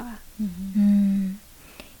хүсэж байгаа.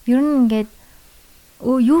 Ер нь ингээд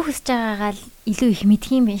юу хүсэж байгаагаа л илүү их мэдх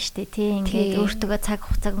юм байна штэ тий ингээд өөртөө цаг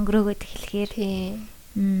хугацааг өнгөрөөгөөд эхлэхээр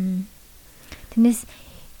тэрнээс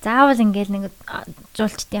заавал ингээл нэг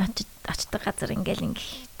жуулчдын очдог газар ингээл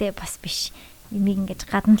ингэхтэй бас биш юмыг ингээд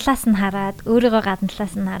гадналаас нь хараад өөрийгөө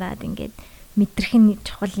гадналаас нь хараад ингээд мэдрэх нь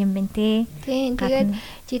чухал юм байна тий. Тэгээд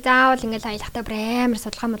чи заавал ингээл аялахтаа бүр амар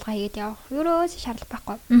судалгаа мулгаа хийгээд явах ерөөс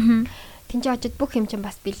шаардлага байхгүй. Тинч очиж бүх юм чинь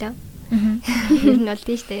бас бэлэн. Ер нь бол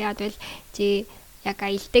тийш дээ. Яг бол чи яг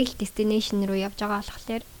аялдаг destination руу явж байгаа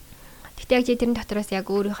болохоор тэгтээ яг чи тэрэн дотроос яг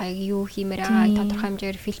өөрийнхөө яг юу хиймээр байгаа тодорхой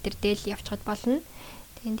хэмжээгээр фильтрдэл явчихад болно.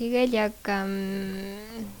 Тэгэл яг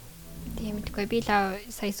тийм мэдгүй би л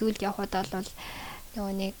сая сүүлд явхад бол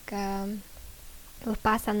нөгөө нэг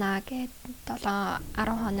Vipassana гэдэг 10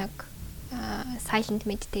 хоног silent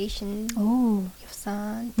meditation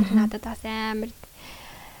явсан. Тэр надад бас амар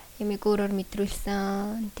ямиг өөрөөр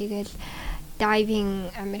мэдрүүлсэн. Тэгэл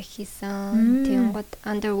diving амар хийсэн. Тэнгод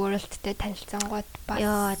underworld-тэй танилцсан гот бас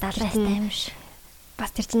ёо далайстай юм ш.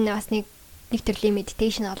 Бас тэр чинь бас нэг нэг төрлийн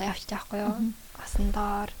meditation олоо явчих таахгүй юу. Басан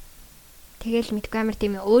доор. Тэгэл мэдгүй амар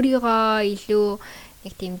тийм өөрийгөө илүү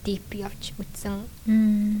нэг тийм deep явж үтсэн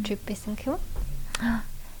trip байсан гэх юм.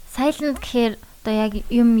 Silent гэхээр одоо яг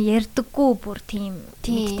юм ярьдаггүй бүр тийм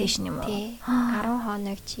meditation юм уу? 10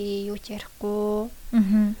 хоног чи юу ч ярихгүй.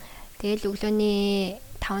 Тэгэл өглөөний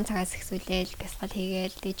 5 цагаас ихсүүлээл бясалгал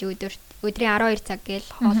хийгээл тэгж өдрийн 12 цаг гээл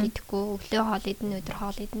хоол идэхгүй, өглөө хоол идэн, өдөр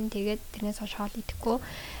хоол идэн, тэгээд тэрнээс хойш хоол идэхгүй.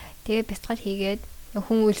 Тэгээд бясалгал хийгээд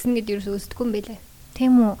хүн өлсөн гэдээ юу өсдөггүй юм бэлээ.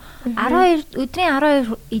 Тийм үү? 12 өдрийн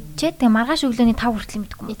 12 идчихэд тэгээ маргааш өглөөний 5 хүртэл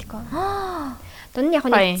мэдгүй. Дунд нь яг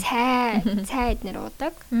нэг цай эднэр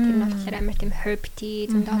уудаг. Тэр нь болохоор амар тийм herb tea,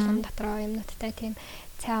 зөндөө олон дотроо юмнуудтай тийм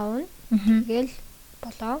цай уун. Тэгэл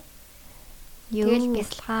болоо. Тэгэл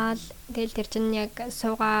бясалгаал. Тэгэл тэр чинь яг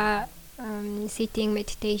суугаа sitting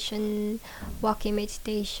meditation, walking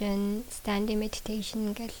meditation, standing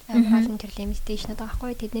meditation гэл амар олон төрлийн meditation байгаа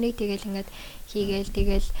байхгүй. Тэднийг тэгэл ингээд хийгээл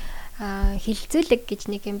тэгэл хилцүүлэг гэж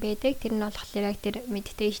нэг юм байдаг. Тэр нь болохоор яг тэр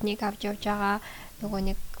meditation-ыг авч явж байгаа нөгөө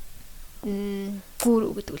нэг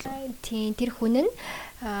гүр гэдэг үү? Тийм, тэр хүн нь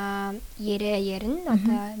ярина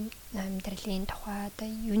одоо амьдралын тухай одоо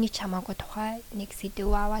юуны ч хамаагүй тухай нэг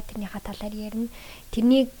сэдв аваад тэрнийхээ талаар ярина.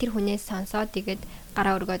 Тэрнийг тэр хүнээс сонсоод тэгээд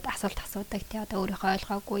гараа өргөд асуулт асуудаг тий одоо өөрийнхөө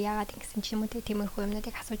ойлгоогүй яагаад ингэсэн ч юм уу тиймэрхүү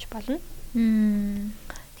юмнуудыг асууж болно.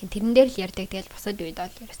 Тэрэн дээр л ярьдаг тэгэл бусад үед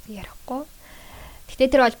бол ерөөсөө ярихгүй. Гэтэ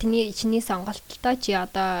тэр бол чиний сонголттой чи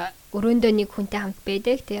одоо өрөөндөө нэг хүнтэй хамт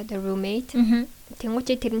байдаг тий одоо roommate.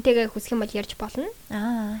 Тэнгуүчи тэрнтэйгээ хүсэх юм бол ярьж болно.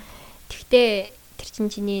 Тэгтээ тэр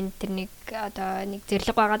чиний тэр нэг одоо нэг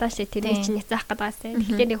зэрлэг байгаа даа шээ тэрний чинь заах гэдгаасаа.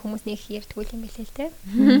 Тэгэхээр нэг хүмүүс нэг ярьдгүй юм билээ л те.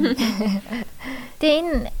 Тэгээ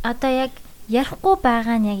энэ одоо яг ярихгүй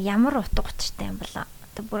байгаа нь яг ямар утга учиртай юм бол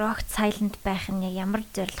одоо бүр огт silent байх нь яг ямар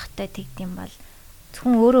зорилготой тэгдэм бол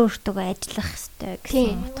зөвхөн өөрөө өөртөө ажиллах хэрэгтэй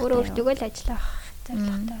гэсэн үг. Өөрөө өөртөө л ажиллах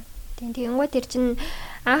зорилготой. Тэнгуү тэр чинь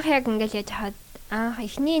анх яг ингээл яаж хаад анх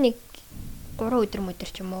эхний нэг 3 өдөр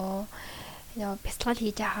ч юм уу бясалгал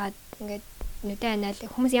хийж хаад ингээд нүдэ анаал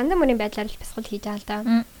хүмүүс янз бүрийн байдлаар л бясалгал хийж байгаа л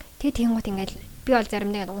да. Тэгээд тэнгуут ингээд би бол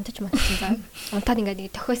заримдаа ингээд унтаж мунтчихсан. Унтаад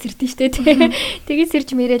ингээд тохиос ирдэ штэ тий. Тэгээд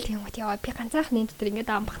сэрж мэрээл тэнгуут яа би ганцаархны дотор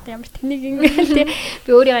ингээд амбахтай ямар тэнийг ингээд тий. Би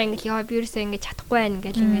өөрийгөө ингээд яа би ерөөсөө ингээд чадахгүй байна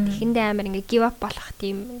ингээд ихэндээ амар ингээд give up болох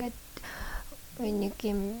тийм ингээд нэг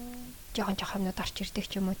юм жоохон юмнууд орч ирдэг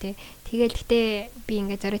ч юм уу тий. Тэгээд гэтээ би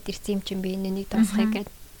ингээд зориод ирсэн юм чинь би нэг дуусгах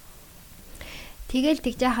гэдэг. Тэгэл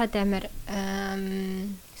тэгж яхад амар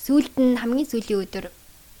сүүлд нь хамгийн сүүлийн өдөр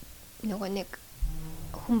нөгөө нэг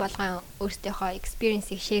хүн болгон өөрсдийнхөө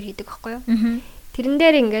experience-ийг share хийдэг байхгүй юу? Тэрэн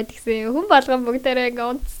дээр ингээд гэсэн хүн болгон бүгдээрээ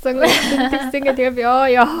ингээд унтсан гэсэн ингээд тэгээ би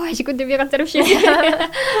ёо ашиггүй би ганцаар биш.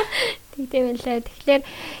 Тэгтээ мэлээ. Тэгэхээр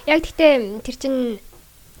яг тэгтээ тэр чин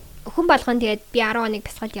хүн болгон тэгээд би 10 хоног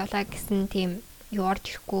бясалгалд явлаа гэсэн тийм юу орж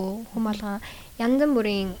ирэхгүй. Хүн болгон янз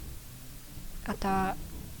бүрийн одоо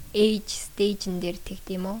age stage дээр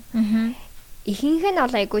тэгт юм уу? Ихэнх нь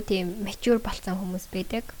бол айгу тийм mature болсон хүмүүс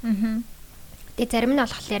байдаг. Тэгээ зарим нь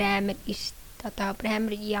болохоор амар одоо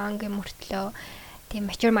амар young мөртлөө тийм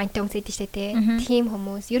mature mindтай хүмүүс байдаг шүү дээ. Тийм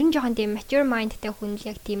хүмүүс. Ер нь жоохон тийм mature mindтай хүн л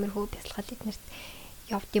яг тиймэрхүү бясалгал эднэрт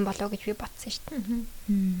явдсан болоо гэж би бодсон шүү дээ.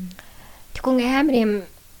 Тэгвэл амар юм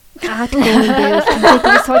тэгээд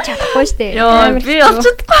сууж чадахгүй шүү дээ. Йоо би явж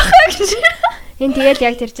чадахгүй гэж. Энэ тэгэл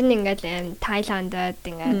яг тэр чинь ингээл Тайландд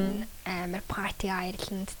ингээл амар party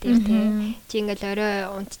Ireland дээр тий. Чи ингээл орой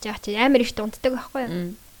унтчих чи амар ихт унтдаг байхгүй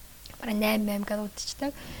юу? Бараг 8 гээд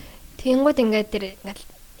унтчихдаг. Тэнгууд ингээд тэр ингээл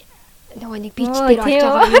нөгөө нэг бич дээр орж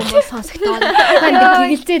байгаа юм сонсогдоод ингээд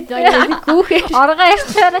гигэлзээд гүүхээр оргоо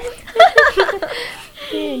ярьчаараа.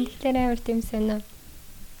 Тийм тэр амар тийм сонио.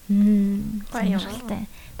 Баярлалтай.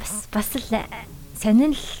 Бас л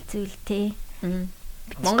сонин л зүйл тий.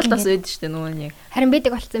 Монголд бас байдаг шүү дээ нөгөө нэг. Харин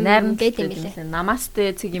байдаг болсон юм байт юм билээ.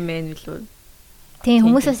 Намасте цэг юм бэ билүү. Тийм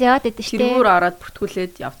хүмүүсээс яваад байдаг шүү дээ. Тэрүүр ороод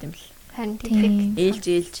бүртгүүлээд явд юм бэл. Харин тийм.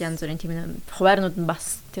 Ээлж янз бүрийн тийм хуваарнууд нь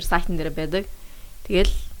бас тэр сайтн дээр байдаг.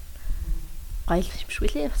 Тэгэл гоё л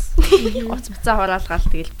шимшгүй лээ бас. Гоц буцаа хураалгаал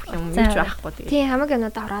тэгэл бүх юм юу ч байхгүй тэгэл. Тийм хамаг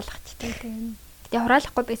юмудаа хураалгачтай тийм. Тэгээ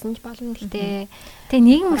хураалахгүй байсан ч болно. Гэхдээ тэгээ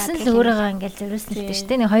нэг мөсөн л өөрөөгөө ингээл зориулсан л дээ шүү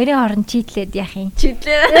дээ. Нэг хоёрын хооронд чийдлээд яах юм.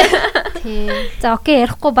 Чийдлээ. Тийм. За окей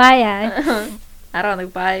ярихгүй баая.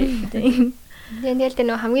 11 бай. Тэгэл тэр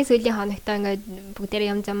нөө хамгийн сүүлийн хоногтоо ингээд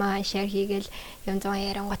бүгдээрээ юм замаа шеэр хийгээл юм замаа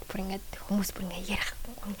ярангуут бүр ингээд хүмүүс бүр ингээд ярих.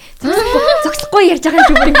 Зогсохгүй ярьж байгаа юм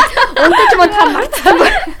чи бүр ингээд унтаж модхаа марцсан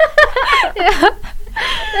бүр.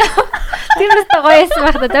 Тэрс тагоёс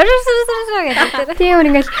багта дөрөсөсөсөө гэдэг. Тийм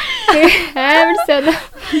үнэгээл амар сайн.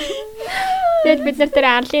 Тэгэл бид нар тэр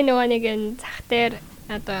арлын нөгөө нэг зах дээр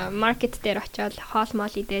одоо маркет дээр очиод хоол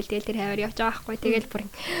мол идэл тэгэл тэр хавар явж байгаа байхгүй. Тэгэл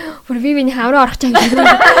бүр би хавраа орох чам гэдэг.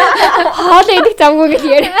 Хоол идэх замгүй гэж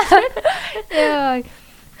яриа. Яа.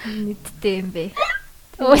 Мэдтэй юм бэ.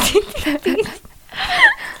 Оо.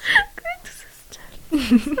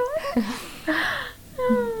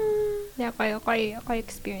 Яг гоё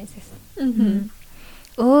experiences.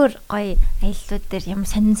 Өөр гоё аяллууд дээр ямар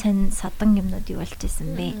сонин содон юмнууд юу болж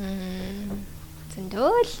исэн бэ?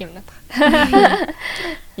 Зөндөөл юмнууд.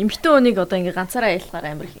 Эмхтэн хүнийг одоо ингээ ганцаараа аялахаар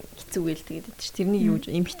амар хэцүү гээл тэгээд байдаг ш. Тэрний юу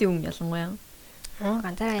эмхтэн хүн ялангуяа.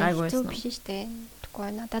 Ганцаараа аялах биш штэ.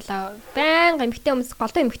 Тэгвэл надад л баян эмхтэн хүмүүс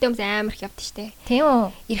голдоо эмхтэн хүмүүс амар их явдаг штэ. Тийм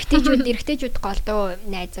үү? Эрэгтэйчүүд голдоо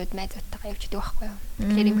найзуудтайгаа явж байдаг байхгүй юу?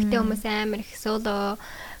 Тэгэхээр эмхтэн хүмүүс амар их соло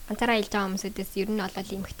ганцаараа аялж байгаа хүмүүсээс ер нь бол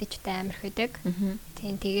эмхтэйчтэй амар их байдаг.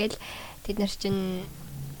 Тийм тэгэл тэд нар чинь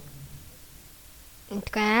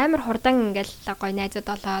амар хурдан ингээл гоё найзууд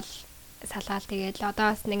болоод салгаал тэгэл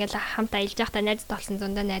одоо бас ингээл хамт аялж байхдаа найзууд болсон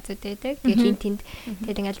зундаа найзууд байдаг. Тэгэл тэнд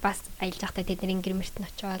тэгэл ингээл бас аялж байхдаа тэдний гэрмэрт нь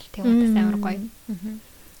очивол тийм удаас амар гоё.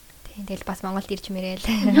 Тийм тэгэл бас Монголд ирж мэрэл.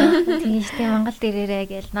 Тийм шүү дээ Монголд ирээрээ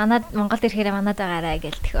гээл манад Монголд ирэхээр манад байгаарай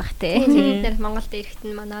гээл тэх бах тий. Тэгээд Монголд ирэхэд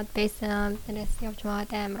нь манад байсан. Тэрээс явж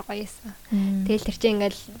маад амар гоё эсэн. Тэгэл тэр чинь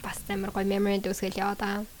ингээл бас амар гоё memory дүүсгэл яваад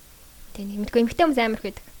байгаа. Тийм мэдгүй эмхтэй хүмүүс амар их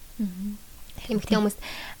байдаг. Эмхтэй хүмүүс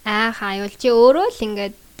хаяул чи өөрөө л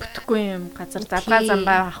ингээд бүтггүй юм газар задгаа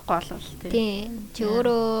замбаа авахгүй болвол тийм чи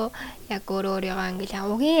өөрөө яг өөрийгөө ингээл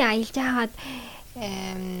угийн аялж хаад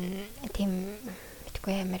тийм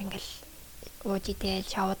мэдгүй амар ингээл уужидэл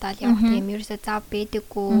шавуудаал явах тийм ерөөсөө зав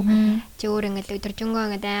бэдэггүй чи өөр ингээл өдөржингөө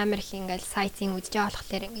ингээд амар их ингээл сайтинг үзэж байгаа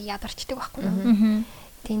болохоор ингээд ядарчдаг байхгүй юу.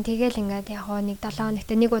 Тийм тэгэл ингээд яг нэг 7 хоногт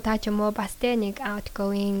нэг удаа ч юм уу бас те нэг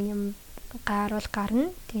outgoing юм гарна.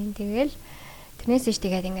 Тийм тэгэл тэрнээс ш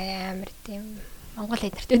тэгээд ингээд амар тийм Монгол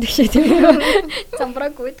эдэртэй байдаг шээ тийм.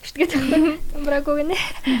 Замбраагүй гэдэг шүү дээ. Замбраагүй гинэ.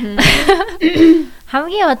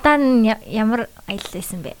 Хамгийн удаан ямар аялал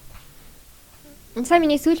байсан бэ? Сайн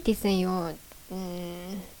миний сүүлд хийсэн юу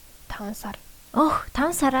 5 сар. 5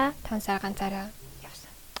 сараа? 5 сар ганцаараа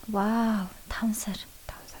явсан. Вау, 5 сар.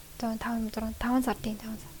 5 сар тийм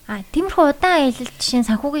 5 сар. Тиймэрхүү удаан аялал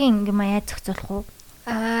жишээ санхүүгийн ингээ маяа зохицуулах уу?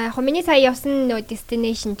 Яг миний сая явсан нөө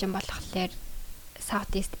destination ч юм болохоор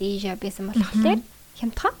Southeast Asia байсан болохоор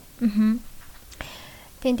хямдхан.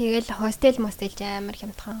 Тэгэл хостел амар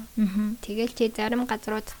хямдхан. Тэгэл чи зарим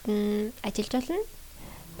газруудад нь ажиллаж болно.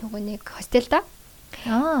 Нөгөө нэг хостелда.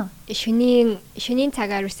 Шөнийн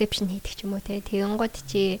цагаар reception хийдэг ч юм уу те. Тэгэнгუთ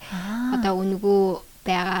чи одоо үнэгүй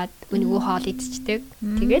байгаад үнэгүй хоол идчихдэг.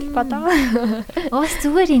 Тэгэл бодоо. Уус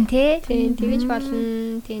зүгээр юм те. Тийм тэгэж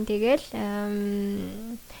болно. Тийм тэгэл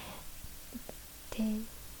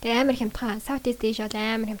тийм амар хямдхан. Southeast Asia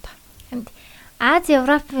амар хямдхан. Аз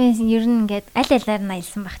Европын ер нь ингээд аль алаар нь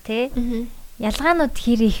аялсан бах те. Ялгаанууд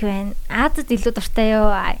хэр их байна? Азад илүү дуртай юу?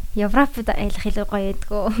 Европод аялах илүү гоё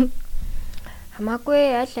байдгүй. Хамаагүй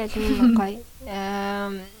аль нь гоё.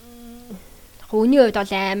 Хүний хувьд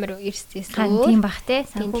бол амар эрсдээсэн. Тийм бах те.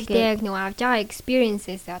 Санхүүгээ яг нэг авж байгаа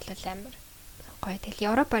experiences бол амар гоё. Тэгэл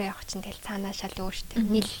Европоор явах чинь тэгэл цаанаа шал өөр штэ.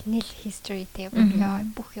 Нийл history те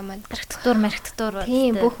бүх юм марктуур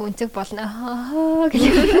тийм бүх өнцөг болно.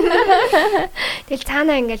 Тэгэл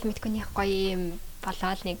цаанаа ингээл мэдгүй нэг гоё юм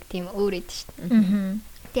болоод нэг тийм өөр эд штэ.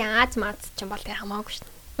 Тэгээ Аз маац ч юм бол тэг хамаагүй штэ.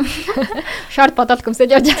 Шорт бодол гүмсэж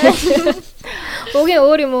явж байгаа. Өгийн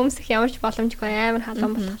өөр юм өмсөх ямар ч боломжгүй амар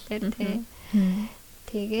халуун болохоор те.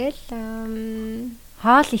 Тэгэл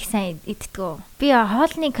хоол их сайн идтгүү. Би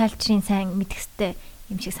хоолны калчрын сайн мэдгэстэй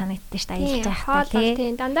юм шиг санагддаг шүү дээ. Аялж байхдаа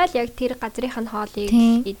тийм дандаа л яг тэр газрынх нь хоолыг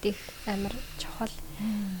идэх амар чухал.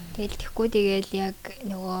 Тэгэл тэхгүй тэгэл яг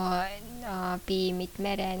нөгөө би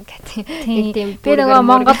мэдмээрэн гэдэг. Тийм би нөгөө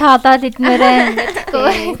Монгол хоолоо идмээр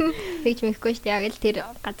гэдэггүй. Тэгж мэхгүй шүү дээ. Яг л тэр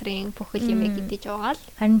газрын бүхэл юм идэж байгаа л.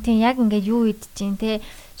 Харин тийм яг ингээд юу идэж чинь те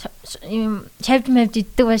юм шавж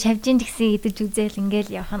иддэг ба шавжин гэсэн идэж үзэл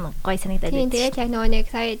ингээл явах нь гоё санагдаад байна. Тийм тэгээд яг нөгөө нэг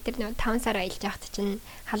сая тэр нөгөө 5 сар аялж байхад чинь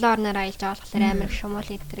халуун орноор аялж байгаа болохоор амар их шумуул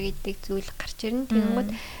иддэг гэдэг зүйл гарч ирнэ. Тэгэнгүүт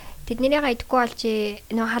тэднийгээ идэхгүй бол чи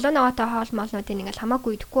нөгөө халуун ногоотой хоол моолнуудыг ингээл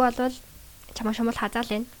хамаагүй идэхгүй болвол чамаа шумуул хазаал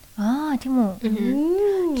байна. Тийм үү.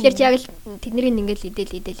 Тэгэхээр чи яг л тэднийг ингээл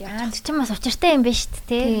идэл явж. Тэр чинь бас учиртай юм байна шүү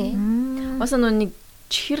дээ, тий. Бас нэг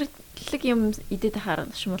чихэрлэг юм идээд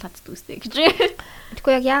хараа шумуул хацдаг үстэй гэж.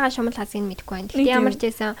 Тэгэхгүй яг яагаад шумуул хацгийг мэдэхгүй байна. Гэхдээ ямар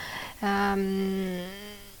ч байсан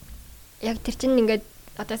яг тэр чинь ингээд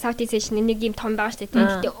одоо Southeast Asia нэг юм том байгаа шүү дээ.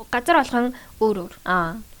 Гэхдээ газар болгон өөр.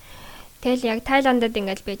 Тэгэл яг Тайландд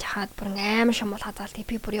ингээд байж хаад бүр амар шумуул хазаал тий.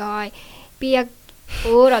 Би бүр ёо. Би яг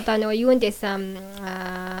өөр одоо нөгөө юунд байсан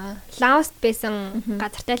Лаост байсан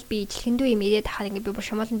газартай л би ижлэхэндүү юм ирээд хахад ингээд би бүр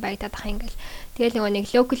шумууланд баягдаад ах ингээл тэгэл нөгөө нэг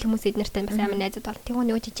локал хүмүүс эднэртэй бас амар найзууд бол тэгвэл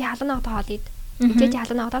нөгөө чи халуун ногдоо хоол ид чи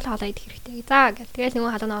халуун ногдоо хоол идэх хэрэгтэй за гэл тэгэл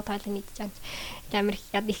нөгөө халуун ногдоо хоол идэж байгаа амар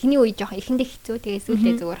ихний үе жоох ихэндээ хэцүү тэгээ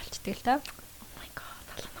сүүлдээ зүгээр болчтой л та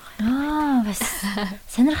бас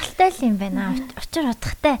сонирхолтой л юм байна. Учир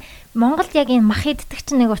утгатай. Монголд яг энэ мах иддэг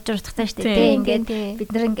чинь нэг учир утгатай шүү дээ. Ингээд бид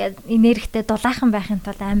нар ингээд энергитэй дулаахан байхын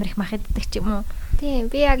тулд амар их мах иддэг ч юм уу.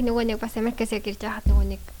 Тийм. Би яг нөгөө нэг бас Америкаас яг ирж байхад нөгөө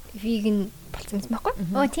нэг веган болсон юм байхгүй.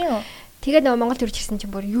 Тийм үү. Тэгээд нөгөө Монголд ирж ирсэн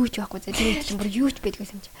чинь бүр юу ч байхгүй. Тэгээд чинь бүр юу ч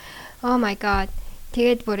байдгүйсэн чинь. Oh my god.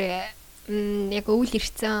 Тэгээд бүр яг өвөл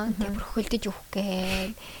ирсэн. Тэгээд бүр хөлдөж өгөх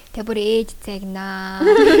гээл. Тэгээ бүр ээж цагнаа.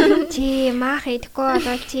 Чи мах идэхгүй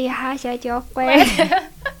одоо чи хаашаад явахгүй.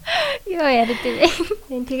 Йоо яриад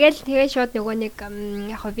юм. Тэгээд шууд нөгөө нэг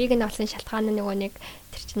яг хоо веган болсон шалтгаан нь нөгөө нэг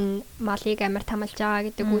тэр чин малыг амар тамалж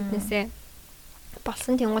байгаа гэдэг үүднээсээ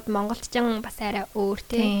болсон тэнгууд монголччин бас арай өөр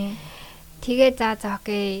тий. Тэгээ за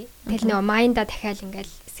окей. Тэгэл нөгөө майнда дахиад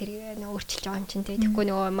ингээл нөгөө өөрчилж байгаа юм чинь тий. Тэгэхгүй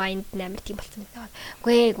нөгөө майнд амар тийм болсон байна.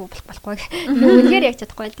 Үгүй болохгүй. Үнэхээр яг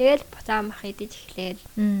чадахгүй. Тэгэл буцаа мах идэж эхлээл.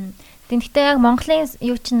 Тэгтээ яг Монголын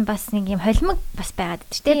юу чинь бас нэг юм холимог бас байгаад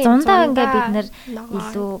дээ тий. Зундаа ингээ бид нар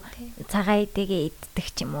илүү цагаан идэгээ иддэг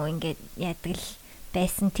ч юм уу ингээ яадаг л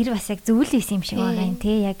байсан. Тэр бас яг зөвл байсан юм шиг байгаа юм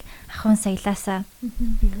тий. Яг ахын соёлаасаа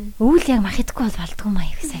өвөл яг мах идэхгүй бол болдгоо маа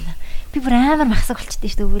юу сайн. Би бүр амар махсаг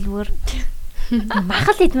болчихдээ шүү дээ өвөлвөр.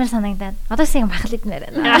 Махал идмээр санагдаад. Одоо сая махал идмээр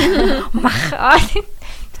байна. Мах.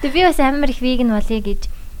 Гэтэ би бас амар их веган болъё гэж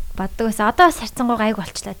боддог байсан. Одоо бас харцангуй гайг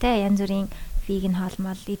болчлаа те. Янз бүрийн веган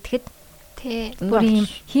хоолмол идэхэд те. Бүр юм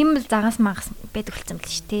химэл загас магас байдаг болсон байл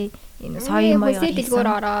ш те. Энэ соёо моё дэлгүүр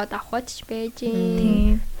ороод авахч байж.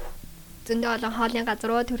 Тийм. Зөндөө олон хоолны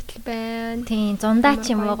газрууд хүртэл байна. Тийм. Зундаа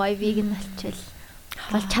ч юм уу гоё веган болчихвол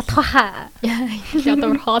бол чадах баха.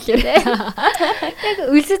 Одоо хоол ярэ. Яг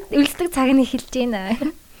үлсдэг цаг нь эхэлж байна.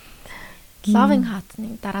 Loving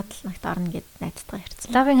Heart-ны дараа талнагт орно гэд найзтайгаа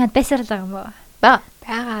ярьсан. Loving Heart байсаар л байгаа юм уу?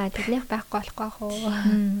 Бага. Тэрнийх байхгүй болохгүй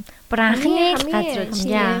хөө. Бүр анхны газар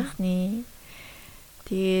яахны.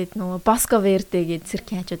 Тэгээд нөгөө Bosco Verde гэдэг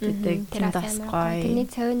цирк хажууд байдаг. Тэр бас гоё. Тэрний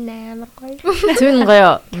цавь амар гоё. Цавь нь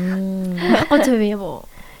гоё. Махгүй цавь юм уу?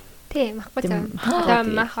 Тийм, махгүй цавь. Одоо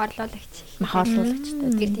мах орлуулагч. Мах орлуулагчтай.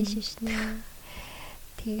 Тэр тийм шишнэ.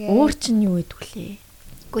 Тэгээ. Өөр чинь юу гэдэг вүлээ?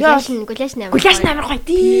 Гуляш амар. Гуляш амар гоё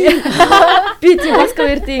тий. Би тийм Bosco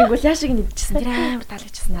Verde-ийн гуляшийг нэгжсэн. Тэр амар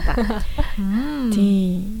таалагдчихсан надаа.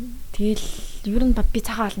 Тийм. Тэгэл ер нь би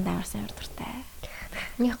цагаан хоолнд амар сайн дуртай.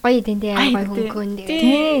 Нэг гоё идэндээ амар гоё хөнгөн.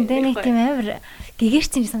 Тийм, нэг тийм амар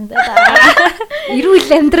гэгэрч юм санагдаад.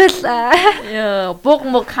 Ирүүл амьдрал. Яа, буг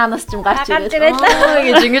ханаас ч юм гарч ирээд.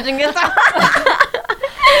 Гэж ингэж.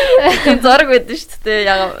 Тийм зураг байдсан шүү дээ.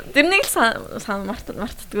 Яг тэрнийг л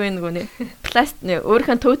мартдаггүй нөгөө нэ. Пластик нэ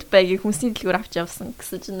өөрийнхөө tote bag-ийг хүнсний дэлгүүр авч явсан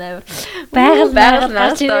гэсэн чинь амар байгаль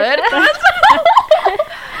гарч ирээд.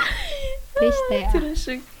 Тэштэй. Тэр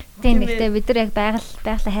шиг. Тийм нэгтэй бид нар яг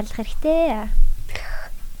байгалаа харилцах хэрэгтэй.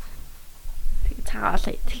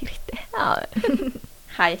 Цагаалаа идэх хэрэгтэй.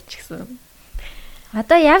 Хаяач гэсэн.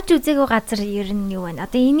 Одоо явж үзээгүй газар ер нь юу вэ?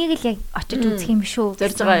 Одоо энийг л яг очиж үзэх юм шүү.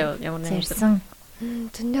 Зорж байгаа юу? Ямар нэг зорсон.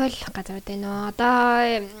 Зөндөл газар байна.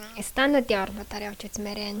 Одоо стануудын орнуудаар явж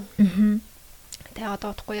үзмээр байна. Тэгээ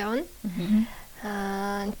одоо удахгүй явна.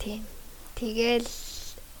 Тийм. Тэгэл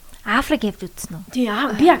Африк явж үзсэн үү? Тий,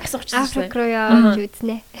 би асуучихсан. Африк руу явж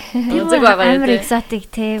үзнэ. Үзэг байгаа юм. Амар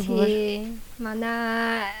экзотик те бүр.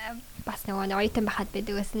 Манай бас нэг оюутан байхад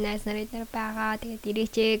байдаг байсан найз нар эднэр байгаа. Тэгээд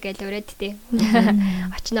ирээчээ гэж ураад тээ.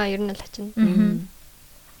 Очноо ер нь л очно.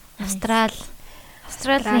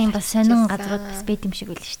 Австралийн бас сонин газрууд бас байд юм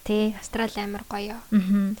шиг үл ш тэ. Австрали амар гоё.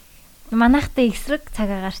 Манайхтай эсрэг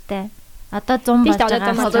цаг агаартай. Одоо 100 болж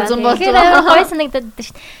байгаа. Одоо 100 болж байгаа. Гоё санагдаад байдаг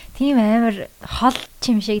ш. Тийм амар хол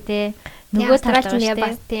чим шиг те. Нөгөө талаас нь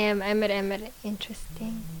бас тийм амар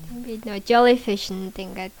interesting. Би нөө jellyfish-нд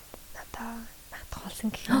ингээд одоо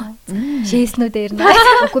холсон гэх юм. Шээснүүдээр нь.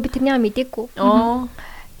 Үгүй би тэрнийг мэдээгүй.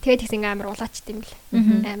 Тэгээд тэгс ингээ амар улаачт юм бэл.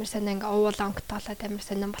 Амар сонио ингээ уулаа онготоолоод амар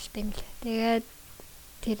сонио болт юм бэл. Тэгээд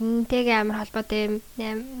тэрнтэйгээ амар холбоотой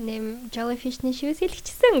нэм jellyfish-ний шивс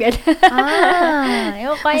хэлчихсэн ингээл.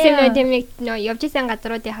 Яа гоё. Тийм нэг явж исэн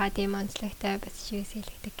газруудынхаа тийм онцлогтой бас шивс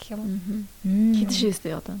хэлдэг гэх юм. Хэд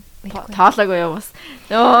шивстэй одоо. Таалаагүй яа бас.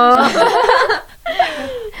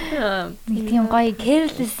 Тийм гоё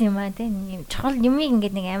careless юм аа тийм чухал юмыг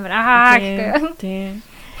ингээд нэг амар гэх. Тийм.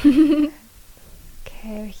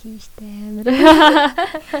 Carelessтэй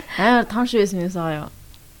амар том шивс юм аа.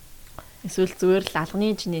 Эсвэл зүгээр л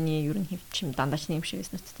алганы чинээний ер нь хөвчм дандаа чинь юм шиг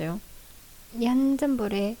эснэтэй юу? янз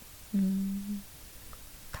бүрээ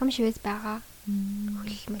том шивээс байгаа.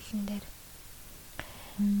 Хөл мөлн дээр.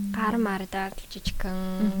 Гар мардаад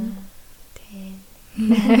жижигхэн. Тэг.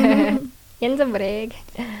 Янз бүрээ.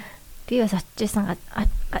 Би бас очижсэн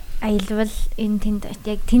аялвал энэ тэнд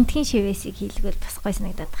яг тентгийн шивээсийг хийлгэл бас гой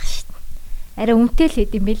санагдаад байгаа шүү дээ. Арай өмтэй л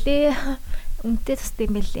хэд юм бэлээ. Өмтэй тустай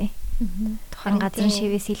юм бэлээ. Тухайн газрын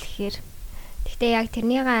шивээс хэлэхээр. Гэхдээ яг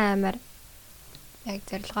тэрнийгээ амар яг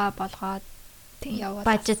зорилгоо болгоод яваад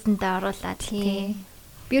бажетэнд оруулаад тий.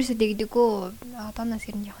 Би ерөөсөө дэгдэггүй одооноос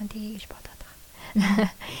ирэн жоохон тгий гэж бодоод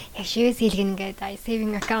байгаа. Яг шивээс хэлгэн ингээд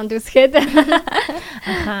saving account үсгээд.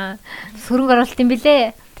 Аха. Сөрөнгө оруулалт юм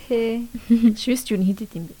бэлээ. Тий. Шивээс ч юу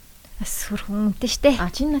хийдэд юм бэ? Бас сөрхөн үнэтэй штэ.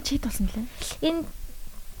 Чи чид болсон лээ. Энэ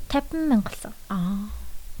 50,000 болсон.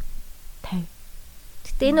 50.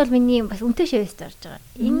 Гэтэ энэ бол миний бас үнэтэй шивээс орж байгаа.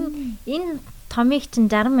 Энэ томыг чинь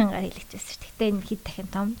 60,000-аар хэлэгдсэн шүү. Гэтэ энэ хэд дахин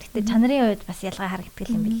том. Гэтэ чанарын үед бас ялгаа харагддаг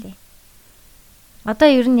юм билээ. Одоо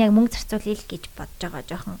ер нь яг мөнгө зарцуулъя гэж бодож байгаа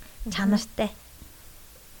жоохон чанартай.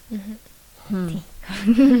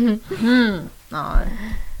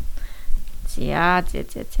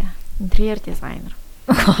 За. Интерьер дизайнер.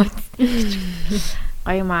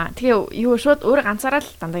 Гоё маа. Тэгээ юу шууд өөр ганцаараа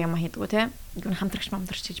л дандаа юм хийдэг үү те? Юу хамтрагч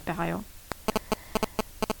хийж байгаа юу?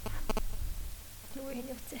 Юу хийх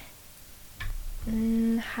вэ?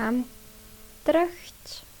 Хамтрагч.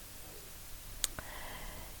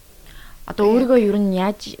 Одоо өөрийгөө ер нь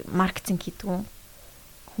яаж маркетинг хийдэг вэ?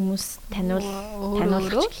 Хүмүүс таниулж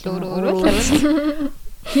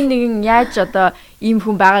хин нэгэн яаж одоо ийм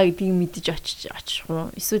хүн байгаа гэдгийг мэдэж очих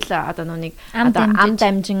уу? Эсвэл одоо нүг ам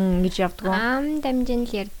дамжин гэж явдаг уу? Ам дамжин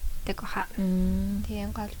л ярьдаг баха.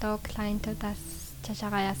 Тийм голдоо клиентуудаас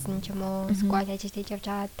цаашаа яасан ч юм уу, эсвэл ажил хийж явж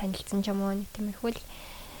байгаа танилцсан ч юм уу, тиймэрхүү л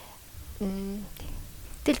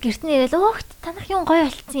тэл гэрт нь ирэл өөхт танах юм гоё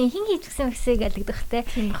болцсон хин хийж гисэн гэсэй гэлэгдэх те.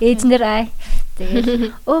 Ээжнэр ай.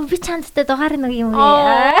 Тэгэл би чамдтай дугаар нэг юм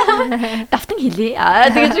ээ. Давтан хэлээ.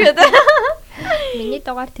 Тэгэж байдаг. Миний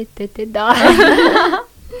дугаар тэттэй даа.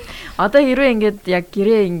 Одоо хэрвээ ингээд яг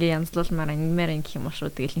гэрээ ингээ янзлуулмаар гэх юм уу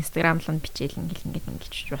шүү. Тэгэл Instagram л нь бичээл ингээд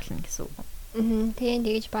ингэж болно гэсэн үг. Тийм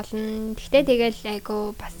тэгэж болно. Гэхдээ тэгэл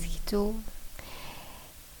айгу бас хэцүү.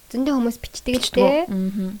 Зөндөө хүмүүс бичдэг л дээ.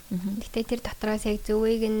 Гэхдээ тэр дотроос яг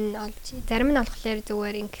зөвийг нь олж зарим нь болохоор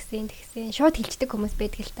зүгээр ингэсэн тэгсэн шууд хэлцдэг хүмүүс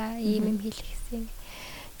байдаг л та. Ийм юм хийх гэсэн.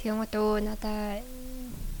 Тэгвэл надаа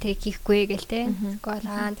тэг хийхгүй гэл те. Тэгвэл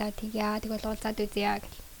за тэгье. Тэгвэл уулзаад үзье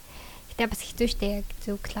гэл. Гэтэ бас хэцүү шттэ яг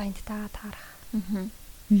зөв клиент таарах.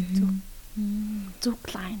 Зөв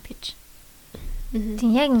клиент гэж.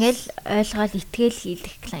 Тийм яг ингээл ойлгоод итгэл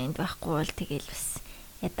хийх клиент байхгүй бол тэгэл бас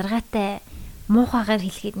ядаргаатай муухайгаар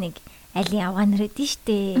хэлэхэд нэг айлын авгаанэр өгдөн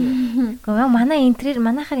штэ. Гэхдээ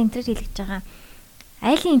манайхаар интерьер хэлж байгаа.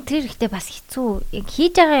 Айлын интерьер ихтэй бас хэцүү. Яг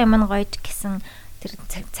хийж байгаа юм нь гоёж гэсэн тэр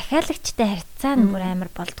захиалагчтай харьцаа нь бүр амар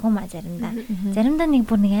болдгоо маа заримдаа. Заримдаа нэг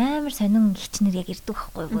бүр нэг амар сонин хичнэр яг ирдэг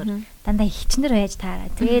байхгүй бүр. Дандаа хичнэр байж таараа.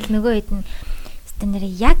 Тэгэл нөгөө хэд нь стенэр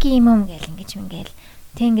яг ийм юм гээл ингэж ингээл.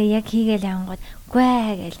 Тэг ингээ яг хийгээл явангууд гүй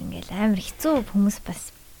гээл ингээл амар хэцүү хүмүүс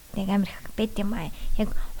бас нэг амар их бед юм аа.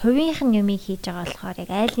 Яг хувийнх нь юмыг хийж байгаа болохоор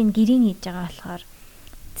яг айлын гэрийн хийж байгаа болохоор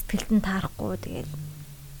сэтгэлд нь таарахгүй тэгэл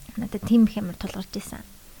надад тийм их амар тулгарч исэн.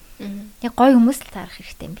 Яг гоё хүмүүс л таарах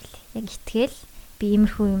хэрэгтэй юм билий. Яг итгэл би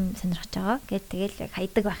иймэрхүү юм сонирхож байгаа гэд тэгэл яг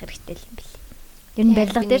хайдаг байх хэрэгтэй юм билий. Ер нь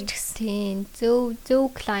барилга дээр ч гэсэн тийм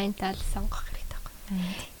зөв клиентал сонгох хэрэгтэй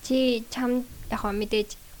байна. Чи чам яг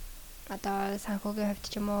мэдээж одоо санхүүгийн хувьд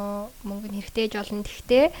ч юм уу мөнгө нь хэрэгтэйж болно.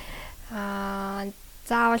 Гэхдээ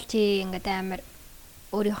заавал чи ингээд амар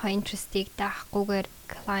өөрийнхөө интерестийг даахгүйгээр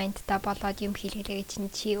клиенттай болоод юм хийлгэлээ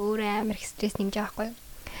гэж чи өөрөө амар их стресс нэмж байгаа байхгүй.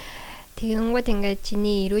 Тэгэнгүүт ингээд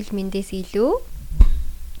чиний эрүүл мэндээс илүү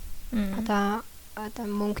одоо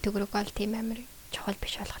мөнгө төгрөг бол тийм амар чухал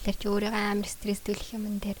биш болохоор чи өөрийгөө амар стресстүүлэх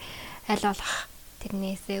юм дээр аль болох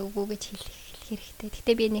тэрнээсээ үгүй гэж хэлэх хэрэгтэй.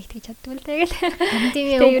 Гэтэ би нэг тэгж чаддгүй л тэгэл.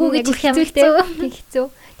 Тийм үгүй гэж хэлэх юм хэцүү.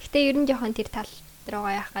 Гэтэ ер нь жоохон тэр тал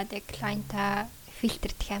руугаа яах гэдэг клиентаа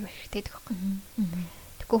фильтрдэх амар хэрэгтэй гэдэг байхгүй.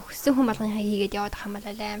 Тэгэхгүй хөссөн хүн болгонхаа хийгээд яваад ах юм бол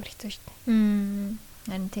амар хэцүү шүү дээ.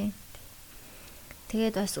 Харин тийм.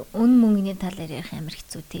 Тэгээд бас үн мөнгөний талаар ярих амар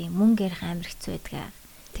хэцүү тийм. Мөнгө ярих амар хэцүү байдаг.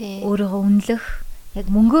 Тийм. Өөрийгөө үнэлэх, яг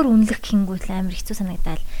мөнгөөр үнэлэх гингүүт амар хэцүү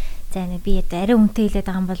санагдал. За нэ би арай үнэтэй хэлээд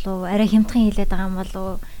байгаа юм болов уу? Арай хямдхан хэлээд байгаа юм болов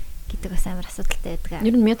уу? Гэдэг бас амар асуудалтай байдаг.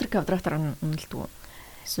 Ер нь метр квадратаар үнэлдэг үү?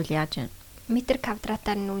 Эсвэл яаж вэ? Метр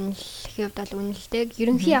квадратаар нь үнэлэх хувьд бол үнэлдэг.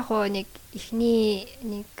 Ерөнхий яг хуу нэг ихний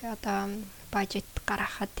нэг одоо бажет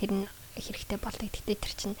гаргахад тэр нь хэрэгтэй болдог. Тэгтээ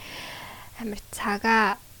тэр чинь амар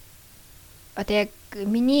цагаа одоо яг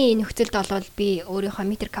миний нөхцөлд бол би өөрийнхөө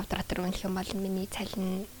метр квадратаар үнэлэх юм бол миний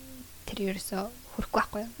цалин тэр ерөөсө хүрэхгүй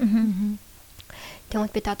байхгүй юу.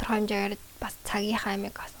 Тэгмэд би тодорхой хэмжээгээр бас цагийнхаа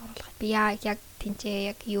амиг бас оруулах. Би яг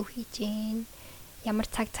тэнцээ яг юу хийж гин, ямар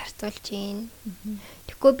цаг зарцуулж гин.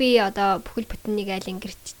 Тэгэхгүй би одоо бүхэл бүтнийг айл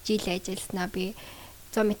ингэрч жил ажилласнаа би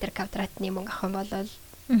 100 м квадратны мөнгө авах юм бол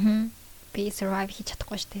би survive хийж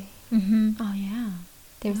чадахгүй шүү дээ. Аа яа.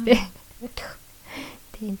 Тэмцээ.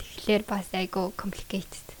 Тийм тэгэхээр бас айгу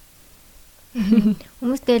complicated.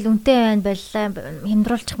 Хүмүүс тэгэл үнтэй байна боллаа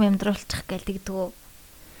хямдруулчих гэлдэг дүү.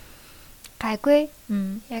 Гайгүй.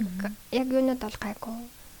 Яг юунод бол гайгүй.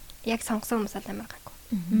 Яг сонгосон хүмүүс амар гайгүй.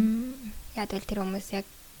 Яг л тэр хүмүүс яг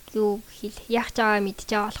юу яах чагаа мэдж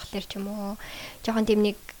байгаа болохоор ч юм уу. Жохон тийм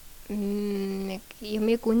нэг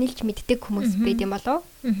юмыг үнэлж мэддэг хүмүүс байд юм болов.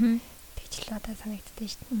 Тэгж л надад санагддаг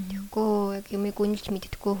шүү дээ. Тэгэхгүй яг юмыг үнэлж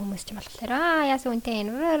мэддэггүй хүмүүс ч юм болохоор яасан үнтэй юм.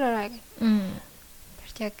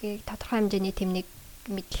 Тэр яг тодорхой хэмжээний тийм нэг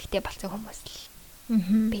мэдлэгтэй болсон хүмүүс л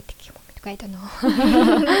байдаг юм. Мэдгүй даа.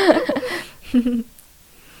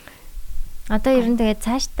 Одоо ер нь тэгээд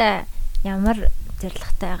цаашдаа ямар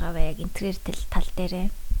зорилготой байгаа вэ яг интерьер тал дээрээ?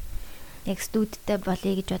 Яг студидтэй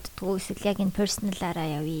болъё гэж боддгоо эсвэл яг энэ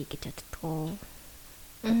персоналаараа явъя гэж боддгоо?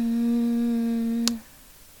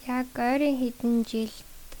 Яг ойрын хэдэн жил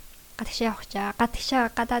гадагшаа явах чаа.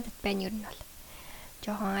 Гадагшаа гадаадд байна ер нь бол.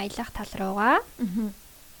 Жохон аялах тал руугаа.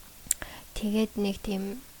 Тэгээд нэг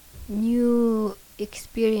тийм new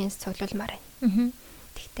experience цуглуулмаар байна.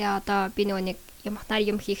 Гэхдээ одоо би нөгөө нэг юмхнаар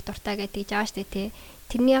юм хийх дуртай гэдэг жаа штэ тий.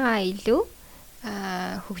 Тэрнийгаа илүү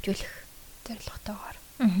хөгжүүлэх зорилготойгоор.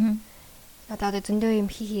 Одоо зөндөө юм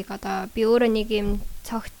хийхийг одоо би өөрөө нэг юм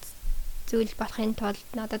цогт зүйл болохын тулд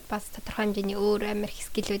надад бас тодорхой хэмжээний өөр амир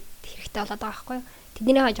скиллүүд хэрэгтэй болоод байгаа байхгүй юу.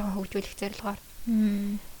 Тэднийгээ жоохон хөгжүүлэх зорилгоор.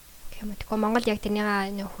 Гэхдээ Монгол яг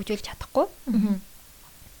тэрнийгээ хөгжүүлж чадахгүй.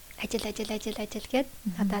 Ажил гээд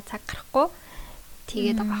надад цаг гарахгүй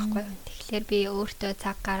тэгээд байгаа байхгүй юу. Тэгэхээр би өөртөө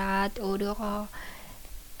цаг гаргаад өөрийгөө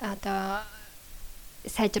одоо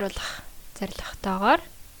сайжруулах зорилготойгоор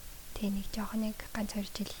тэг нэг жоохон нэг ганц 2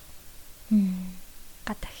 жил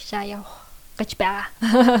гадагшаа явах гэж байгаа.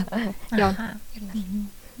 Яа.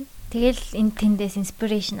 Тэгэл энэ тэндээс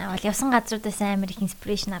инспирэшн авал явсан газруудаас амар их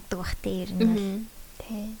инспирэшн авдаг бах те ер нь бол.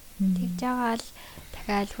 Тэг. Тэгж байгаа л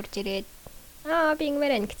дахиад хурж ирээд би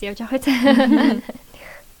ингэмээр гэж явж авах үү.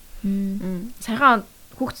 Сайхан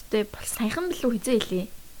хүүхдтэй бол сайхан билүү хизээ илээ.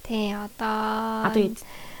 Тий, одоо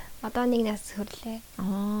нэг нас хөрлөө.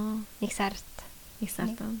 Нэг сард.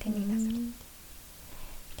 Тэг нэг нас.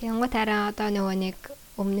 Тэнгуут хараа одоо нөгөө нэг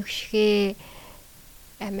өмнөх шигээ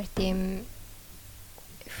амар тийм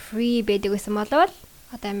free байдаг гэсэн болов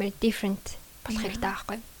одоо амар different болох хэрэгтэй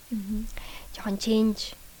байхгүй. Жохон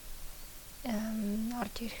change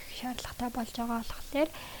орж ирэх шаардлагатай болж байгаа болохоор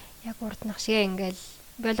яг урднах шиг ингээл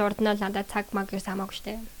би бол урд нь л надад цаг маг юу самаагүй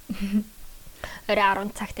штэ. Орой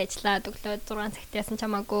 10 цагт ажиллаад өглөө 6 цагт ясан ч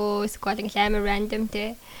хамаагүй эсвэл ингээл амар random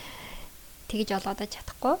те тэгж олоод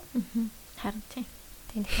чадахгүй. Харин тийм.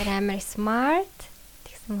 Тэгэхээр амар smart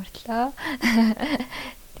тэгсэн мөртлөө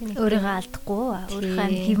өөрийгөө алдахгүй, өөрийнхөө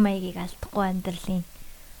хэв маягийг алдахгүй амьдралын.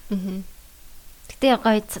 Гэтэ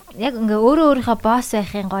гоё яг ингээ өөрийнхөө босс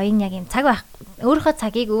байхын гоё нь яг юм цаг байх. Өөрийнхөө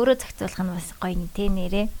цагийг өөрөө зохицуулах нь бас гоё юм те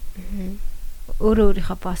нэрээ.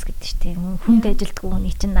 Өөрийнхөө босс гэдэг чинь хүнд ажилтгүй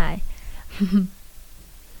хүний чинь аа.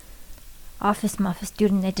 Офис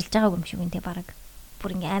ер нь ажиллаж байгаагүй юм шиг үнэ те бараг.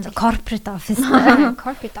 Бүр ингээ амар corporate office.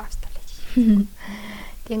 Corporate office талж.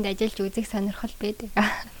 Тэнд ажиллаж үзэх сонирхол байдаг.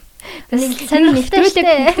 Сайн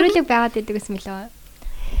нэвтрүүлэг байгаад байдаг гэсэн мөлөө.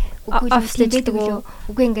 Үгүй л үү.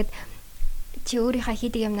 Үгүй ингээд чи өөрийнхөө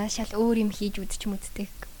хийдэг юмнаас шал өөр юм хийж үзчих юм үздэг.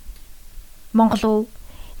 Монгол уу?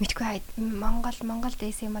 Мэдгүй Монгол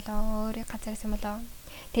дэс юм болоо өөрийн газраас юм болоо.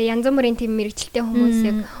 Тэгээ янз бүрийн тийм мэрэгчлээ хүмүүс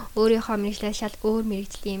яг өөрийнхөө мэрэгчлээ шал өөр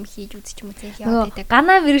мэрэгжлийн юм хийж үзчих юм үзэх яваад байдаг.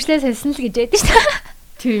 Ганаа мэрэгчлээ сонсон л гэж байдаг шүү дээ.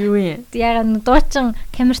 Тэр юу юм? Яг дуучин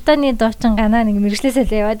камертаны дуучин ганаа нэг мэрэгчлээсээ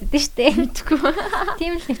л яваад байдаг шүү дээ. Мэдгүй.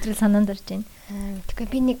 Тийм л нэвтрэл санаанд орж байна.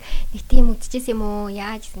 Тэгвэл би нэг тийм үзчихсэн юм уу?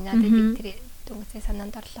 Яаж гэсэн надад нэг тэр дүнсээ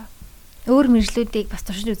санаанд орлоо. Өөр мэрэгчлүүдийг бас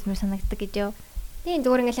туршиж үзмээр санагддаг гэж юу? Тийм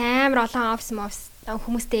зүгээр ингээл амар олон офис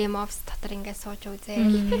хүмүүстэй юм офис дотор ингээд сууж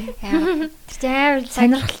үзээл. Тэр амар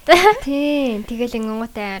сонирхолтой. Тийм. Тэгэл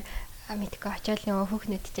ингэнгүүтээ мэдгүй очиод нөгөө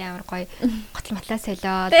хүүхнүүд ч амар гоё готл матлаа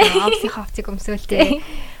солиод офсыг өмсөөлтэй.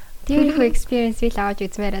 Тийм их experience би л аваад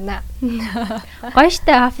үзмээр байна. Гоё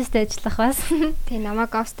штэ оффист ажиллах бас. Тийм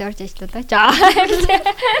намайг оффист орж ажиллуулаач.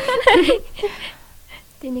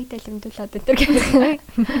 Тийм нэг талимдуулаад өдөр гэж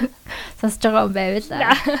сонсож байгаа юм байвал.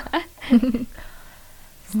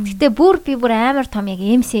 Гэтэ бүр амар том яг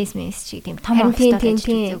MCS шиг тийм том оффистад ажиллаж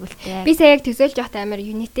үзээгүүлтэй. Би сая яг төсөөлж явахдаа амар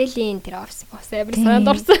Unitel-ийн тэр офис амар санаад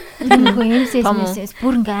орсон. MCS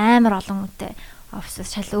бүр ингээ амар олон хүнтэй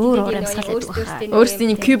офис шал өөр амьсгал байдаг.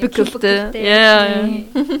 Өөрсдийн cubicleтэй. Яа.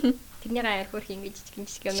 Тэрний гаяр хөрх ингэж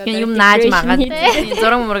жижиг юм нааж магаад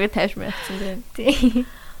зураг мураг тавьж байсан тийм.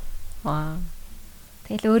 Ваа.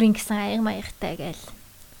 Тэгэл өөр ингэсэн аяг маягтай гээл.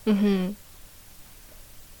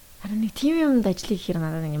 Харин нэг тийм юмд ажиллах хэрэг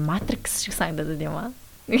надад нэг Matrix шиг санагдаад юм аа.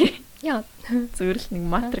 Яа. Зүгээр л нэг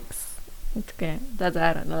Matrix. Үгүй.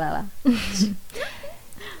 Дазаараа.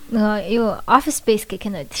 Нөгөө юу Office Space гэх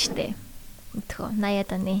кино байдаг шүү дээ. Өтгөө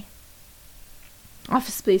 80-аад оны.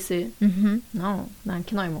 Office Space. Ноо, наа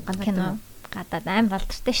кино юм ганц кино. Гадаад амар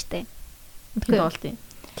балдартай шүү дээ. Үгүй болтыг.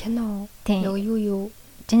 Кино. Нөгөө юу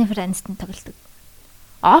Jennifer Aniston тоглодог.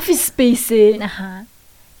 Office Space. Аха.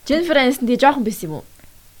 Jennifer Aniston тий жоохон биш юм уу?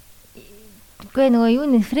 Үгүй нөгөө юу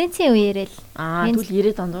нэ Францын үеэрэл.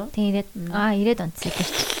 Тэгвэл 90-ад онд уу? Тийм 90-ад онд зэрэг.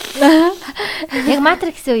 Яг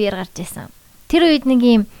Matrix-ийн үеэр гарч ирсэн. Тэр үед нэг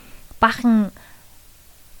юм бахан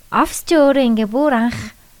офис ч өөрөө ингээ бүр анх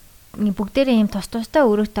бүгдээрээ юм тустай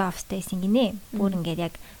өрөөтэй офистай байсан гинэ. Бүр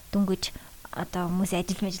ингээд яг дүнгэж одоо хүмүүс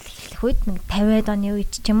ажил эхлэх үед нэг 50-аад оны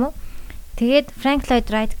үед ч юм уу. Тэгээд Frank Lloyd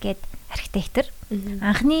Wright гээд архитектор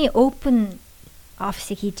анхны open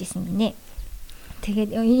office-ийг хийж исэн гинэ.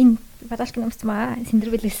 Тэгээд энэ баталшгүй нэмсэн маа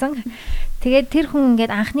синдэрвэлсэн. Тэгээд тэр хүн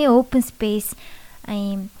ингээд анхны open space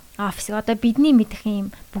ийм офис одоо бидний мэдэх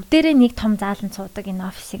юм бүгдээрээ нэг том зааланд суудаг энэ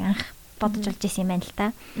офисыг анх бодож олж исэн юм байна л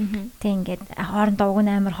та. Тэг ингээд хоорондоо уг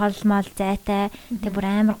нь амар холмол зайтай тэг бүр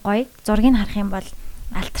амар гоё. Зургийг харах юм бол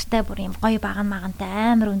алтартай бүр юм гоё баган магантай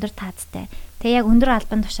амар өндөр таацтай. Тэг яг өндөр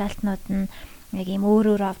албан тушаалтнууд нь яг юм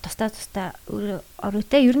өөр тустай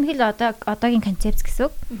оройтой ерөнхийдөө одоогийн концепц гэсэн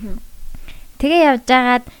үг. Тэгээ явж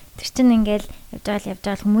байгаад тэр чинь ингээл явж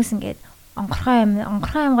байгаа хүмүүс ингээд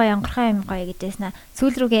онгорхоо юм гоё гэжсэн.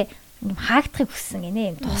 Сүүл рүүгээ юм хаагдахыг хүссэн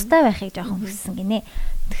гинэ. Юм тустай байхыг жоохон хүссэн гинэ.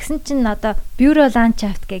 Тэгсэн чинь одоо бюро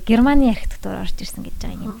ландшафт гэх Германы архитектур орж ирсэн гэж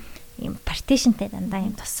байгаа юм партишнтэй дандаа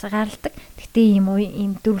юм тусгаарладаг. Гэтэ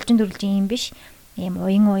ийм дөрвөлжин юм биш. Ийм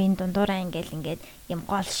уян дундуураа ингээд ийм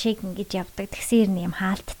гол шиг ингэж явдаг. Тэгсээр нэг юм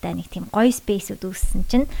хаалттай нэг тийм гоё спейсүүд үүссэн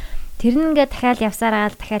чинь тэр нь ингээд дахиад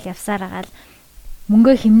явсаар агаал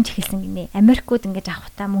мөнгөө хэмнэж эхэлсэн гинэ. Америкууд ингэж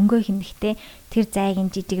авахтаа мөнгөө хэмнэхдээ тэр зайг ин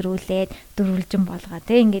жижигрүүлээд дөрвөлжин болгоо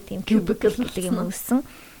тэ ингээд юм cubicle гэдэг юм өссөн.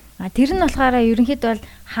 Тэр нь болохоор ерөнхийдөө бол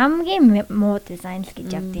хамгийн муу дизайн л гэж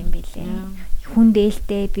явд юм билээ. Хүн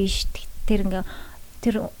дээлтэй биш. Тэр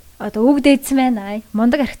одоо үг дээдсэн байна.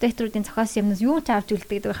 Мундаг архитектуруудын зохиос юмнаас юу ч авч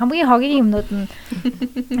үлддэг гэдэг. Хамгийн хогийн юмнууд нь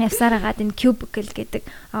явсаар агаад энэ cubicle гэдэг.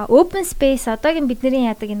 Open space одоогийн бидний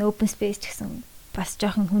яадаг энэ open space ч гэсэн бас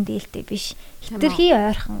жоохон хүн дээлтэй биш. Хитрхи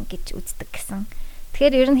ойрхон гэж үздэг гэсэн.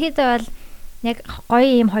 Тэгэхээр ерөнхийдөө бол яг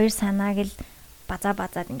гоё юм хоёр санааг л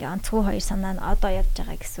базаад ингээ онцгой хоёр санаа нь одоо явж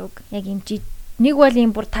байгаа гэсэн үг. Яг юм нэг бол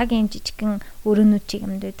юм бүр таг юм жижигхэн өрөөнүүд чиг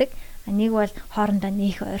юмд байдаг. Нэг бол хоорондоо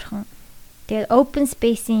нээх ойрхон. Тэгээд open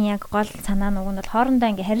space-ийн яг гол санаа нь уг нь бол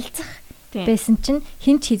хоорондоо ингээ харилцах байсан чинь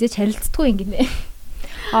хинч хизэж харилцдаггүй юм гинэ.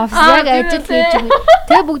 Офис яг ажил хийж байгаа.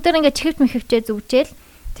 Тэгээ бүгдээр ингээ чихвт мэхвчээ зүгжээл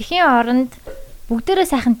тэхийн оронд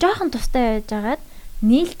бүгдээрээ сайхан жоохон тустай байж байгаад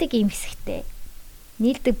нийлдэг юм хэсэгтэй.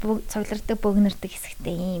 Нийлдэг цугларддаг бөгнөрдөг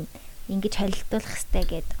хэсэгтэй юм ингэж холилдуулах хэрэгтэй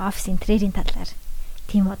гэд офис интерьерийн талаар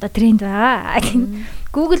тийм одоо тренд байгаа.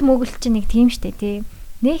 Google чинь нэг тийм штэ тий.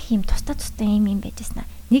 Нэх юм тустай юм байжсна.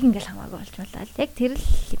 Нэг ингээл хамаагүй болж болоо. Яг тэр л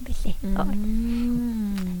юм бэлээ.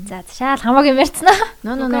 За шаал хамаагүй ярьцнаа.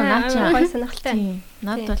 Ноо наачаа. Гой сонирхолтой.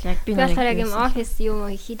 Наад бол яг би нэг яг юм офис юм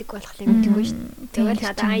хийдэг болохыг мэдгүй шүү дээ. Тэгэл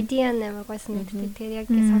надад idea нэмэр гой санагддаг. Тэр яг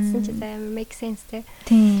сонссон чинь амар make sense те.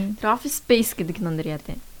 Тийм. Тэр office space гэдэг номер яа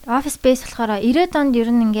дээ. Office space болохоор 90-ад онд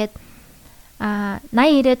ер нь ингээд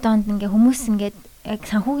 80-90-ад онд ингээ хүмүүс ингээд яг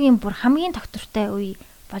санхүүгийн бүр хамгийн тогтвортой үе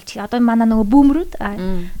болж одоо манай нөгөө бүүмрүүд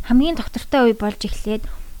хамгийн тогтвортой үе болж эхлээд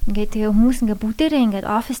ингээ тэгээ хүмүүс ингээ бүгдээрээ ингээ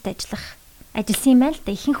оффист ажилласан юм байна л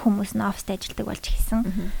да. Ихэнх хүмүүс нь оффист ажилладаг болж эхэлсэн.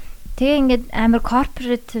 Тэгээ ингээд амар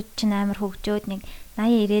корпоратууд чинь амар хөгжөөд нэг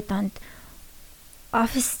 80-90-ад онд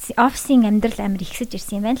офисын амьдрал амар ихсэж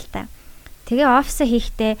ирсэн юм байна л да. Тэгээ оффисаа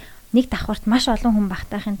хийхдээ нэг давхарт маш олон хүн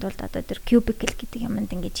багтаахын тулд одоо тэр cubicle гэдэг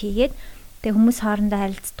юмд ингэж хийгээд тэгээ хүмүүс хоорондоо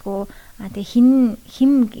харилцдаггүй. Тэгээ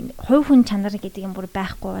хим хувь хүн чанар гэдэг юм бүр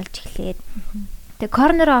байхгүй болж эхлээд тэгээ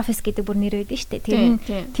corner office гэдэг бүр нэр өгдөө штэ. Тэр нь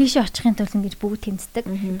тийшээ очихын тулд ингэж бүгд тэмцдэг.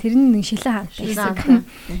 Тэр нь нэг шилэн хаантай.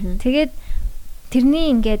 Тэгээд тэрний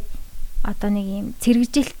ингээд одоо нэг юм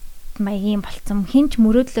цэрэгжилт маягийн болцсон хинч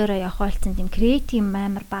мөрөөдлөөрөө явах болсон тийм креатив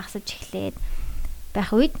амар багасж эхлээд байх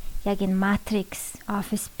үед яг энэ matrix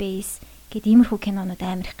office space Гэт иймэрхүү кинонууд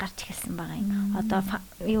амар их гарч эхэлсэн байгаа юм. Одоо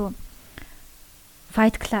юу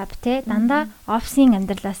Fight Club те дандаа офисын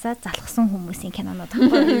амьдралаасаа залхсан хүмүүсийн кинонууд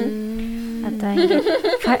баггүй. Одоо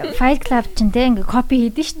ингээд Fight Club ч те ингээд копи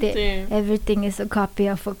хийдэж штэ. Everything is a copy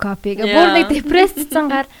of a copy. Бүр нэг депрессд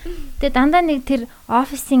цангаар тэгээ дандаа нэг тэр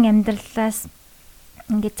офисын амьдралаас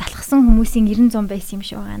ингээд залхсан хүмүүсийн 90 100 байсан юм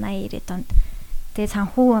шиг байгаа 80 90 донд. Тэгээ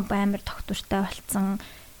санхүү амар тогтвортой болцсон.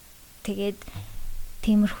 Тэгээд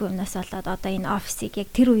тиймэрхүү юмнаас болоод одоо энэ офисыг яг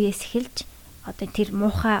тэр үеэс эхэлж одоо тэр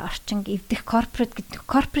муухай орчин эвдэх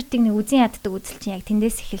корпоратыг нэг үзэн яддаг үзэл чинь яг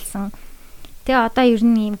тэндээс эхэлсэн. Тэгээ одоо ер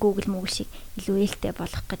нь ийм Google Moogle шиг илүү ээлтэй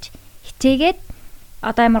болох гэж хичээгээд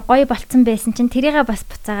одоо амар гоё болцсон байсан чинь тэрийгээ бас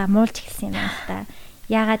буцаага муулж эхэлсэн юм байна л да.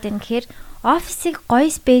 Яагаад юм гэхээр офисыг гоё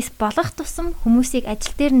space болгох тусам хүмүүсийг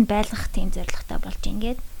ажил дээр нь байлгах тийм зорилготой болж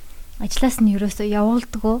ингээд ажлаас нь ерөөсөө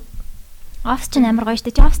явуулдаггүй. Офис чинь амар гоё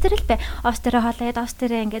штэ. Чи офис дээр л бай. Офис дээр хоолойд офис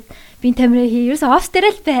дээр ингээд би тамираа хий. Ерөөсөө офис дээр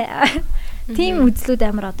л бай. Тийм үзлүүд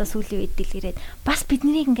амар одоо сүүлийн үед дэлгэрээд бас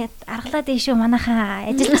биднийг ингээд аргалаад ийшүү манайхаа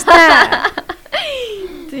ажиллаж та.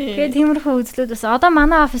 Тэгээд тиймэрхүү үзлүүд бас одоо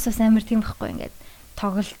манай офис бас амар тийм байхгүй ингээд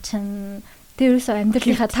тоглолчин. Тэрөөсөө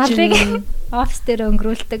амьдралынхаа талыг офис дээр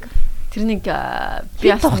өнгөрүүлдэг. Тэр нэг би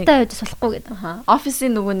бас тухтай байж болохгүй гэдэг.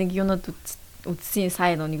 Офисын нөгөө нэг юунууд үзсэн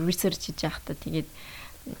сайн нэг research хийж яхахта тэгээд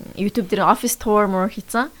YouTube дээр office tour мөр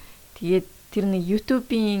хийцэн. Тэгээд тэр нэг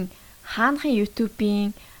YouTube-ийн хаанхын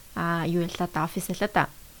YouTube-ийн юу ялла да офис ялла да.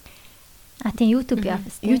 Тийм YouTube-ийн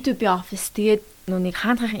офис. YouTube-ийн офис тэгээд нүг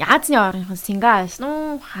хаанхын Азийн орнын Сингапур байсан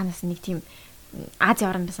уу? Хаанаас нэг тийм Азийн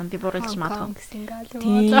орн байсан би буруулж магадгүй.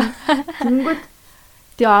 Тийм. Тэнгүүд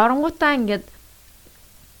тэгээ оронгуудаа ингээд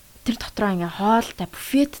тэр дотроо ингээ хоолтой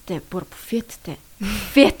буфеттэй бүр буфеттэй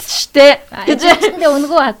фет штэ гэж тэндээ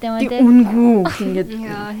үнгүү хат юм аа тий үнгүү ингээд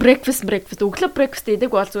breakfast өглөө breakfast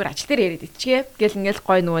идэг бол зүгээр ажил дээр яриад ичгээ гэл ингээл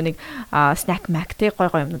гой нөгөө нэг snack mac тий гой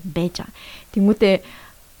юмнууд байж байгаа. Тэмүүтээ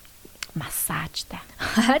массажтай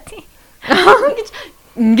тий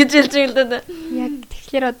ингэж хэлж байгаа л да. Яг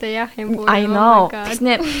тэгэхээр одоо яах юм бэ? I know.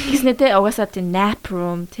 Тэснэ тий угаасаа тий nap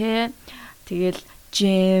room тий тэгэл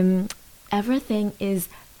gym everything is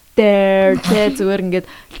there тэ зүгээр ингээд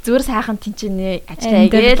зүгээр сайхан тэнцэнэ ажиллаа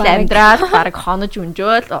гээл амьдраад баг хонож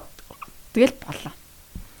өнжөөл тэгэл болоо.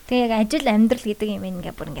 Тэгээ яг ажил амьдрал гэдэг юм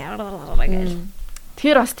ингээ бүр ингээ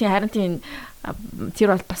тэр бас тийм харин тийм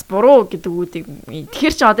тэр бол бас буруу гэдэг үүдийг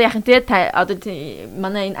тэгэхээр чи одоо яах юм те одоо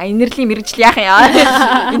манай энэ энэрлийн мэрэгжил яах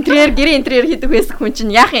юм гэрээ интерьер хийдэг байсан хүн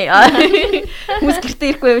чинь яах юм хүмүүс гэртээ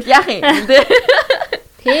ирэхгүй байвал яах юм те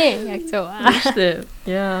тий, яг зөв. Штэ.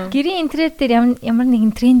 Яа. Гэрийн интерьер дээр ямар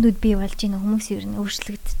нэгэн трендүүд бий болж байна уу? Хүмүүс ер нь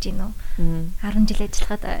өөрчлөгдөж байна уу? 10 жил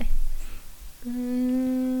ажиллахад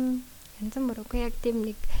янз бүргүй яг тийм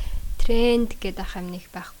нэг тренд гэдэг ах юм нэг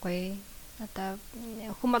байхгүй. Одоо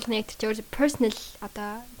хүн болгоны яг тэр personal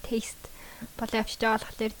одоо taste болоо явж байгаа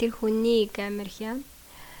болохоор тэр хүний амар хям.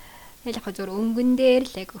 Яг зөв өнгөн дээр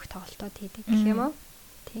л яг их тоглолтууд хийдэг гэх юм уу?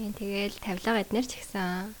 Тийм, тэгээл тавилга эднэр ч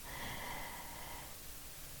ихсэн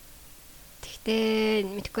Тэ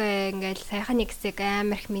мэдгүй ингээл сайхан нэг хэсэг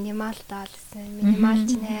амар их минимал даалсан. Минимал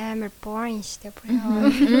ч амар boring штэ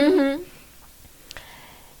бүр.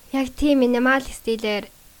 Яг тийм минимал стилээр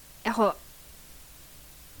яг хоо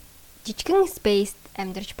жижигэн спейст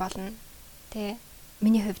амьдарч болно. Тэ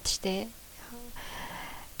миний хувьд штэ.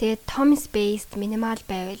 Тэгээ том спейст минимал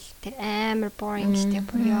байвал тэр амар boring штэ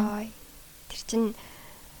бүр ёо. Тэр чин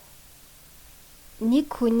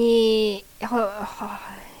нэг хүний яг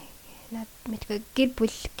мэдгүй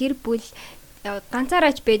гэр бүл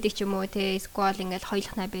ганцаараач байдаг ч юм уу те сквал ингээл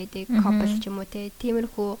хоёулахнаа байдаг couple ч юм уу те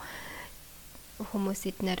тиймэрхүү хүмүүс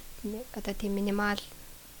эднэр одоо тийм минимал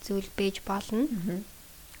зүйл бэж болно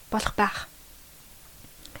болох байх.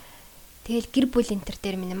 Тэгэл гэр бүл энтер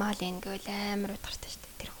дээр минимал ингээл амар удгартай шүү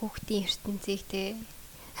дээ. Тэр хүүхдийн ертөнцийг те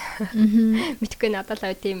мэдгүй надад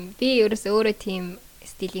л тийм би өөрөө тийм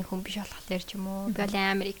стилийн хүн биш болохоор ч юм уу би бол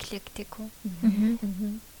амар эклектик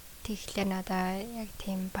хүн. Тэгэхээр надаа яг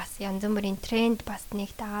тийм бас янз бүрийн тренд бас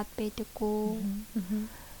нэг дагаад байдаггүй.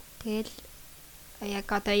 Тэгэл яг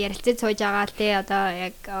одоо ярилцаж сууж байгаа л те одоо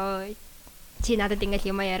яг чи надад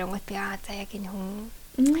ингээл юм ярангуут би за яг энэ хүн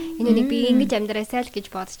энэ нэг би ингэж амьдраасай л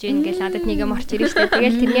гэж бодож байна гэж надад нэг юм орч ирэн штэ.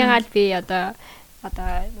 Тэгэл тэрнийгаа л би одоо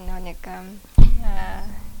нэг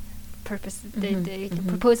purpose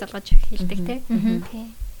proposal гэж хэлдэг те.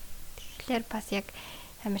 Тэгэхээр бас яг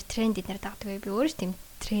амар тренд эднэр дагдаг би өөрөө тийм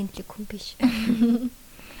трендлэг хүн биш.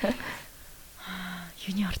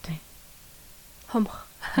 Юуны орд вэ? Хомх.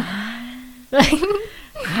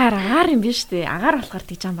 Агаар юм биш үү? Агаар болохоор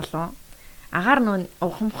тийж юм болов. агаар нөө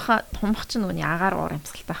хумх ч нөөний агаар уур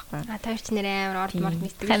амьсгалтай байхгүй юу? Тойр ч нэр амар орд морд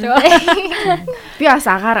мэддэг шүү. Би бас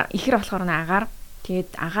агаар ихэр болохоор агаар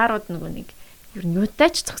тэгээд агаарууд нөгөө нэг ер нь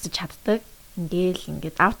юутай ч зогсож чаддаг.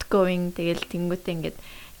 Ингээд outgoing тэгэл тэнгүүтээ ингээд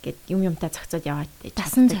юмтай зогцоод яваад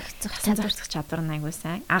тасан зогцох чадвар нь айгуу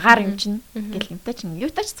сайн. Агаар юм чинь гэл юмтай ч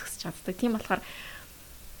юутай ч зогсож чаддаг. Тийм болохоор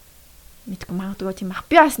мэдгүй магадгүй тийм ах.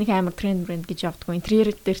 Би бас нэг амар тренд гэж явдггүй.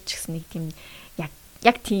 Интерьер дээр ч гэсэн нэг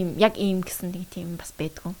тийм яг ийм гэсэн нэг тийм бас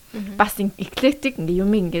байдгүй. Бас эклектик ингээ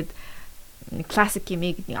юм ингээд классик юм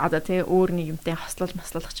одоо тэгээ өөр нэг юмтай хослол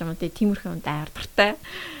маслуулах ч юм уу тиймэрхүү юмд амар дуртай.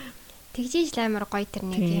 Тэгжиж л амар гоё тэр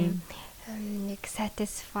нэг юм нэг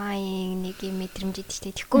satisfying нэг юм мэдрэмж идэв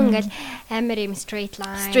штэ. Тэгэхгүй ингээл амар юм straight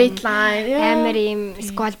line амар юм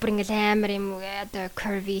scroll бүр ингээл амар юм одоо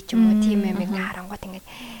curvy ч юм уу тийм юм харангууд ингээд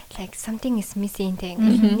like something is missing тэг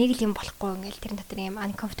ингээл нэг л юм болохгүй ингээл тэр дотор юм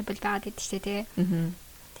uncomfortable байгаад идэв штэ тий.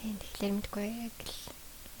 Тийм тэгэхээр мэдгүй яг л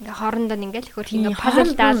ингээ хоорондоо ингээл хөрх ингээ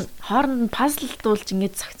хооронд пазлдуулж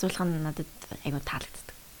ингээ зохицуулах нь надад айгу таалагддаг.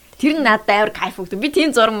 Тэр нь надад амар кайф өгдөг. Би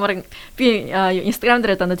тийм зураг би Instagram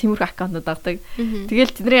дээр дандаа тиймэрхүү аккаунтууд авдаг.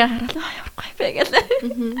 Тэгэл тэдний хараад ямар гоё бэ гэлээ.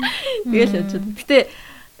 Тэгэл явчихад. Гэтэ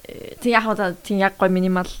тийм яг гоё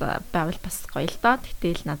минимал байвал бас гоё л доо.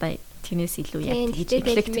 Гэтэл надад тэрнээс илүү яг хийж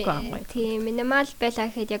эклектик байгаа гоё. Тийм минимал байлаа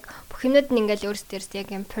гэхэд яг бүх юмуд нь ингээл өөрсдөө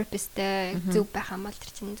яг юм purposeтэй зөв байх юм бол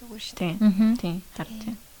тэр чинь зүгээр шүү дээ. Тийм.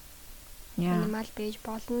 Тийм. Минимал байж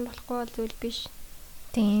болно болохгүй бол зүйл биш.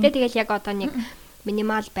 Тийм. Тэгэл яг одоо нэг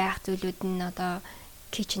минимал байх зүйлүүд нь одоо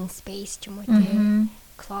kitchen space ч юм уу тийм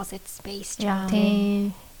closet space ч юм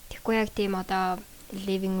уу. Тэгэхгүй яг тийм одоо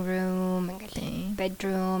living room ингээл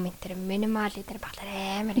bedroom энэ минимал дээр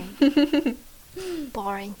баглаа амар юм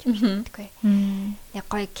boring юм тэгэхгүй. Яг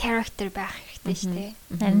гоё character байх хэрэгтэй шүү дээ.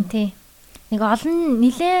 Харин тийм. Нэг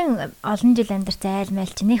нилээн олон жил амьдарч айл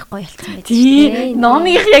майл чи нэх гоё болсон байж тээ.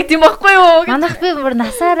 Номынх яг тийм байхгүй юу? Манайх би бүр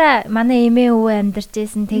насаараа манай эмээ өвөө амьдарч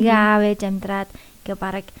байсан. Тэгээ аав ээж амьдраад ингээ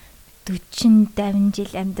бараг 40 50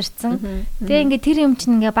 жил амьдарсан. Тэгээ ингээ тэр юм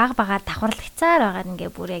чинь ингээ баг давхарлагцаар байгаа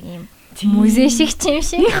ингээ бүр яг юм музей шиг ч юм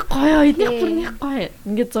шиг. Их гоё эднийх бүр нэг гоё.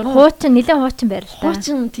 Ингээ зураг хуучин байр л та.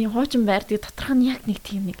 Хуучин байр. Тэгээ доторх нь яг нэг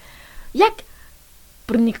тийм нэг яг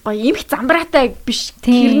бүр нэг гоё эмх замбраатай биш.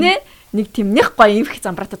 Тэрнээ нэг тийм нэх гоё эмх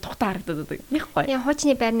замбраатай тухтаа харагдаад байдаг. Нэх гоё. Тэгээ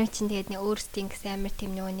хуучны байрнууд чинь тэгээд нэг өөрсдийн гэсэн амар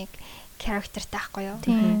тийм нөгөө нэг characterтай байхгүй юу?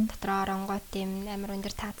 Дотроо оронгоо тийм амар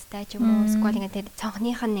өндөр таацтай ч юм уу. Эсвэл ингээд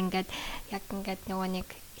цонхных нь ингээд яг ингээд нөгөө нэг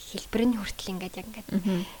хэлбэр нь хүртэл ингээд яг ингээд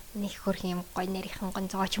нэг хөрх юм гоё нарийнхан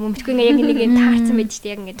гонцоо ч юм уу. Мэдгүй ингээд яг нэг юм таарсан байж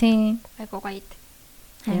тээ яг ингээд. Айгуу гоё.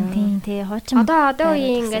 Тийм тий хуучин. Одоо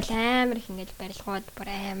үеийн ингээд амар их ингээд барилгууд бүр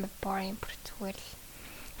амар boring бүр зүгээр л.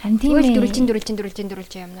 Харин тийм ээ.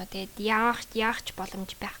 Дөрүлжин юмнаа. Тэгээд яах ч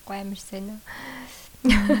боломж байхгүй амар сайн.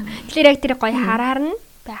 Тэгэхээр яг тэр гоё хараар нь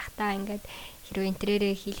байх та ингээд хэрвээ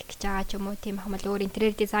интерьерээ хийх гэж байгаа ч юм уу тийм хамал өөр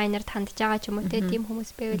интерьер дизайнер тандж байгаа ч юм уу тийм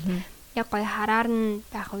хүмүүс байвал яг гоё хараар нь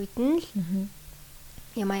байх үед нь л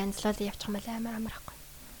юм янзлал явчих юм амар байхгүй.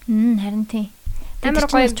 Харин тийм. Амар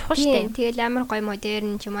гоё чухал штэ. Тэгэл амар гоё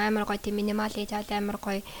модерн ч юм амар гоё тийм минимал хийж амар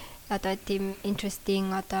гоё одоо тийм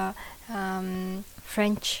interesting одоо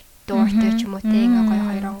French доортой ч юм уу тийм гоё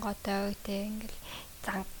хоёронготой тийм ингээл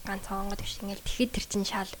ганцхан онгод биш ингээл тэгэхэд тэр чинь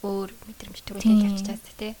шал өөр мэдрэмж төрүүлээд явчихсан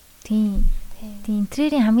тий. Тийм. Тийм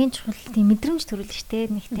интерьерийн хамгийн чухал тийм мэдрэмж төрүүлнэ штэ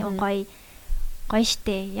нэг тийм гоё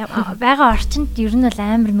штэ. Бага орчинд ер нь бол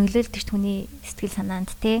амар нөлөөлдөг хүний сэтгэл санаанд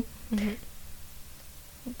тий.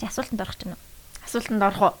 Асуултанд орох ч юм уу? Асуултанд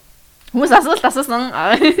орох уу? Хүмүүс асуусан.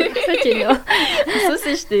 Асууж гинөө.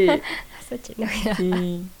 Асуусан штэ. Асууж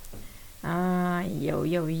гинөө.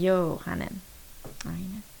 Йо ханаа.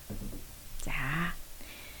 За.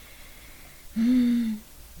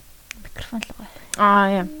 Микрофон л гоё.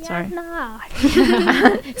 Яа, sorry.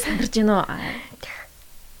 Сандарч гинөө.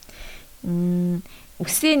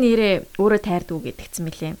 Үсээ нэрээ өөрөө тайрдаг гэдэгцэн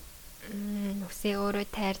мөлий. Үсээ өөрөө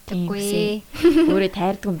тайрдаггүй. Өөрөө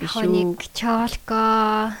тайрдаг юм биш үү? Нэг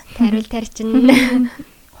чолко, тариул тарчин,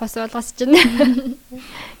 хос болгос чинь.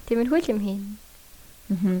 Тиймэрхүү юм хийн.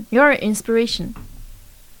 Your inspiration.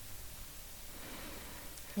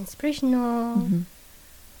 Inspiration уу?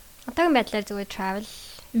 Одоогийн байдлаар зүгээр travel.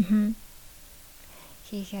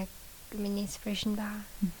 Хийх яг миний inspiration ба.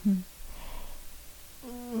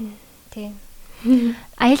 Тийм.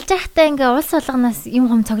 Аялж байхдаа ингээ улс болгоноос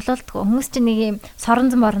юм цоглуулдаг. Хүмүүс чинь нэг юм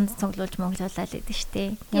соронзон цоглуулж моглуулаад байдаг шүү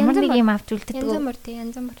дээ. Ямар нэг юм авч үлддэг.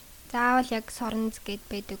 Янз бүр. Заавал яг соронз гэд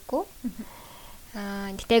байдаггүй.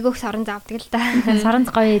 Гэтэ айгүйх сорон завдаг л да. Сорон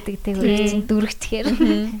гоё идэг тэг чинь дүрэгчээр.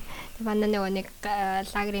 Манай нөгөө нэг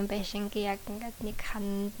лагерын байшингийн яг ингээд нэг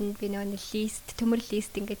ханд би нөгөө лист төмөр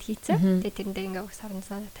лист ингээд хийцэн. Тэгээ тэрэн дээр ингээд сорон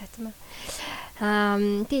тавьсан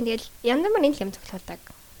байна. Тэгээд янзмаар энэ юм цуглуулдаг.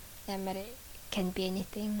 Ямар can be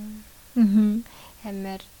anything.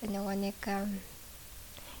 Амар нөгөө нэг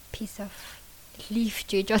piece of leaf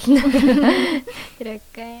гэж болно. Тэр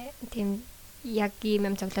тийм яг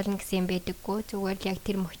юм цуглуулна гэсэн юм байдаггүй. Зүгээр л яг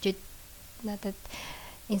тэр мөчөд надад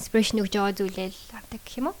inspiration өгж байгаа зүйлээ л авдаг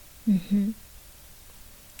гэх юм уу?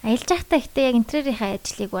 Аялж байхдаа ихтэй яг интерьерийнхаа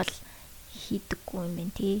ажлыг бол хийдэггүй юм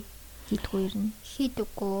байна тий. Хийдэггүй ер нь.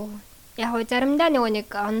 Хийдэггүй. Яг хөө заримдаа нөгөө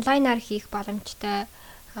нэг онлайнаар хийх боломжтой.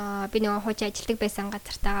 Би нөгөө хууч ажилладаг байсан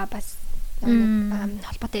газартаа бас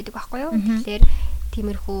холбоотой байдаг байхгүй юу? Тэгэхээр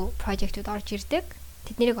тиймэрхүү project-ууд орж ирдэг.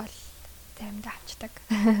 Тэднийг бол заримдаа авчдаг.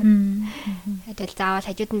 Тэгэл заавал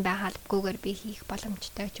хажууд нь байхалбгүйгээр би хийх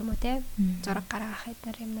боломжтой ч юм уу те. Зураг гаргах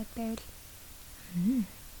хэдэр юмнууд байвал.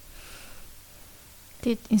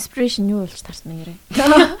 Тэгээд inspiration юу болж тарсан нэрээ?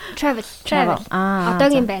 Travel.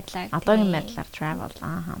 Одоогийн байдлаар travel.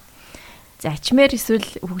 За ичмээр эсвэл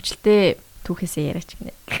хөгжилтэй түүхээсээ яриач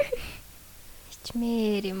гинэ.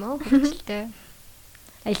 Ичмээр юм уу? Хөгжилтэй.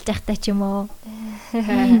 Аялж байхдаа ч юм уу?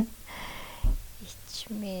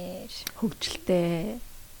 Ичмээр. Хөгжилтэй.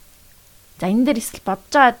 За энэ дээр эсвэл бодож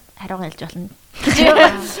байгаа хариугаа хэлж болно.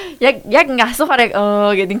 Яг ингээ асуухаар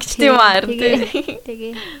гэдэг ингэчтэй юм аа.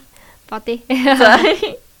 Тэгээ. Бодъё.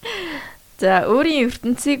 За өөрийн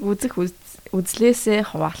ертөнцийг үзэх үзлээсээ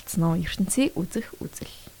хуваалцсан уу? ертөнцийг үзэх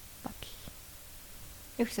үзэл бодол.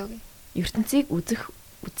 Юу гэсэн үг? ертөнцийг үзэх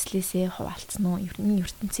үзлээсээ хуваалцсан уу?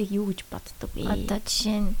 ертөнцийг юу гэж боддог вэ? Одоо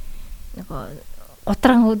жишээ нь нөгөө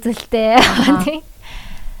утран үзэлтэй тий.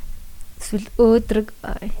 Эсвэл өөдрөг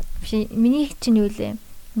биш миний чинь юу лээ?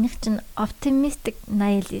 Минийх чинь optimistic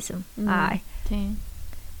nihilism. Тийм.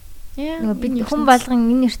 Нөгөө бид хүн болгон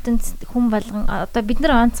энэ ертөнцид хүн болгон одоо бид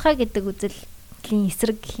нар онцгой гэдэг үзлийн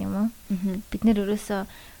эсрэг гэх юм уу? Бид нар ерөөсөө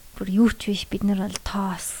бүр юу ч биш бид нар бол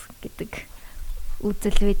тоос гэдэг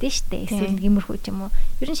үзэл байдэн штэ. Эсвэл гимэрхүү ч юм уу.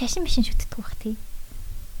 Ер нь шашин бишин шүтдэг бах тий.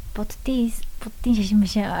 Буддийн шашин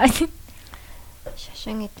бишин.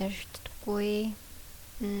 Шашин гэдэг шүтдэггүй.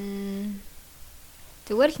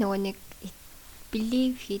 Зүгээр л нөгөө нэг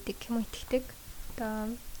believe хийдэг юм уу итгэдэг.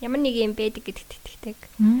 Одоо ямар нэг юм байдаг гэдэгт итгэдэг.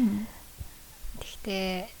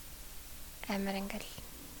 Тэгтээ амар ингээл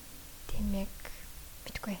тийм яг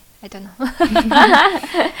битгүй. I don't know.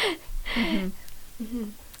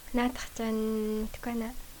 Наадах чан тэггүй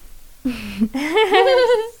наа.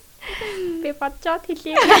 Би бодчоод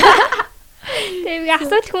хэлье. Тэгээ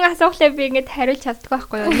хүн асуухлаа би ингэж хариулж чаддаггүй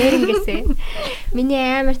байхгүй юу? Нэрнгээсээ. Миний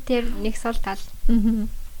амар тэр нэг сул тал.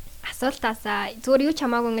 Асуултаасаа зүгээр юу ч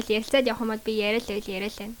хамаагүй ингээл ярилцаад явах юм бол би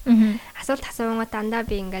яриалаа. Асуулт асуугаа дандаа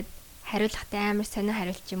би ингээд хариулахтай амар сонио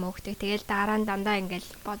хариулчих юм уу гэдэг. Тэгэл дараа нь дандаа ингээл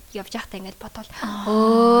явж байхдаа ингээл бодвол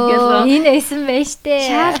энэ эсэн байж тээ.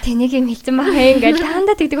 Шаал тэнийг юм хэлсэн бахаа ингээл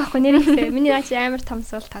дандаа тэгдэг байхгүй нэрнгээсээ. Миний наач амар том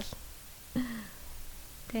сул тал.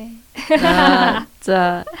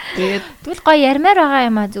 За тэгээд тэгвэл гоё ярмаар байгаа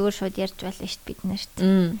юм а зүгээр шууд ярьж болно шүү дээ бид нарт.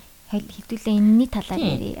 Хэдүүлээ энэний талаар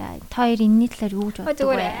ярий. Та хоёр энэний талаар юу гэж боддог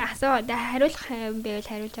вэ? Зүгээр асуу хариулах юм байвал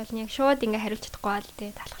хариулж болно. Яг шууд ингээ хариулж чадахгүй бол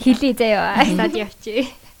тээ талах. Хэлий заяа. Асаад явчих.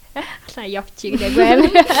 Асаа явчих гэдэг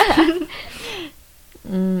амар.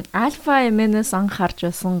 Альфа эмэнэс анхаарч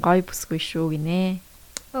байсан гоё бүсгүй шүү гинэ.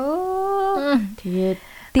 Тэгээд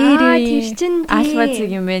тэр чин альфа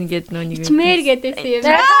цэг юм бэ гэд нөө нэг ичмэр гэдээсэн юм.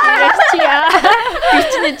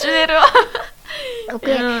 Ичмэр.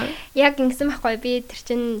 Окей. Яг ингэсэн байхгүй би тэр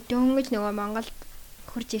чин дөнгөж нөгөө Монголд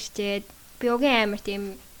хурж ирчээд би угийн амар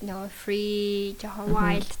тийм нөгөө free жоохон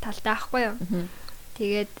wild талтай байхгүй юу.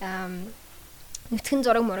 Тэгээд нүцгэн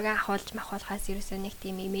зураг мурга ахуулж махуулахаас ерөөсөө нэг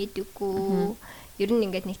тийм имээдэггүй. Ер нь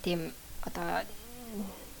ингээд нэг тийм одоо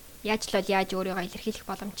яаж л яаж өөрийгөө илэрхийлэх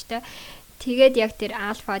боломжтой. Тэгээд яг тэр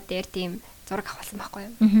альфа дээр тийм зураг авахсан байхгүй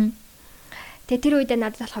юу. Тэгээд тэр үедээ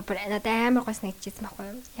надад болохоор надад амар гой санагдчихсан байхгүй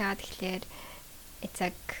юу. Яагаад тэгэхээр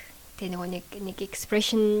эцэг тэг нэг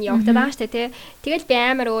expression явагдаад байгаа шүү дээ тий. Тэгэл би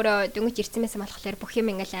амар өөрөө дөнгөж ирсэн байсан болохоор бүх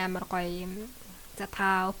юм ингээл амар гоё юм. За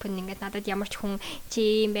та open ингээд надад ямар ч хүн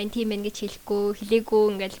чи юм байна тийм байна гэж хэлэхгүй хэлээгүй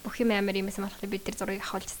ингээл бүх юм амар юм байсан болохоор би тэр зургийг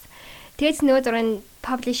авахулчихсан. Тэгээс нөгөө зураг нь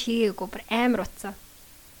publish хийгээгүй бүр амар утсан.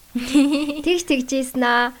 Тэгжсэн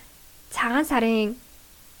аа цагаан сарын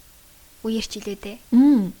үеэр ч илээ дээ.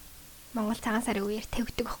 Монгол цагаан сарын үеэр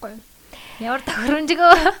тавьдаг байхгүй юу? Ямар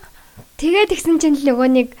тохиромжгөө. Тэгээд тэгсэн чинь л нөгөө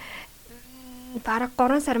нэг бараг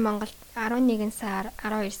 3 сар Монголд 11 сар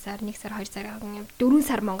 12 сар 1 сар 2 сар 4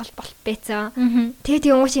 сар Монголд болт байцсан. Тэгээд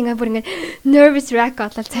юм шиг ингээ бүр ингээ nervous wreck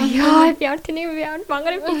болол цаа яа би артны би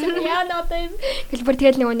Монгол би яа надаа гэл бүр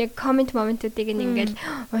тэгээд нэг коммент моментуудыг ингээл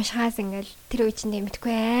уншихаас ингээл тэр үе чинь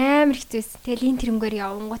мэдгүй амар хэцүүс. Тэгэл энэ тэрнгээр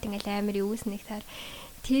явангууд ингээл амар юуснэг таар.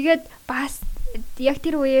 Тэгээд бас яг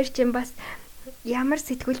тэр үеэр чинь бас ямар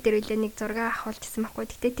сэтгүүл дээр үлээ нэг зураг авахулжсэн байхгүй.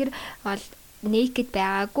 Гэтэ тэр бол naked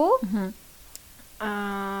байгаагүй.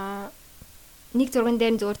 Нэг зурган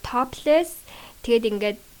дээр зөвөр topless тэгээд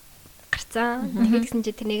ингээд гарцсан. Тэгээд гисэн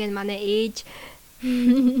чи тэрнийг нь манай ээж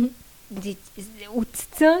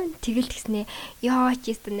үтцсэн. Тэгэл тэгснэ яа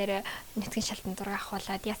ч яста нэрэ нүцгэн шалтан зураг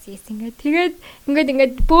авахуулаад яс ингээд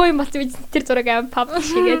ингээд бөө юм болсон би тэр зураг аим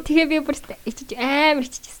паблиш хийгээ. Тэгээ би бүр ичиж амар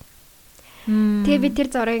ичижсэн. Тэгээ би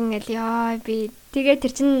тэр зураг ингээд яа би тэгээ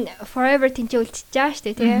тэр чин forever тэнцээ үлдчихэж байгаа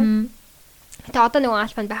штэ тий. Тэгээ одоо нэг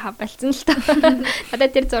альфанд байха болцсон л та.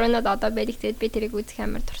 Надад тэр зурнууд одоо байдаг. Тэгээд би тэрийг үзэх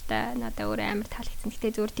амар дуртай. Надад өөрөө амар таалагдсан.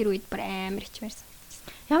 Гэтэ зүгээр тэр үед бүр амар ичмээрсэн.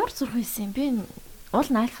 Ямар зураг байсан юм бэ?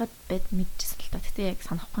 Уул альфад бед мэдчихсэн л та. Гэтэ яг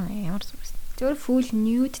санахгүй ямар зураг байсан. Зүгээр full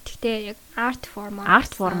nude. Гэтэ яг art formor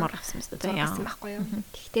авсан юм шүү дээ. Яасан байхгүй юу?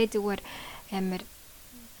 Гэтэ зүгээр амар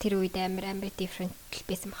тэр үед амар different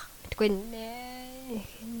байсан баг. Мэдгүй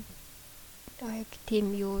яг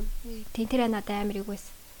тийм юу тэр надад амар юу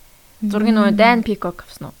байсан. Зургийн нөө дан пикок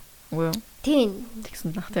авсан уу? Үгүй юу? Тийм.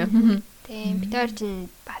 Тэгсэн баг тийм. Тийм. Битэр чинь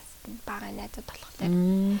бас бага найзууд болохоор.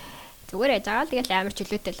 Зүгээр яж байгаа л тэгэл амар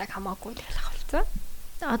чөлөөтэй л хамаагүй тэгэл авалцсан.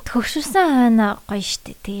 Төгшөрсөн хойно гоё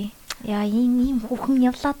штэ тий. Яа ийм хүүхэн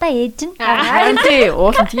явлаа да ээж нь. Харин тий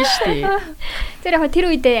уулын тий штэ. Тэр яг тэр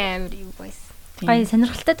үедээ амар юу байсан. Гоё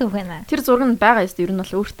сонирхолтой түүх байна. Тэр зураг нь байгаа юм ер нь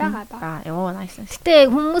бол өөртөө. Ёо nice. Гэтэ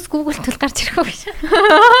хүмүүс Google тул гарч ирэх үү.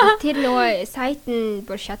 Тэр нөгөө сайт нь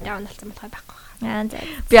бүр shutdown болсон болохоор байхгүй. Аа за.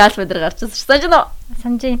 Би альфа дээр гарч ирсэн. Санаж нөө.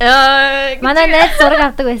 Санаж. Манай найз зураг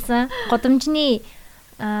авдаг байсан. Годамжны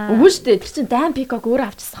үгүй штэ тэр чин дан пикок өөрөө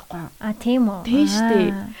авчихсан байхгүй юу? Тийм үү. Тийм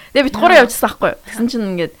штэ. Тэгээ бит гурав явчихсан байхгүй юу? Тэгсэн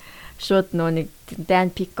чин ингээд шууд нөө нэг дан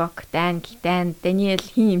пикок, дан Даниэл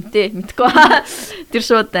хин юмтэй мэдгүй. Тэр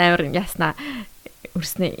шууд амар яснаа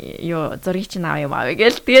өрснө ёо зургийг чинь аваа юм аа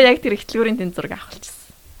гээл. Тэгээ яг тэр ихтлгүүрийн тэн зураг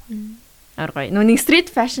авахулчихсан. Аргой. Нөө нэг street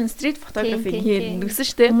fashion, street photography хийсэн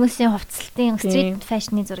штэ. Хүмүүсийн хувцалтын street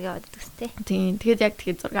fashion-ы зураг аваад үзтээ. Тийм. Тэгээд яг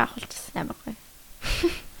тэгээд зураг авахулчихсан амар гоё.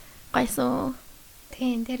 Гойсоо.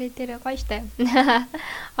 Тийм дээр гоё штэ.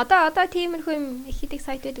 Одоо тиймэрхүү юм их хийдэг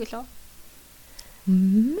сайт байдаг лөө.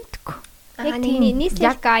 Мэдгүй. Яг тийм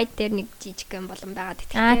яг гайд дээр нэг жижиг юм болон байгаа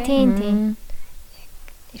гэдэг. Тийм.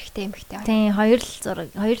 Эрэхтэй эмхтэй. Тийм, хоёр л зураг,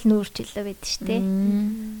 хоёр л нүүрчлээ байдаг штэ.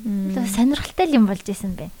 Сонирхолтой юм болж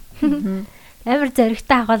исэн бэ. Амар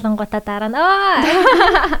зоригтой хагуулангуудаа дараа нь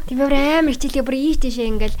тийм амар хичээлээ бүр ийштэйшээ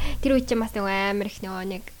ингээл тэр үе чинь бас амар их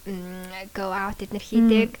нэг go out эднэр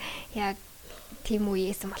хийдэг. Яг тийм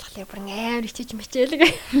үеэсэн болохоор бүр амар хичээж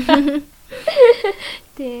мичээлэг.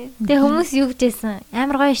 Тэгээ хүмүүс юу гэжсэн?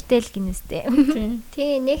 Амар гоё штэ л гинэстэй.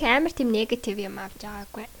 Тийм нэг амар тийм негатив юм авч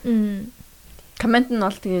байгаагүй. Комент нь бол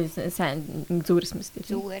тэгээ сайн зүгээрс мэт.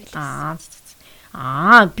 Зүгээр л.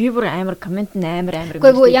 Би бүр амар комент нь амар.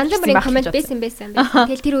 Гэхдээ янз бүрийн комент байсан.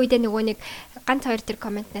 Тэгэл тэр үедээ нөгөө нэг ганц хоёр тэр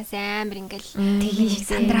комментнаас амар ингээл тгий шиг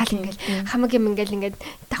сандраал ингээл хамаг юм ингээл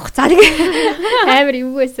давхцаад амар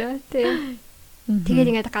юу байсан.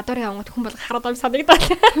 Тэгээд ингээд гадуурын явгууд хүн бол хараад ам санагдаад.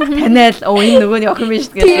 Танай л энэ нөгөө нэг охин биш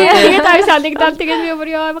гэдэг. Тэгээд ам санагдаад тэгээд би бүр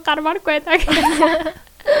яа гармааргүй байдаг.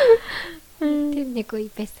 Тийм нэг үе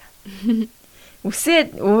байсан.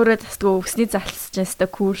 Үсээ өөрөө застгүй өсний залсч яста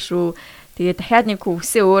кул шүү. Тэгээ дахиад нэг хүн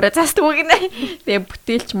үсээ өөрөө застгүй гинэ. Тэгээ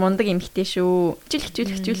бүтээлч мундаг эмхтэй шүү.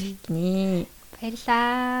 Хичүүлэх гинэ.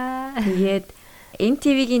 Баярлаа. Тэгээд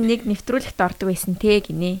NTV-гийн нэг нэвтрүүлэгт ордог байсан те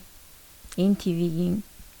гинэ. NTV-гийн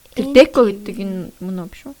тэр Деко гэдэг энэ мөн үү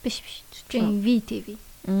биш үү? Биш. VTV.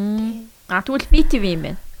 Тэгвэл VTV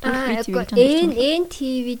юм байна.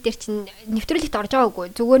 NTV дээр чинь нэвтрүүлэгт орж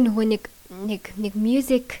байгаагүй. Зүгээр нөгөө нэг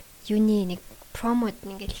music юуны нэг промод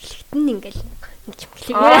ингээл эхлэхтэн ингээл нэг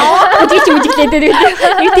чимглээд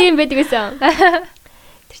нэг тийм байдаг гэсэн.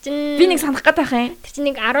 Тэр чинь би нэг санах гэдэг юм. Тэр чинь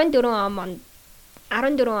нэг 14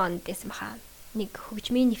 онд байсан баха. Нэг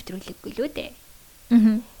хөгжмийн нэвтрүүлэг гэлөө дээ.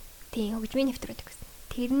 Тийм хөгжмийн нэвтрүүлэг гэсэн.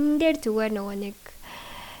 Тэрэн дээр зүгээр нөгөө нэг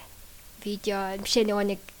видео бишээ нөгөө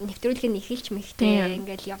нэг нэвтрүүлэг нь эхэлж мэхтэй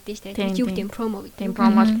ингээл явдсан шүү дээ. YouTube тийм промо гэдэг. Тийм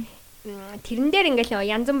промо. Тэрэн дээр ингээл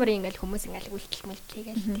янз бүрийн ингээл хүмүүс ингээл үйлчлэл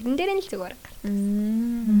хийгээл тэрэн дээр нь л зүгээр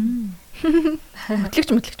хөтлөгч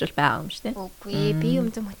бол байгаа юм шүү дээ. Үгүй би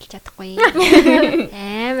юмзам хөтлж чадахгүй.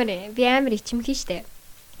 Би амар ичимхий штэ.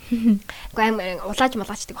 Үгүй амар улааж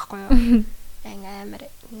малаачдаг байхгүй юу? Амар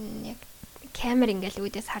яг камер ингээл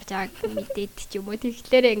үүдээс харж байгааг мэдээд ч юм уу.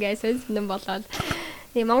 Тэгэхээр ингээд сонсон болоод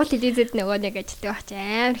Монгол телевизэд нөгөө нэг ажилтдаг бач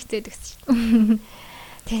амар хэцүү төгсөж.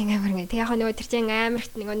 Тэгээ амар ингээд яг нөгөө тэр чинь амар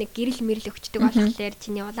их нөгөө нэг гэрэл мэрэл өгчдөг болохоор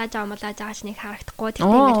чиний улааж байгаа ч нэг харагдахгүй.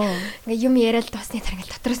 Тэгэхээр ингээд юм яриад дуусны тэр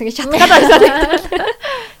ингээд дотроос ингээд шатгаад байсан.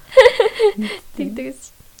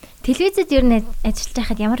 Тэгдэгс. Телевизэд ер нь ажиллаж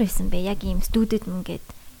байхад ямар байсан бэ? Яг ийм студиуд ингээд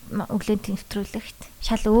өглөө тэмдэглүүлэгт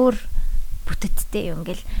шал өөр бүтэттэй юм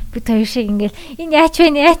ингээл бид хоёр шиг ингээл энэ яач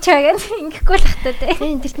вэ гэж ингэхгүй л хатаа те.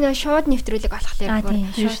 Тэр чинь шууд нэвтрүүлэг болохоор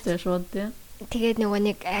шууд тий. Тэгээд нөгөө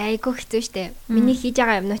нэг айгуу хэцүү штэ. Миний хийж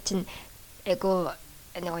байгаа юмнууд чинь айгуу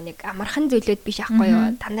нөгөө нэг амархан зүйлүүд биш аахгүй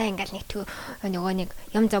юу. Танаа ингээл нэг нөгөө нэг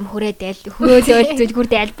юм зам хөрөөдөл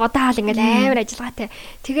зүгүрдэл бодаал ингээл амар ажиллагаатай.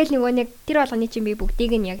 Тэгэл нөгөө нэг тэр болгоны чинь би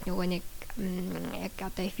бүгдийг нь яг нөгөө нэг яг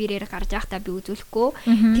одоо эфирээр гарч байхдаа би үзүүлэхгүй.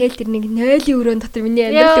 Тэгэл тэр нэг 0-ийн өрөөнд дотор миний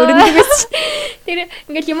амьдрал өрөндөгөөс тэр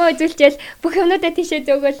ингээл юм үзүүлчихэл бүх юмнуудаа тийшээ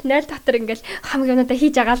зөөгөл 0 дотор ингээл хамаг юмнуудаа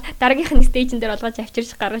хийж агаал дараагийнх нь стейжн дээр олгож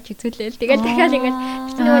авчирч гаргаж үзүүлээл. Тэгэл дахиад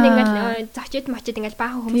ингээл нөгөө ингээл зочид мочид ингээл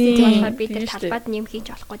баахан хүмүүсийн зэг болохоор би тэр талбайд нэм хийж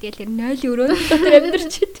болохгүй. Тэгэл тэр 0-ийн өрөөнд дотор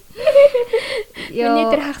амьдрчихэд. Миний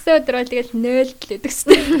тэр хагас өдөр бол тэгэл 0 л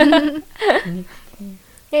өдөгсдөө.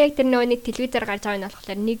 Яг тэр нөгөө нэг телевизээр гарч байгаа нь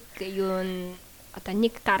болохоор нэг юу одоо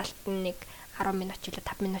нэг гаралт нэг 10 минут ч үлээ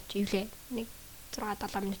 5 минут ч үлээ нэг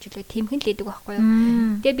 6-7 минут ч үлээ тэмхэн л лээдэг байхгүй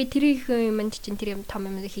юу. Тэгээ би тэр их юмд чинь тэр юм том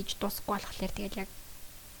юм хийж дуусахгүй болохоор тэгэл яг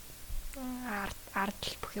ард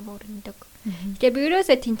л бүх юм өрнөдөг. Тэгээ би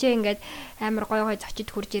ерөөсөө тэнцээ ингээд амар гой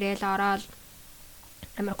зочид хурж ирээл ороод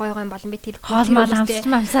амар гой болон би тэр хоол мал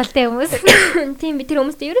амсаалтай хүмүүс. Тийм би тэр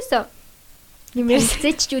хүмүүстэй ерөөсөө юм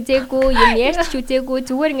ярьж үзээгүй, юм ярьж үзээгүй,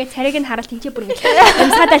 зүгээр ингээд царайг нь хараад тэнцээ бүр ингээд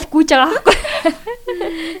амсаадал гүйж байгаа байхгүй.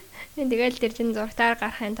 Тэгэл тэр чин зургатаар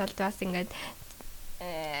гарахын тулд бас ингээд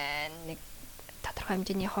нэг тодорхой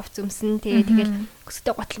хэмжээний хувц өмсөн тэгэл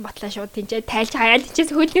өсөлтөө готлон ботлоо шууд тэнцээ тайлж хаяад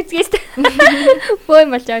тэнцээс хөлнөцгээс бөө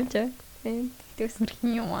юм болж байгаа юм чи. Тэгээс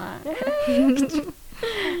мөрхин юм аа.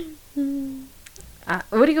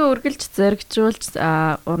 Өөрийгөө үргэлж зоригжуулж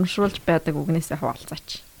урамшуулж байдаг үгнээсээ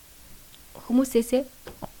хуваалцаач. Хүмүүсээсээ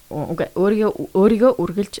өөрийгөө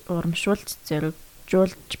үргэлж урамшуулж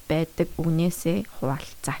зоригжуулж байдаг үгнээсээ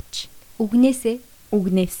хуваалцаач. Үгнээсээ.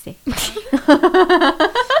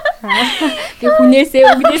 Би хүнээсээ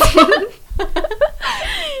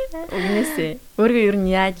үгнээсээ. Өөрийгөө ер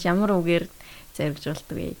нь ямар үгээр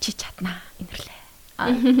зоригжуулдаг вэ? Чи чаднаа.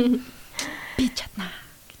 Энэрлээ. Би чаднаа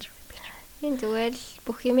гэж үгдэг. Энэ зүгээр л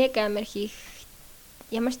бүх юмэг амар хийх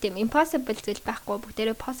ямар ч тийм impossible зүйл байхгүй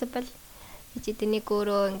бүгдээрээ possible. Чи тэнийг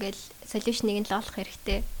өөрөө ингээл solution-ыг л олох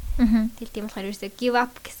хэрэгтэй. Тэгэл тийм болохоор ерөөсөө give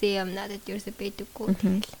up гэсэн юм надад ерөөсөө байдаггүй.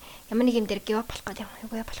 Тэгэл ямар нэг юм дээр give up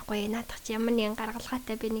болохгүй наадах чи ямар нэгэн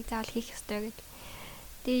гаргалгаатай би нэг заавал хийх ёстой гэдэг.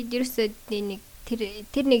 Тэгээд ерөөсөө нэг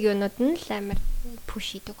тэр нэг юунууд нь л амар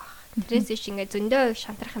push хийдэг баг. Тэрээс биш ингээд зөндөө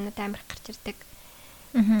шантрах юмнууд амар гарч ирдэг.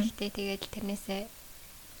 Тэгтээ тэгээд тэрнээсээ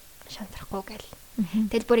шантрахгүй гэл.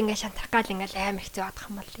 Тэгэл бүр ингээд шантрах гал ингээд амар хэцүү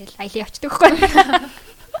бодох юм бол тэгэл аялаа явчихдаг байхгүй.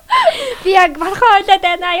 Би яг балхаа ойлаад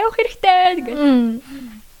байна явах хэрэгтэй гэх.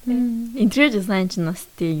 Interior design чинь бас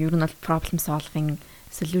тий ер нь бол problem solving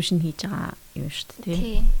solution хийж байгаа юм шүү дээ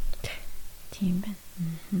тий. Тийм байна.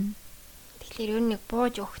 Тэгэхээр ер нь нэг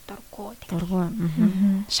бууж өгөх дурггүй.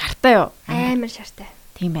 Шартай юу? Амар шартай.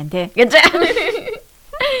 Тийм байна тий. Гэж.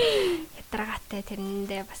 Ядрагаатай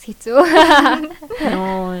тэрэндээ бас хэцүү.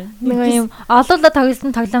 Нэг юм олоолаа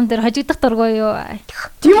тоглосон тоглоом дээр хожигдох дургүй юу?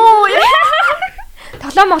 Тийм үү?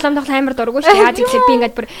 Тоглоом амар дурггүй шүү. Яа гэвэл би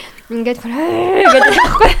ингээд бүр ингээд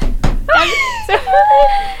байхгүй.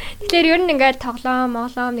 Тэгэхээр ер нь ингээд тоглоом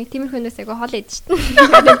нэг тиймэрхүүнээс айгу хоол идэж шүү.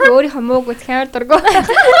 Тэгээд өөрийнхөө мууг үзэхээр дурггүй.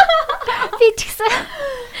 Би ч гэсэн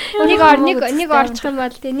нэг орчих юм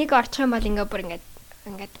бол ингээд бүр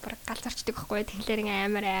ингээд бүр галзарчдаг байхгүй. Тэгэхээр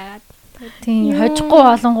амар айгаад. Тийм хожихгүй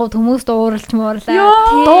болонгууд хүмүүст ууралч муурлаа.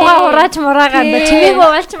 Дууга ураач мураагаа чимээг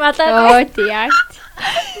уулч малаа. Тий яа.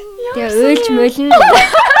 Тэгээ уйлж мөлн.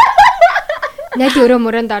 Найд өрөө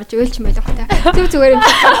мөрөнд орж уйлж мөлөхтэй. Зүгээр юм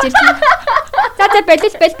гарч ирж байна. За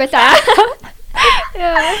бэлээ.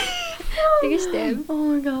 Тэгээ штэ. Oh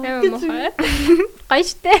my god. Гай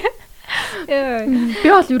штэ. Би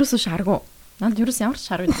бол ерөөсөө шаргуу. Наад ерөөс ямар ч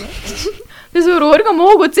шар үү. Би зүгээр өөрийгөө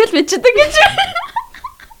мууг үзэл бичдэг гэж.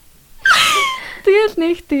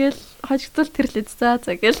 Тэгэл хожигдвол тэрлээ за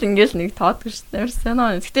гэл ингээл нэг тоодгүй шүү дээ. Ямар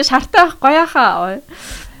соноо. Гэтэ шартай байх гоё хаа.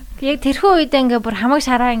 Яг тэрхүү үед ингээ бүр хамаг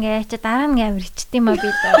шараа ингээ ячаа дараа нь амар ичт юм а би.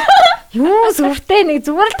 Юу сүртэй нэг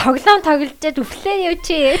зүгээр тоглоом тоглож өглөө юу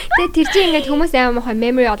чи. Тэгээ тэр чинь ингээд хүмүүс амар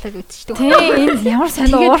memory олоод үзчихдэг. Тий, энэ ямар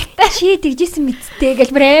сонио ууртай. Чи тэгжсэн мэдтэй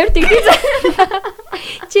гэж амар тэгдэж.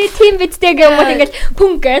 Чи тийм мэдтэй гэх юм бол ингээд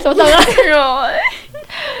пүн гэж улаагаа.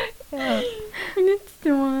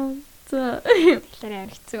 Үнэхээр за.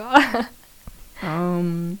 Тэр хэцүү.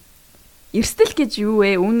 Эрсдэл гэж юу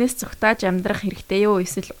вэ? Үүнээс зугатааж амьдрах хэрэгтэй юу?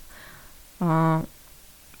 Эсвэл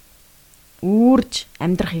үүрж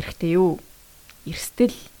амьдрах хэрэгтэй юу?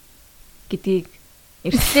 Эрсдэл гэдгийг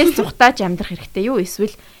эрсдлээс зугатааж амьдрах хэрэгтэй юу?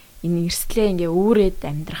 Эсвэл энэ эрсдлээ ингээ үүрээд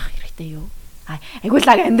амьдрах хэрэгтэй юу?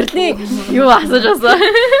 Айгуулаг амьдралын юу асууж байна.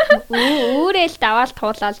 Үүрэл даваал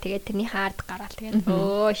туулаад тэгээд тэрний хаард гараал тэгээд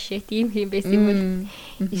shit ийм юм байсан юм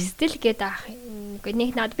бол эрсдэл гэдэг ах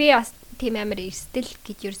нэг над би бас тийм амар эрсдэл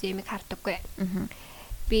гэж юусэн юм хардаггүй.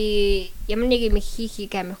 Би ямар нэг юм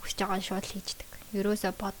хийхийг амар хүсэж байгаа нь шууд хийждэг.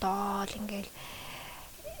 Ерөөсө бодоол ингээл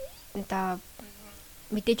одоо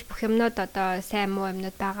мэдээж бүх юмнууд одоо сайн муу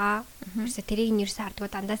юмнууд байгаа. Ерөөсө тэрийг нь ерөөсө хардгуу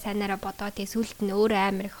дандаа сайнаараа бодоо тэгээ сүлд нь өөрөө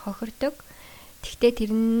амар их хохирдог. Тэгтээ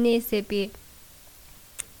тэрнээсээ би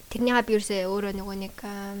тэрнийгаа би ерөөсөө өөрөө нэг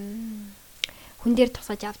хүн дээр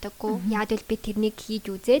тусаж авдаггүй. Яг л би тэрнийг хийж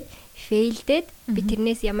үзээд фейлдээд би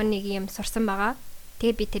тэрнээс ямар нэг юм сурсан байгаа.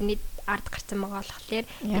 Тэгээ би тэрний ард гарсан байгаа болохоор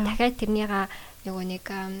би дахиад тэрнийгаа нэг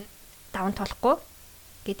даван туулахгүй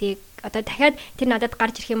гэдгийг одоо дахиад тэр надад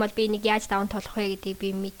гарч ирэх юм бол би нэг яаж даван туулах вэ гэдгийг би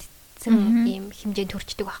мэдсэн юм хэмжээнд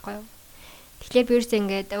төрчдөг байхгүй юу. Тэгэхээр би ерөөсөө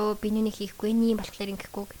ингээд би нүг хийхгүй юм болохоор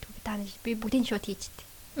ингэхгүй гэдэг би бүгдийг шууд хийжтэй.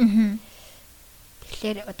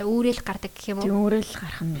 Тэгэхээр одоо үүрэл гардаг гэх юм уу? Үүрэл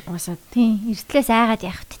гарах нь уусаа тийм эрсдлээс айгаад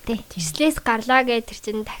явах тээ. Эрсдлээс гарлаа гэж тэр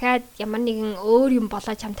чинь дахиад ямар нэгэн өөр юм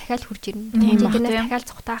болоо чам дахиад хурж ирнэ. Тэгээд дахиад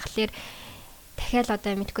цухтаахлаар дахиад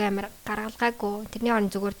одоо мэдгүй амар гаргалгаагүй. Тэрний орн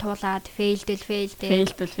зүгээр туулаад фейлдэл.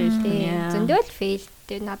 Зөндөл фейлд.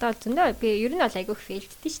 Надад зөндөө би ер нь бол айгүй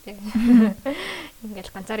фейлдтэй шүү дээ.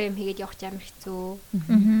 Ингээл ганцаараа юм хийгээд явах амар хэцүү.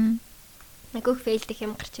 Айгүй фейлдэх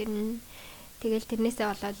юм гарч ирнэ. Тэгэл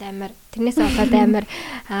тэрнээсээ болоод амар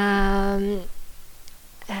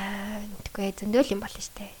тэггүй зөндөл юм болно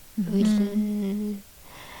шүү дээ. Уйлна.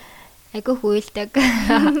 Айгүй хүйлдэг.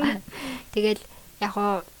 Тэгэл яг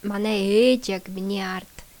гоо манай ээж яг миний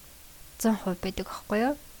ард 100% байдаг аахгүй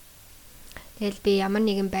юу. Тэгэл би ямар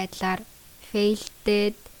нэгэн байдлаар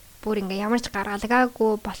фейлдээд бүр ингээ ямар ч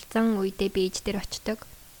гаргалгаагүй болцсон үедээ би ээж дээр очдог.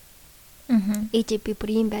 Ээж би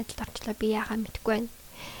бүр ийм байдалд орчлоо би яахаа мэдэхгүй байна.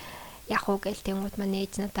 Яг уу гээл тэнгууд манай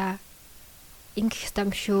ээж надаа ингэх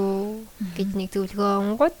юм шүү гэж нэг зөвлөгөө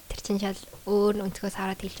онгууд тэр чинь шал өөр өнцгөөс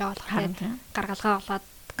хараад хэлж байгаа болохоор гаргалгаа болоод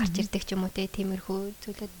гарч ирдэг ч юм уу те тиймэрхүү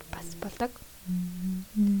зүйлүүд бас болдог.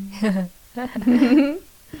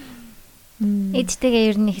 Эдтэйгээ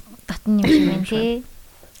ер нь их дотн юм шиг байна тий.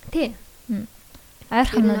 Тий.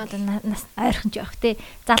 Ойрхон ч явах тий.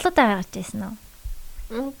 Залуудаа гаргаж байсан уу?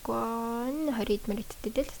 Үгүй 20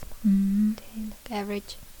 минуттэй л байсан. Тий.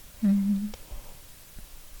 Average.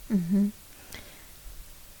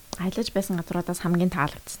 Аялаж байсан газруудаас хамгийн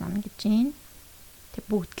таалагдсан нь гэж байна. Тэг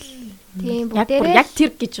бүгд л. Тийм бүгдээрээ яг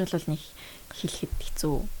тэр гэж бол нэг хэлэхэд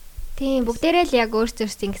хэцүү. Тийм бүгдээрээ л яг өөрсдөө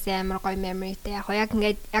гэсэн амар гоё memoryтэй. Яг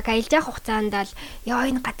ингээд яг аялж явах хугацаанд л ёо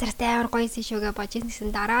энэ газартай амар гоё сэшүүгээ бож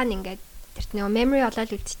ирсэн дараа нь ингээд тэр нэг memory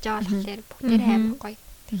олоод үлдчихэж байгаа болохоор бүгдээрээ амар гоё.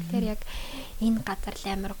 Тэгэхээр яг энэ газар л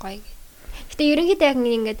амар гоё. Гэтэ ерөнхийдөө яг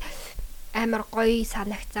ингээд амар гоё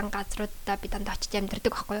санагцсан газруудаа би дандаа очиж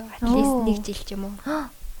амьдардаг байхгүй юу? At least нэг жил ч юм уу.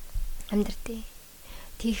 Амьдэртэй.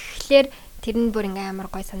 Тэгэхээр тэр нь бүр ингээм амар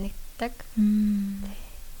гоё санагддаг.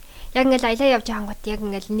 Яг ингээл аялаа явж хангууд яг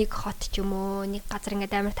ингээл нэг хот ч юм уу, нэг газар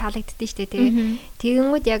ингээд амар таалагддээ штэ тий.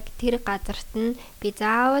 Тэгэнгүүт яг тэр газарт нь би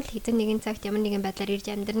заавал хэзээ нэгэн цагт ямар нэгэн байдлаар ирж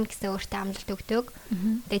амьдрна гэсэн өөртөө амлалт өгдөг.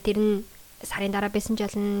 Тэгээ тэр нь сарын дараа байсан ч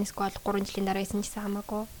болно, эсвэл 3 жилийн дараа байсан ч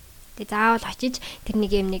хамаагүй. Тэгээ заавал очиж тэр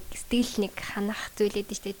нэг юм нэг сэтгэл нэг ханах зүйл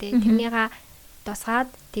эдэн штэ тий. Тэрнийга тусгаад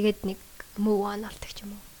тэгээд нэг move on болдог ч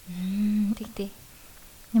юм уу. Тэгтээ.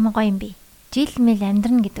 Нэмээ гоё юм би. Жил мэл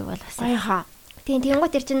амьдрна гэдэг бол бас яхаа. Тийм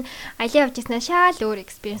тэгэнгүүт тэр чинь аялаа явж яснаа шал өөр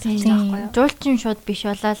experience гэж байгаа байхгүй юу? Жуулчин шууд биш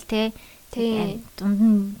болоод тий. Дунд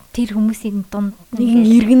нь тэр хүмүүсийн дунд нэг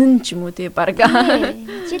иргэнэн ч юм уу тий баг.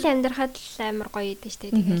 Жил амьдрахад л амар гоё идэв штэ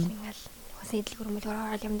тэгэл ингээл хүсэл хөрмөлөөр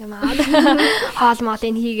орол юм даа. Хоол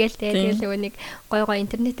моолыг хийгээл тий тэгэл нөгөө нэг гоё гоё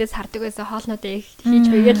интернетээс хардаг байсан хоолнуудыг хийж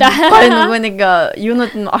байгаал. Гоё нөгөө нэг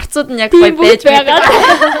юунууд нь орцууд нь яг гоё байж байгаа.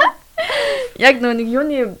 Яг нөгөө нэг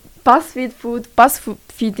юуны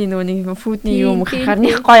BuzzFeed-ийн нөгөө нэг фүүдний юм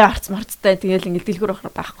харних гоё орц марцтай тэгэл ингээл дэлгүүр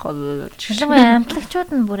авах байхгүй. Шилэн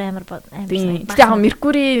амтлагчууд нь бүр амар тийм. Тэгтээ яг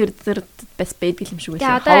Mercury зэрэг бас байдаг юм шиг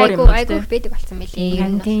байсан. Ховор юм байна. Айгуу байдаг болсон мэлээ.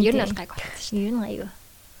 Ер нь бол гайг болсон шүү. Ер нь айгуу.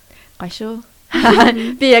 Гоё шүү.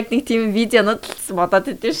 Би яг нэг тийм видеонууд бодоод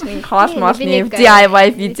идэв ш. Нэг хоол моолны DIY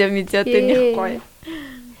видео дээр гоё.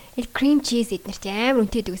 Il cream cheese эднэрт амар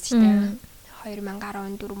үнэтэй дэгсэн шүү дээ.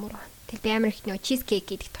 2014 мөр. Тэгэл би амар их нөгөө cheese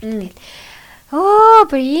cake гэдэг туртай. Оо,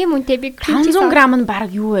 бүр ийм үнэтэй би 500 г нь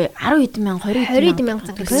баг юу вэ? 10,000 20,000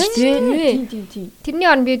 тийм. Тэрний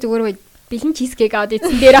орн би зүгээр бэлэн cheese cake аваад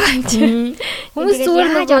ийцэн дээр аа. Хүмүүс зүгээр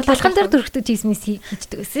нөгөө талхан дээр төрхтэй cheese мис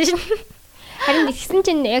хийждэг гэсэн шин. Харин тэгсэн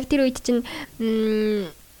чинь яг тэр үед чинь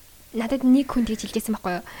надад нэг хүн тэгж хэлжсэн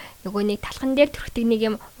байхгүй юу? Нөгөө нэг талхан дээр төрхтэй нэг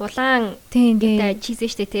юм улаан чиз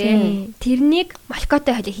штэ тий. Тэрнийг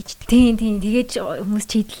малкотой холио хийчихдэг. Тийм. Тэгээд хүмүүс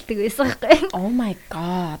чийдэлдэг байсан байхгүй. Oh my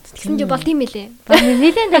god. Тэгсэн чинь болд юм байлээ.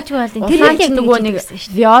 Нэлээд дажгүй болдیں۔ Тэр яг нөгөө нэг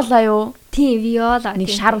виола юу? Тийм, виола.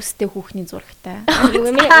 Нэг шар үстэй хүүхний зурагтай.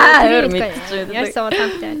 Нөгөө миний яасан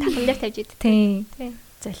улаантай талхан дээр тавьж идэв. Тийм.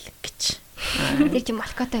 Залхи гэж. Тэр чинь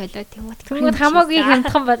малкотой байлаа тэмүүт. Тэмүүт хамаагүй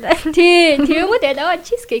хямдхан байна. Тий, тэмүүт ялаа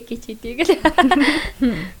чизкейк хийдэг л.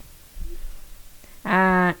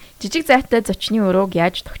 Жижиг зайтай зочны өрөөг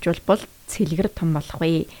яаж тохижуулбал цэлгэр том болох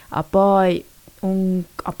вэ?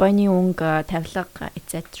 Обойны өнгө, тавилга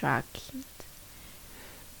etc.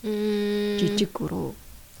 Жижиг өрөө.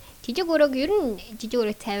 Жижиг өрөөг ер нь жижиг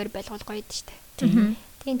өрөө цайвар байлгуул гоё дээ штэ.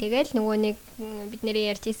 Тийм тэгэл нөгөө нэг бид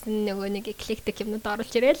нэрээ ярьж ирсэн нөгөө нэг эклектик юмнууд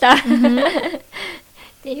оруулж ирээ л.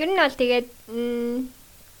 Тэгээ ер нь бол тэгээд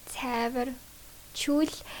цайвар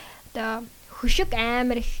чүүл одоо хөшиг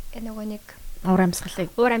амар их нөгөө нэг уур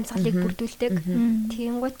амьсгалыг бүрдүүлдэг.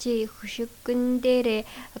 Тэнгуй чи хөшигэн дээр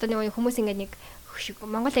одоо нөгөө хүмүүс ингээд нэг хөшиг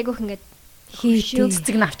Монгол агиух ингээд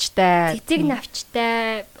цэцэг навчтай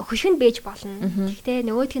хөшгөнд бэж болно. Гэхдээ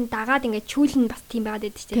нөгөөх нь дагаад ингээд чүүлэн бас тийм байгаад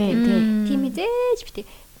байдаг шүү дээ. Тийм эзэж битээ.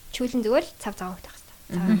 Чүүлэн зүгээр цав цав байх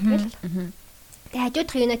хэрэгтэй. Тэгээ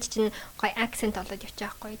хажуудах юунат чинь гоё акцент болоод явчих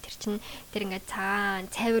байхгүй. Тэр чинь тэр ингээд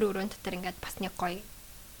цаан цайвар өрөөнд дотор ингээд бас нэг гоё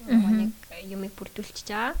нэг юмыг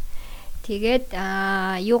бүрдүүлчихэж байгаа. Тэгээд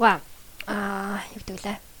юугаа юу гэдэг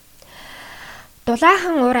лээ.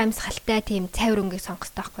 Дулаахан уур амьсгалтай тийм цайвар өнгөийг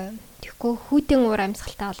сонгох хэрэгтэй байхгүй юу? Тэгэхгүй хүүтэн уур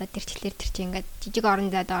амьсгалтай болоод тэр чихлэр тэр чинь ингээд жижиг орон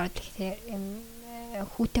зайд ороод тэгэхээр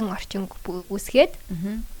хүүтэн орчин үүсгээд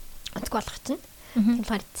онцгой болох чинь. Тийм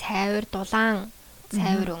болохоор цайвар дулаан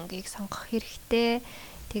цайвар өнгөийг сонгох хэрэгтэй.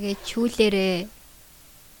 Тэгээд чүүлээ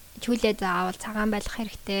заавал цагаан байлгах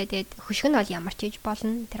хэрэгтэй. Тэгээд хөшгөн бол ямар ч хийж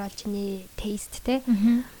болно. Тэр бол чиний тест те.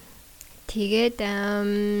 Тэгээд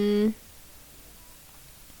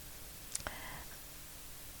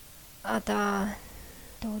одоо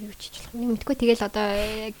юу чичлэх юм мэдгүй. Тэгэл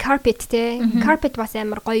одоо carpet те. Carpet бас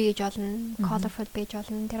амар гоё хийж болно. Colorful байж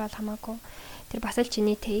болно. Тэр бол хамаагүй. Тэр бас л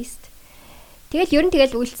чиний тест. Тэгэл ер нь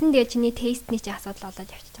тэгэл үлдсэн тэгээ чиний тестний чи асуудал болоод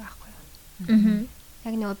явчихж байгаа байхгүй юу.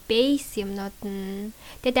 Яг нөгөө base юмнууд нь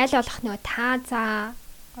тэгээд аль болох нөгөө таазаа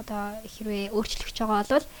одоо хэрвээ өөрчлөгч байгаа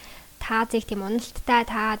бол таазыг тийм уналттай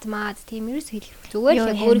таазмаад тийм ерөөс хэлэх зүгээр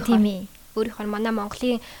л яг өөрийнхөө манай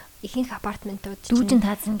Монголын ихэнх апартментууд дүүжин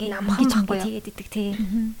таазан гэж намхан тэгээд идэг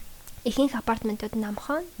тийм. Ихэнх апартментууд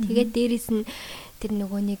намхан. Тэгээд дээрэс нь тэр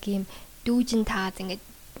нөгөө нэг юм дүүжин тааз ингээд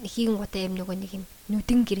хийгэн гутаа юм нөгөө нэг юм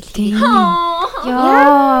нүдэн гэрэлтэй.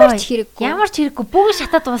 Ямар ч хэрэггүй бүгд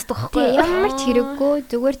шатаад дуусдаг байхгүй. Ямар ч хэрэггүй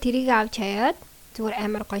зүгээр тэрийг авч хаяад зүгээр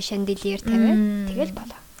амар гоё шанделиер тавиад тэгэл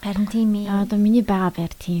болоо. Харин тийм ээ. Одоо миний байгаа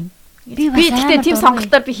байр тийм. Би гэхдээ тийм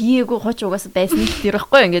сонголтоор би хийгээгүй хоч угаасаа байсан л тэр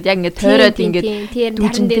байхгүй ингээд яг ингээд тойроод ингээд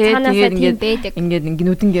дүүжинтэй тэгээд ингээд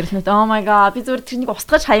нүдэн гэрснэт oh my god би зүгээр тэрнийг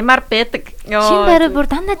устгаж хаямаар байдаг. Шин байраа бүр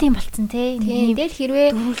дандаа тийм болцсон те. Тэгэл хэрвээ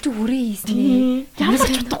дөрвөлж хүрээ хийсэн. Ямар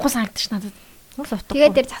ч утгагүй санагдаж надад.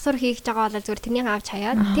 Тэгээд тэр засвар хийж байгаа бол зүгээр тэрнийг авч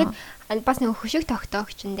хаяад тэгээд бас нэг хөшиг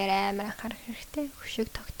тогтоогчн дээр амар анхаарах хэрэгтэй. Хөшиг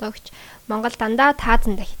тогтоогч Монгол дандаа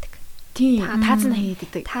таазанда хийдэг. Тийм таазанда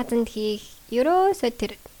хийдэг. Таазанд хийх ерөөсөө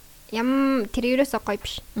тэр ерөөсөө гоё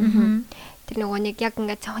биш. Тэр нөгөө нэг яг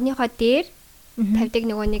ингээд цонхныхоо дээр тавьдаг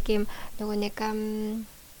нөгөө нэг юм нөгөө нэг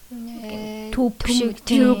түп шиг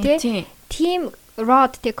тийм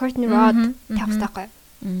rod тэг curtain rod тавьх таахгүй.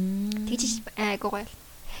 Тэгж айгуу гоё.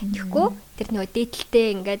 Тэгэхгүй тэр нөгөө дээдэлтэй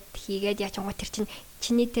ингээд хийгээд яачангуу тэр чинь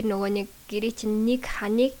чиний тэр нөгөө нэг гэрээ чинь нэг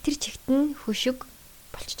ханыг тэр чигт нь хөшиг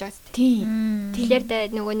болчихж байгаа зү. Тийм.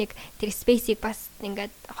 Тэгэхээр нөгөө нэг тэр спейсийг бас ингээд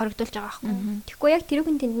хоригдуулж байгаа байхгүй. Тэгэхгүй яг тэр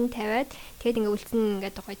хүн тэнд нь тавиад тэгээд ингээд үлдсэн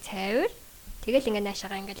ингээд гоё цайвар. Тэгэл ингээд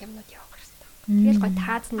наашаага ингээд юмнууд явах хэрэгтэй. Тэгэл гоё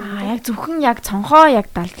таазна. Яг зөвхөн яг цонхоо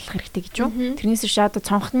яг далдлах хэрэгтэй гэж юу? Тэрнээс биш одоо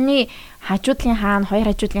цонхны хажуудлын хаана,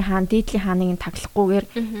 хоёр хажуудлын хаана, дээдлийн хааныг таглахгүйгээр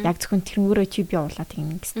яг зөвхөн тэрнгөрөө чи би явуулаад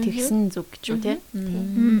тэгсэн зүг гэж юу те.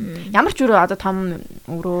 Ямар ч өрөө одоо том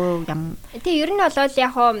өрөө ям. Тэгээ ер нь бол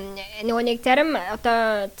яг нөгөө нэг зарим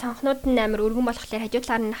одоо цонхнууд нь амар өргөн болохоор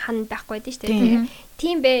хажуудлаар нь хан байхгүй дээ шүү дээ.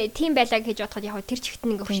 тийм байлаа гэж бодоход яг тэр чигт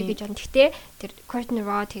нэг өвшиг гэж байна. Гэхдээ тэр curtain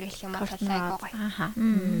rod хэрэглэх юм бол айгаа гоё. Аха.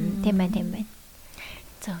 Тийм байна.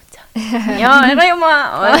 Зөө. Яа, юм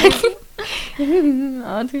аа.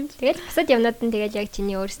 Тэгэл бусад юмнууд нь тэгэл яг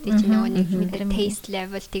чиний өөрсдөө чинь нөгөө нэг мэдэр taste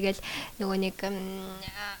level тэгэл нөгөө нэг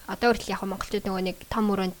одоо хүртэл яг монголчууд нөгөө нэг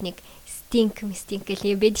том өрөөнд нэг stink гэх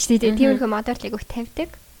юм байдаг шүү дээ. Тиймэрхүү модерл айгүйх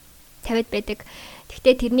тавьдаг байдаг.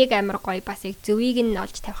 Гэхдээ тэрнийг амар гоё бас яг зөвийг нь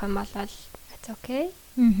олж тавих юм бол it's okay.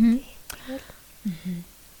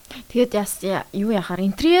 Тэгээд юу яхаар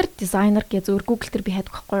интерьер дизайнер гэж зөвөр Google дээр би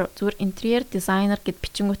хайдаг байхгүй юу? Зөвөр интерьер дизайнер гэд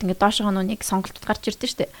бичингүүт ингээд доошоо нэг сонголтод гарч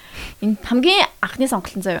ирдэ штэ. Энэ хамгийн анхны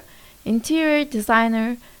сонголт нь заяа. Interior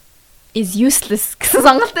designer is useless гэсэн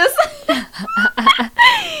сонголт байсан.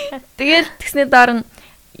 Тэгээд тэгснээр дараа нь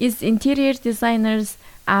is interior designers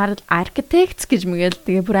are architects гэж мэгэл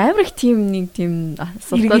тэгээ бүр амар их тийм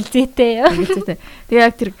эргэлзээтэй. Тэгээ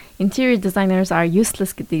яг тэр interior designers are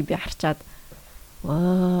useless гэдгийг би харчаад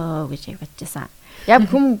воо гэж бодчихсан. Яг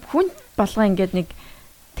хүн болгоо ингээд нэг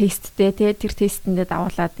тесттэй тий тэр тестэндээ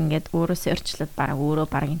давуулаад ингээд өөрөө сорчлоод өөрөө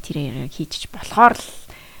интерьерийг хийж болохоор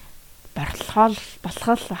болох л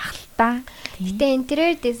бах л та. Гэтэ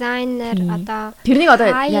интерьер дизайнер одоо тэрнийг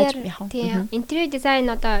одоо яаж яах вэ? Интерьер дизайн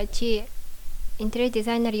одоо чи интерьер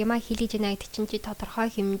дизайнер юм хийлгэж байна гэдэг чинь чи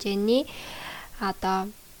тодорхой хэмжээний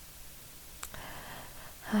одоо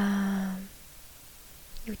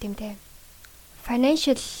юу гэмтэй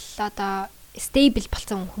financial одоо stable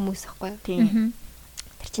болсон хүмүүс аахгүй юу? Тийм.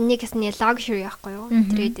 Тэр чинь нэг хэсний luxury аахгүй юу?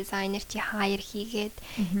 Интерьер дизайнер чи hire хийгээд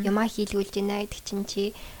юмаа хийлгүүлж байна гэдэг чинь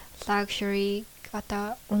чи luxury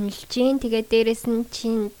одоо үнэлж гин тэгээд дээрэс нь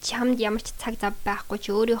чи чамд ямар ч цаг зав байхгүй чи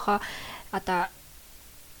өөрийнхөө одоо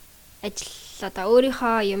ажил одоо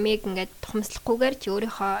өөрийнхөө юмыг ингээд тухамслахгүйгээр чи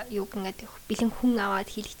өөрийнхөө юуг ингээд бэлэн хүн аваад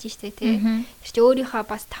хийлгэж штэ тий. Тэр чи өөрийнхөө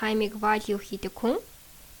бас таймыг value хийдэг хүн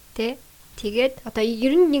тий. Тэгээд одоо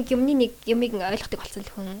ер нь нэг юмыг ойлгохдаг болсон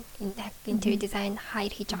л хүн интерьер дизайн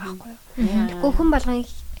хайр хийж байгаа байхгүй юу. Тэгэхгүй хүн болгон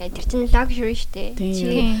тэр чинь luxury штэ.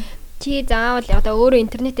 Чи заавал одоо өөрөө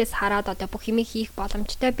интернетээс хараад одоо бүх юмыг хийх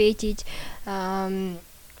боломжтой бэжиж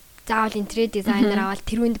заавал интерьер дизайнер аваад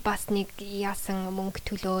тэр үнд бас нэг яасан мөнгө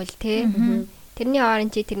төлөөл тий. Тэрний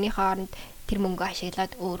хооронд чи тэрнийхээ хооронд тэр мөнгө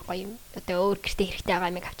ашиглаад өөр гоё одоо өөр гэртээ хэрэгтэй байгаа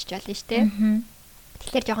юмыг авчиж болно шүү дээ.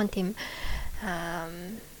 Тэгэхээр жоохон тийм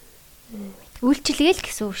үйлчилгээл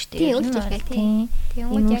гэсэн үг шүү дээ. Тийм үйлчилгээл тийм.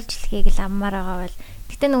 Энэ үйлчилгээг л аммаар байгаа бол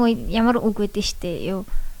гэтээ нөгөө ямар үг байдэн шүү дээ. Юу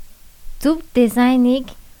зөв дизайныг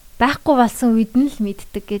байхгүй болсон үед нь л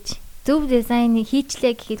мэддэг гэж. Зөв дизайныг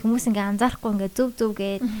хийчлээ гэхэд хүмүүс ингээ анзаарахгүй ингээ зөв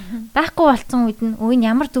гээд байхгүй болсон үед нь өө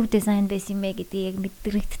ямар зөв дизайн байсан юм бэ гэдгийг яг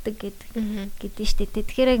мэдрэгддэг гэдэг шүү дээ.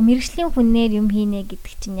 Тэгэхээр яг мэргэжлийн хүнээр юм хийнэ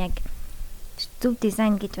гэдэг чинь яг зөв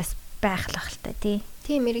дизайн гэж бас байх л ахalta тий.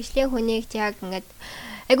 Тийм мэргэжлийн хүнийг яг ингээд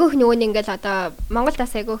айгүйх нөгөө нэг ингээл одоо Монголд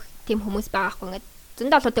бас айгүйх тийм хүмүүс байгаа хгүй ингээд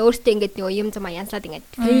зөндөө бол одоо өөртөө ингээд нөгөө юм зам янзлаад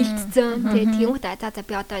ингээд фейлдсэн тий. Тэгвэл за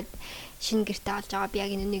би одоо шинэ гэртээ олж байгаа би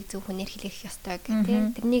яг энэ нэг зөв хүнээр хэлэх ёстой гэх тий.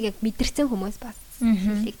 Тэрнийг яг мэдэрсэн хүмүүс бас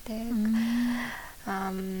хэлэгдэг.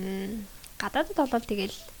 Гадаадд бол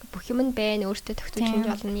тэгэл бүх юм нь байна өөртөө тогтвол шинж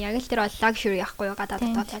болно. Яг л тэр бол luxury яахгүй юу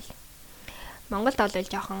гадаадд бол. Монголд бол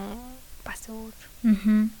жоохон бас өөр.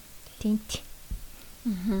 Тийм.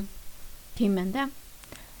 Тийм байна да.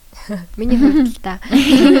 Миний хувьд л та.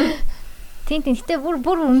 Тийм гэтээ бүр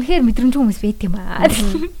үнэхээр мэдрэмж хүмүүс байт юм аа.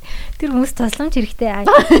 Тэр хүмүүс тусламж хэрэгтэй.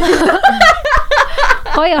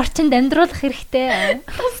 Хой орчинд амьдруулах хэрэгтэй.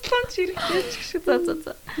 Тусламж хэрэгтэй ч гэж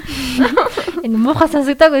за. Энэ муухай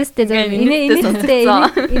сонсогдоог өстэй зөв.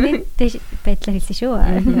 Энэ байдлаар хэлсэн шүү.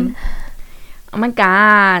 Oh my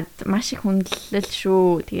god, маш их хүндлэл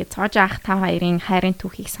шүү. Тэгээд цоож ах та хоёрын хайрын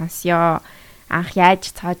түүхийг сонсё. Анх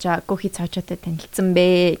яаж гөхий цоожоотой танилцсан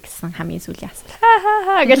бэ гэсэн хамгийн сүүлийн асуулт.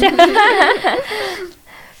 Гэлээ.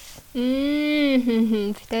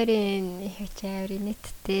 Фитэрийн хичээвэр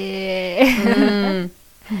нэттэй.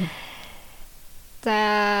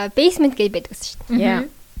 За, basement гэж байдаг гэсэн шүү дээ.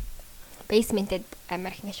 Basement-д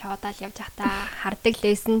амар их шоодаал явж байхдаа хардаг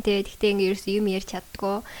лсэн те. Гэхдээ ингээ ерөөс юм ярьж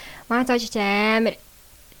чаддгүй. Манай цоож чи амар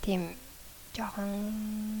тийм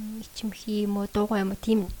жоохон ичимхий юм уу, дуугүй юм уу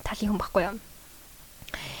тийм талын хүн байхгүй юу?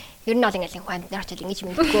 Ер нь бол ингээл хүн амтнаар очил ингэж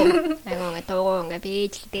мэддэггүй. Айгу ингээ дуугүй ингээ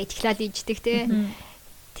бийжлээ, ичглал ийждэг те.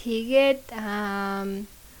 Тэгээд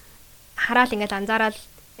хараал ингээл анзаараад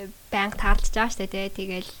банк таарлаж байгаа штэ те.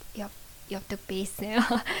 Тэгэл явдаг байсан.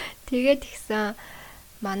 Тэгээд тэгсэн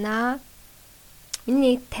манай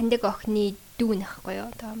миний таньдаг охины дүүн ахгүй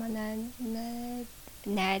юу? Одоо манай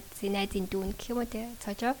найзын дүүн гэх юм уу те.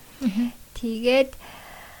 Цоожоо. Тэгээд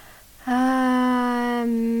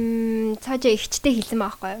цаажаа ихчтэй хэлсэн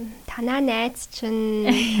байхгүй. Танаа найз чинь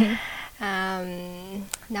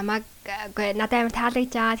намайг надад амар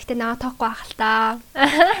таалагдж байгаа. Гэтэ намайг тоохгүй байх л та.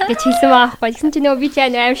 гэж хэлсэн байхгүй. Тэгсэн чинь нөгөө би ч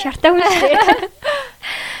амар шартай хүн шүү дээ.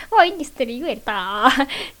 Ой энэ стер юу ярдаа.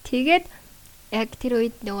 Тэгээд яг тэр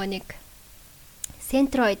үед нөгөө нэг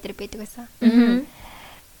центроидер байдаг байсан.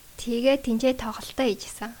 Тэгээд тэнцээ тоглолтоо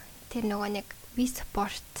хийжсэн. Тэр нөгөө нэг V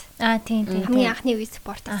Sport. Тийм. Хамгийн анхны V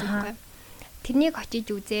Sport гэсэн байхгүй. Тэрнийг очиж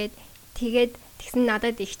үзээд тэгээд тэгсэн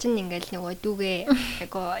надад их чинь ингээл нөгөө дүүгээ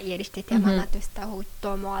айгу яриштэй те манад өстө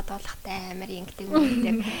хөгдөө муугаад болохтай амар ингэдэг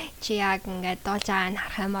юм. Чи яг ингээд доолж байгаа нь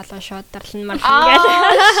харах юм болоо шууд дарлан мар ингээд.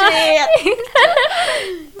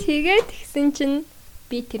 Тэгээд тэгсэн чинь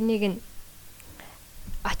би тэрнийг нь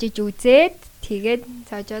очиж үзээд тэгээд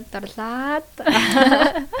цаажаад дарлаад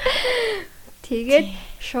тэгээд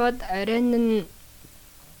шууд оройн нь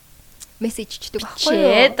мессеж чийдэг байхгүй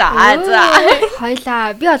юу?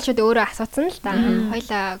 Хойлоо би бол шууд өөрөө асуусан л да.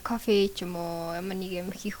 Хойлоо кофе ч юм уу ямар нэг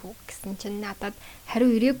юм хийх үү гэсэн чинь надад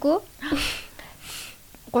хариу ирээгүй.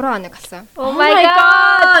 3 хоног болсон. Oh my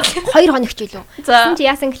god. 2 хоног ч илүү. Тэгсэн чи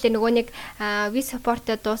яасан гэхлээр нөгөө нэг V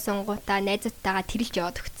Sport-д дуусан гутаа найзуудтайгаа тэрэлж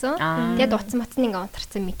яваад өгцөн. Тэгээд утсан матсан ингээ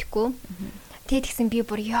унтарсан мэдхгүй. Тэгээд тэгсэн би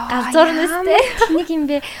бүр яа. Галзуур нүстэй. Нэг юм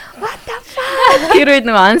бэ. What the fuck? Тэр үед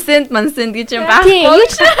нөгөө unsend гэж юм байна. Тийм, юу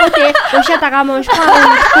ч байхгүй те. Уншаад байгаа юм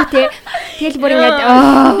уншахгүй те. Тэгэл бүр ингээд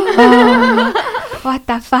what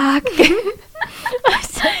the fuck.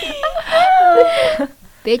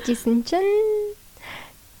 Бэжсэн чинь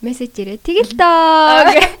мессеж ирээ. Тэгэл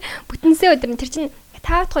доо. Бүтэнсээ өдөр нь тэр чинь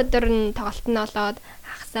 5 дахь өдөр нь тоглолт нь болоод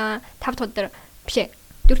хагасан 5 дахь өдөр бишээ.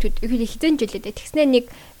 4 өдөр хизэн жилээд тэгснээ нэг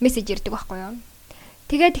мессеж ирдэг байхгүй юу.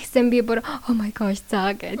 Тэгээд тэгсэн би бүр oh my gosh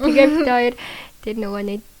заа гэ. Тэгээд бид хоёр тэр нөгөө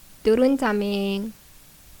нэг 4 замын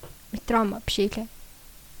метро бишээ лээ.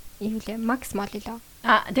 Юу лээ Макс Мол лээ.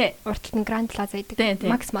 Тий. Урталт нь Grand Plaza гэдэг.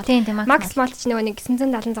 Макс Мол. Макс Мол ч нөгөө нэг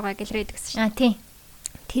 976 гэлрээд гэсэн шин. Тийм.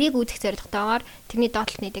 Тэрийг үзэх зорилготойгоор тэрний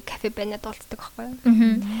доотлолт нэг кафе байна дуулцдаг байхгүй юу.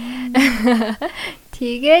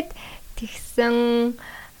 Тэгээд тэгсэн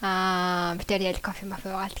битэр ял кофе мафе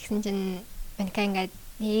уугаад тэгсэн чинь манка ингээд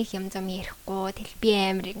нэг юм зам ярихгүй тэл би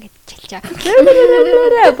амар ингээд чилчаа.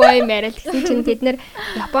 Бой мэрэл тэгсэн чинь бид нэр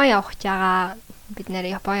Япон явах гэж байгаа. Бид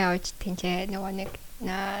нэр Япон явж тэнцээ нөгөө нэг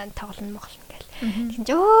тоглоно моглоно гэл. Тэгсэн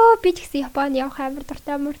чинь би ч гэсэн Японд явах амар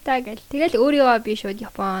дуртай муртай гэл. Тэгэл өөрийгөө би шууд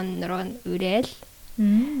Япон руу үрээл.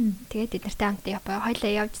 Тэгээд бид нартай хамт Япон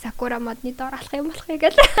хоёлаа явж Сакура модны доор алах юм болохыг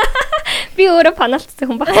гэл. Би өөрөө паналцсан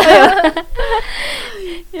хүн байхгүй юу.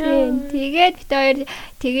 Тэгээд бид хоёр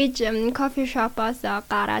тэгэж кофе шопоос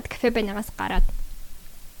гараад кафе банягаас гараад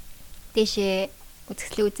дэшээ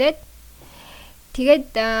үзэсгэлэн үзээд тэгээд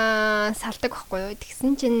салдаг байхгүй юу.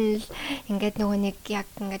 Тэгсэн чинь ингээд нөгөө нэг яг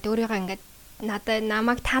ингээд өөрийгөө ингээд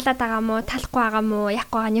намайг таалаад байгаа мó талахгүй байгаа мó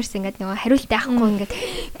яахгүй байгаа нэрс ингээд нөгөө хариулт байхгүй ингээд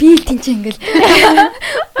би тэнч ингээд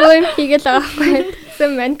бөөм хийгээл байгаа байхгүй.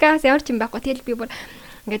 Тэгсэн манкаас ямар ч юм байхгүй. Тэгэл би бүр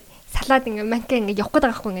ингээд салаад ингээ манка ингээ явах гээд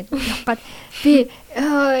байгаа хгүй ингээ явах гээд би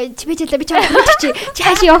чи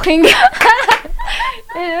хаашаа явах юм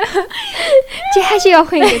чи хаашаа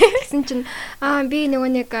явах юм гэсэн чинь би нөгөө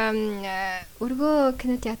нэг өргөө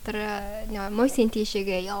кино театр нөгөө Мойсын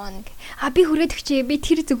тийшээгээ явна би хүргээд өгчээ би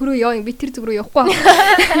тэр зүг рүү явна би тэр зүг рүү явахгүй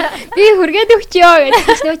би хүргээд өгчөө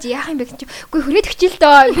гэж нөө чи яах юм бэ гэж үгүй хүргээд өгчээ л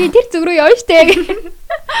доо би тэр зүг рүү явна штэ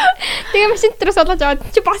тэгээ машин дотроо солож аваад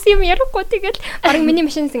чи бас юм ярихгүй тэгэл барыг миний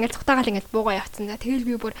машинаас ингээ цухтаагаал ингээ буугаа явцсан за тэгэл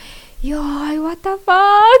би бүр ёо what the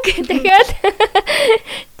fuck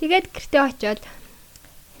тэгээд гэртээ очиод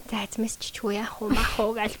зайц мессеж чүү яах уу мах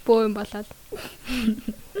уу гал бөө юм болоод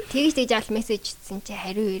тэгж аал мессеж ичсэн чи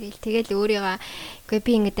хариу ирээл тэгэл өөрийгөө үгүй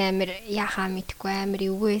би ингэ амар яхаа мэдхгүй амар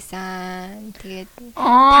эвгүйсэн тэгээд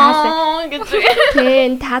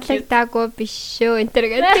таалагдаагүй биш шүү энэ төр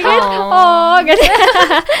гэдэг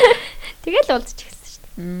тэгэл уулзчихсан шүү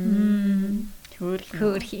дээ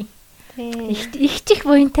хөөрхи их чих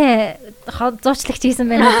буянтай зуучлагч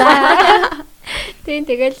хийсэн байна да.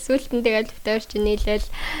 Тэгэл сүултэн тэгэл битээр чи нийлээл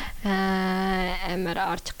амар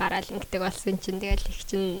орж гараал ингэдэг болсон чинь тэгэл их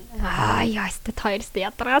чин яастад хоёрстой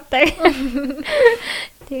ядраатай.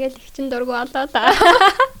 Тэгэл их чин дургу болоо та.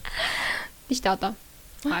 Биш та одоо.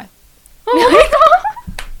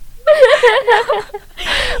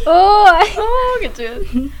 гэж.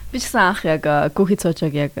 Би ч гэсэн анх яг Гүхи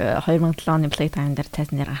цоочог яг 2007 оны Playtime дээр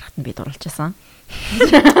тайзан дээр гарахад нь би дурлажсэн.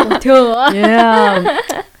 Төө. Яа.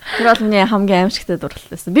 Тэр бол миний хамгийн аимшигтай дурлал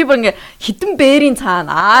байсан. Би бүр ингээ хитэн бээрийн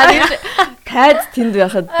цаана кайд тэнд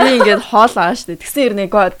байхад би ингээд хоолоо штэ. Тэгсэн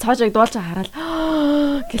ирнэ цоочог дуулж хараад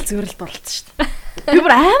гэл зүгэрэл дурлалцсан штэ. Би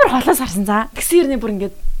бүр амар хоолоос харсан за. Тэгсэн ирнэ бүр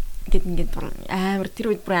ингээд ингээд амар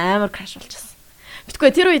тэр үед бүр амар краш болчихсон.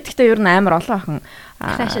 Битгүй тэр үед гэхдээ ер нь амар олон охин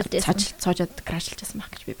цоожод крашлж байсан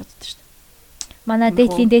байх гэж би боддог шүү дээ. Манай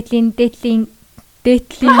дээдлийн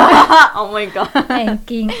Oh my god.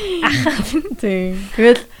 ангийн Тийм.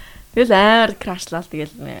 Тэгэл амар крашлал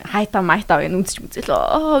тэгэл хайта майта гэн үзэж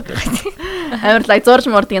мүзэлөө гэх. Амар лайк зурж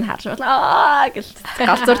мордгийг харж байна. Гэл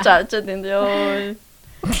галзуурч аваад энэ ёо.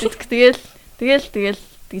 Тэгэл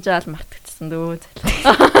тэгж аал мартагдсан дөө.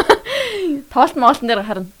 Тоолт моолтон дээр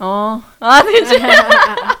харна. Тэгэж.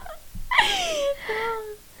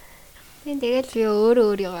 Тэгэл би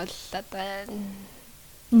өөрийгөө л одоо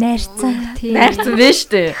найрцсан биш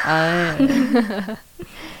үү?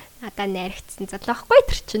 Надаа найрагдсан залуухгүй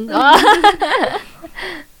тэр чинь.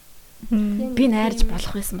 Би найрж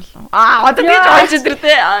болох байсан болов. Одоо би тооч өдр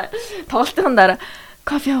тэ. Тоглолтын дараа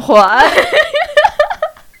кофе авах уу?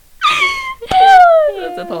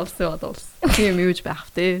 За тоолсон. Тийм юуж байх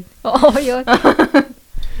вэ? Ёо.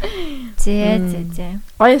 Зэ.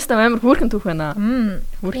 Баястаа амар хөөрхөн түүх байна.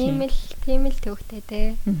 Тийм л төвхтэй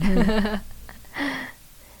те.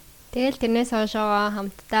 Тэгэл тэрнээс хоошоо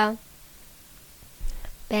хамтдаа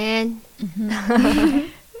байна.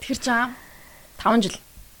 Тэр жаа 5 жил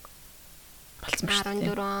болсон ба шүү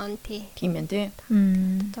дээ. 14 он тий. Тийм байна тий.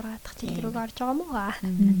 6 дахь жил рүү орж байгаа мó.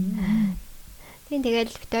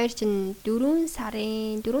 Тэгэл битээр чинь 4 сар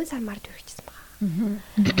март хүрчихсэн байгаа.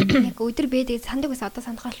 Яг өдөр бэдэг сандаг ус одоо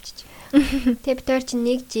санах болчих. Тэгээ битээр чинь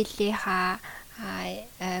 1 жилийнхаа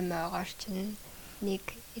аймагоор чинь нэг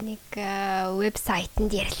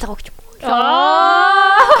вебсайтанд ярилцлага өгч.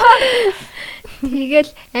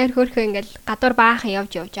 Тэгэл амар хөөрхөн ингээл гадуур баахан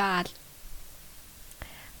явж байгаа л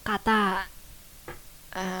гадаа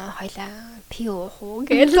хойлоо пиу хуу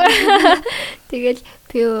гэл. Тэгэл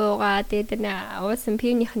пиуга дээр уусан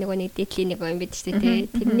пиуных нэг дээдлийн нэг юм бид ч тий.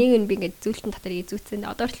 Тэрнийг нь би ингээд зүйлтэн дотор изүүцэн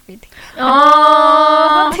одоор л байдаг.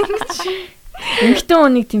 Эмэгтэй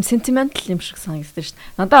хүнийг тийм сентиментал юм шиг санагддаг шүү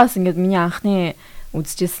дээ. Надад бас ингээд миний анхны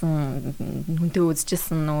хүнтэй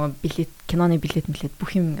үзэжсэн нөгөө билет киноны билет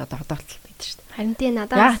бүх юм ингээд одоортол байдаг шүү дээ. Харин тий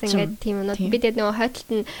надад бас ингээд тийм юмнууд бид нөгөө хойтолт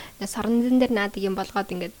нь сорнзон дээр наадаг юм болгоод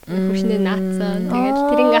ингээд хөвшнээ наацсан. Тэгээд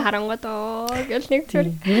тэр ингээ харангууд гэл нэг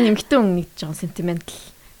тэр эмэгтэй хүн нэг жоохон сентиментал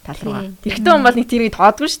тал руугаа. Эрэгтэй хүн бол нэг тэрийг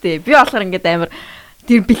тоодгүй шүү дээ. Би болохоор ингээд амар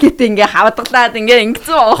тэр билетээ ингээ хавдаглаад ингээ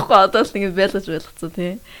ингэсэн баахгүй одоо л ингээ байлгаж байлгацсан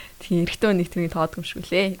тий. Тийм эрэгтэй хүн нэг тэрийг тоодгүй юм шиг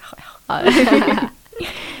лээ.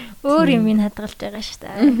 Өөр юм ин хадгалж байгаа шүү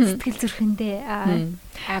дээ. Сэтгэл зүрхэндээ.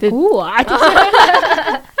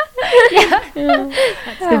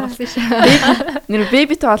 Нэр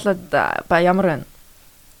бэбитэй болоод ямар байна?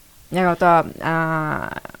 Яг одоо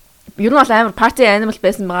ер нь бол амар party animal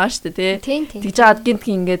байсан байгаа шүү дээ тий. Тэгж жаад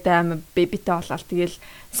гинтхэн ингээд амар бэбитэй болоод тэгэл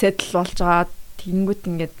settle болж байгаа. Тэнгүүт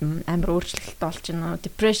ингээд амар өөрчлөлттэй болж байна.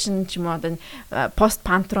 Depression ч юм уу одоо post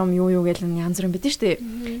pantrum юу гэл янз бүр юм бид нь шүү дээ.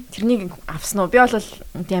 Тэрнийг авсан уу? Би бол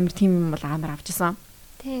амар тийм юм бол амар авчихсан.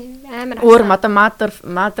 Тийм амар. Өөр mother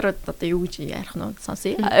одоо юу гэж ярих нь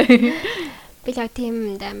сонсъё. Би л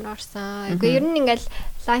тийм амар орсон. Үгүй ер нь ингээд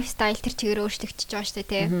lifestyle тэр чигээр өөрчлөгдөж байгаа шүү дээ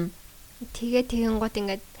тий. Тэгээ тэгэн гот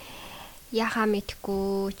ингээд яхаа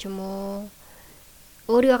мэдхгүй ч юм уу.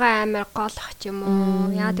 Өөрийгөө амар голох ч юм уу.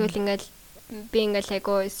 Яад үл ингээд би ингээл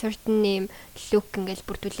айгу certain name look ингээл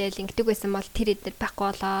бүрдүүлээл ингэдэг байсан бол тэр эдэр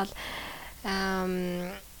байхгүй болоод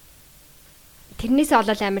тэрнээсээ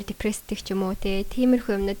болоод амар депрессив ч юм уу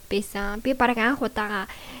тиймэрхүү юмнууд байсан. Би баг анх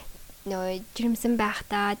удаага нөө жирэмсэн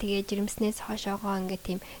байхдаа тэгээ жирэмснээс хойшоогоо ингээ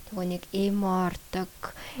тийм нөгөө нэг эмордог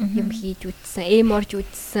юм хийж үтсэн, эморж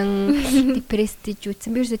үтсэн, депрессив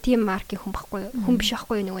үтсэн. Би ерөөсөө тийм маркийн хүн байхгүй, хүн биш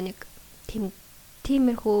байхгүй нөгөө нэг тийм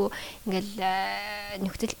тиймэрхүү ингээл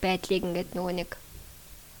нөхцөл байдлыг ингээд нөгөө нэг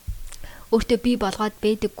өөртөө бий болгоод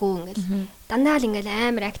байдаггүй ингээл дандаа л ингээл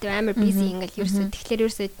амар актив амар бизи ингээл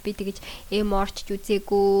ерөөсөө би тэгэж эморч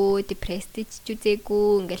үзээгүй депрессэж үзээгүй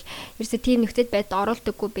ингээл ерөөсөө тийм нөхцөл байдалд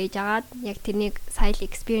оруулдаггүй байж агаад яг тэрнийг сая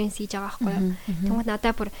experience хийж байгаа байхгүй юу. Тэгмээ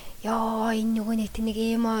надаа бүр ёо энэ нөгөө нэг тэнийг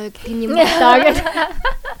эмо гэдэг юм даа гэж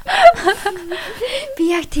би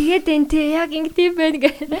яг тэгээд энэ тий яг ингэдэм байх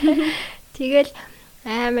гэх тэгэл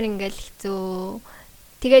амар ингээл хэцүү.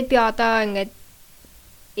 Тэгээд би одоо ингээд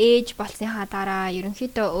ээж болсныхаа дараа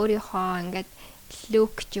ерөнхийдөө өөрийнхөө ингээд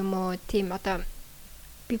look ч юм уу тийм одоо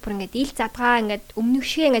би бүр ингээд ил задгаа ингээд өмнөх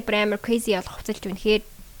шиг ингээд бүр амар crazy болох хувцалж үнэхээр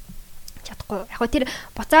чадахгүй. Яг тэр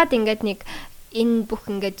буцаад ингээд нэг энэ бүх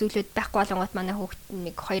ингээд зүйлүүд байхгүй болонгот манай хүүхд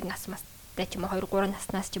нэг 2 нас мастай ч юм уу 2 3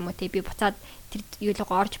 наснаас ч юм уу тий би буцаад тэр юулыг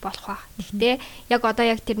орж болох ба. Гэхдээ яг одоо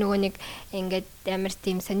яг тэр нөгөө нэг ингээд амар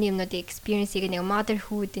тийм сони юмнуудын experience-ийг нэг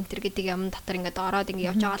motherhood энэ төр гэдэг юм дотор ингээд ороод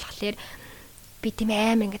ингээд явж байгаа болохоор би тийм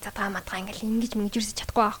амар ингээд задгаа матгаа ингээд ингэж юусэж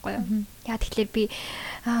чадахгүй байхгүй юу. Яа тэгэхээр би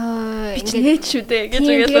ингээд шүү дээ гэж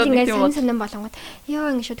угаасаа ингээд сонсон болонгод ёо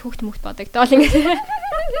ингээд шууд хүүхд мөхт бодогдоол ингээд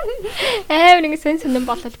амар ингээд сонсон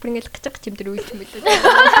болол бүр ингээд гिचг чимдэр үйлч юм билээ.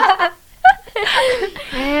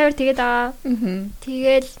 Амар тэгээд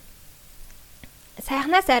тэгэл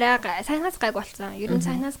сайхнаас гайг болсон. Ер нь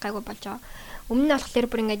сайхнаас гайг болж байгаа. Өмнө нь болохоор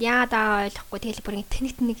бүр ингээд яадаа ойлгохгүй тэгэл бүр ингээд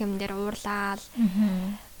тэнэг юм дээр уурлаа.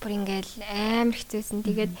 Бүр ингээд амар хэцүүсэн.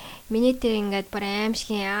 Тэгээд миний дээр ингээд бүр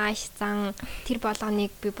аимшигын ааш зан тэр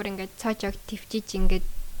болгоныг би бүр ингээд цоожог твчиж ингээд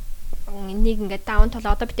нэг ингээд даун тол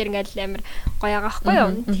одоо би тэр ингээд амар гоё байгаа байхгүй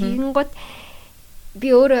юу. Тэгэнгүүт би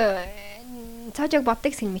өөрөө цоожог боддог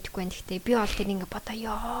гэсэн мэдэхгүй байна. Гэхдээ би бол тэр ингээд бодоо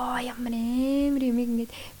ёо ямар амар юм ингээд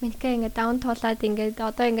минийхээ ингээд даун тулаад ингээд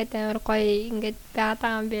одоо ингээд амар гоё ингээд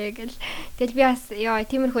байгаа юм бэ гэл. Тэгэл би бас ёо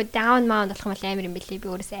тиймэрхүү даун маун болох юм бол амар юм билээ. Би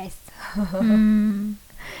өөрөөсөө айс.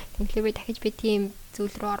 Тэгэхээр би дахиж би тийм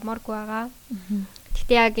зүйл рүү ормооргүй байгаа.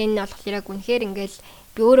 Гэхдээ яг энэ болохоор яг үнэхээр ингээл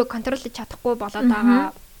би өөрөө контролж чадахгүй болоод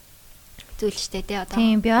байгаа зүйл штэ тий одоо.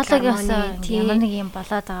 Тийм биологиос ямар нэг юм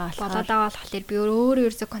болоод байгаа болохоор би өөрөө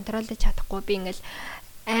ерөөсө контролж чадахгүй би ингээл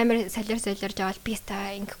амар солиорж аваад би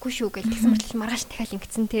ста ингэхгүй шүү гэж тэгсэн мөртлөө маргааш дахиад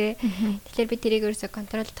ингэсэн тий. Тэгэхээр би тэрийг ерөөсө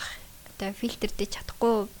контролдох одоо фильтрдэж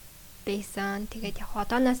чадахгүй байсан. Тэгээд яг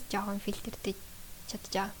одооноос жоохон фильтрдэж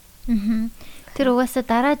чадчихаа. Тэр угаасаа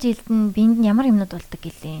дараа жилд нь бинд ямар юмнууд болдог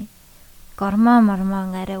гэлээ. Гормон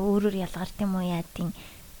арай өөрөөр ялгарт юм уу яадیں۔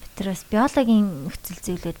 Тэр бас биологийн нөхцөл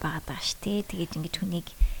зүйлүүд байгаа ш тий. Тэгээд ингэж хүнийг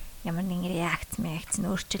ямар нэгэн реакц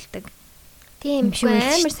өөрчилдөг. Тийм шүү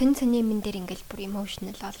амар сонь юм дээр ингээл бүр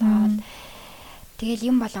emotional болоод тэгэл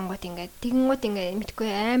юм болонгууд ингээд тэгэнгүүт ингээд мэдгүй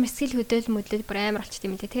амар сэтгэл хөдлөл бүр амар болчт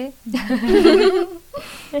юм лээ тий.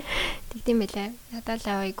 Тэгдэм байлаа. Надад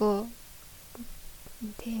л айгу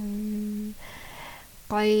тийм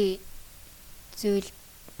гоё зүйл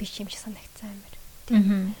биш юм шиг санагдсан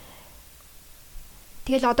амар.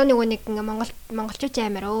 Тэгэл одоо нэг ингээ монголчууд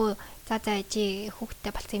амар өө за ээжи хүүхдтэй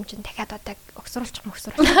болсон юм чинь дахиад одоо өгсруулчих.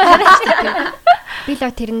 Би л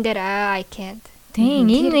тэрэн дээр I can't. Тийм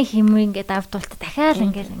энэ хэм ингээд авдуулт дахиад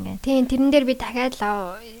ингээд. Тийм тэрэн дээр би дахиад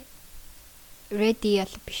л ready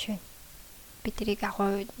бол биш байна. Би тэрийг яг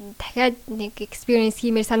дахиад нэг experience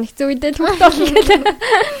хиймээр санагдсан үедээ төгтөө болчихлоо.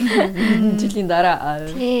 Жилийн дараа.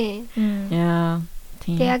 Тийм. Яа.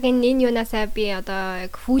 Тийм. Яг энэ юунасаа би одоо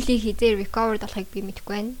яг fully хийзээ recovered болохыг би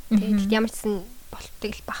мэдэхгүй байна. Тэгээд ямар ч гэсэн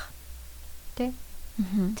болтдаг л бах. Тэ?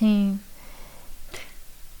 Тийм.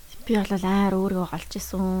 Би бол аяар өөрийгөө голж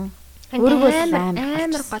исэн. Өөрийгөө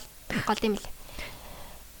амар гол юм лээ.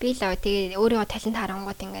 Би л тэгээ өөрийгөө талент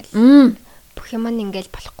харангууд ингээл бүх юм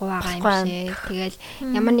ингээл болохгүй байгаа юм шиг. Тэгэл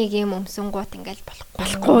ямар нэг юм өмсөнгууд ингээл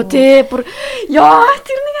болохгүй тий. Бүр ёо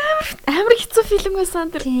тэр нэг амар хэцүү фильм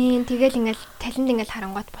байсан тэр. Тийм тэгэл ингээл талент ингээл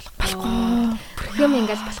харангууд болохгүй. Бүх юм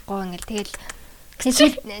ингээл болохгүй ингээл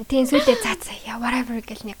тэгэл тийм сүлдээ цаац яа whatever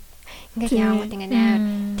гэл нэг ингээл яамууд ингээд амар.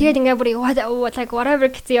 Тэгээд ингээд бүр like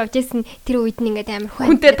whatever гэсэн явж исэн тэр үед нь ингээд амар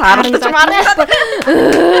хүнтэй таарч маргааш.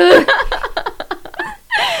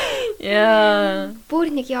 Яа. Бүр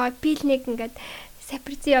нэг яа бил нэг ингээд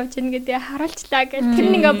саприц явж ийн гэдэг харуулчлаа гэж тэр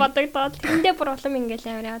нэг ингээд бодогдоод тэндээ бүр улам ингээд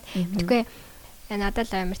амар яваад. Тэгвэл надад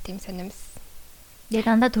л амар тийм сонирмс. Яг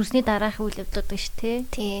дандаа төрсний дараах үйл явдлууд гэж тий.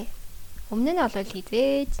 Тий. Өмнө нь олол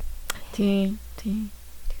хийдвэж. Тий.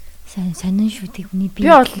 Сонин шүү тий хүний бие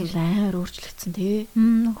бол амар өөрчлөгдсөн тий.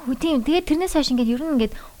 Хүү тийм. Тэгээд тэрнээс хойш ингээд ер нь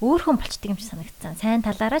ингээд өөр хүн болчдөг юм шиг санагдсан. Сайн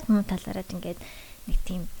талаараа ч муу талаараа ч ингээд нэг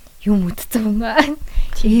тийм юм үтцэн юм аа.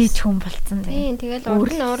 Ээж хүн болцсон. Тийм тэгэл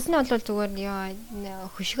урд нь бол зүгээр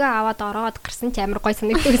хөшгөө аваад ороод гарсан ч амар гой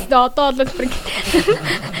санагддаг гэсэн. Одоо бол бүр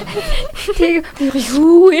тэг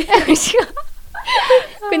юу вэ?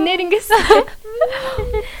 Гэнэр ингэсэн.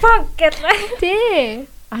 Fuck гэх. Тий.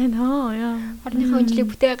 I know яа. Орныхоо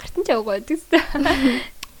үнжлийг бүтээ гартан ч аваагүй гэсэн.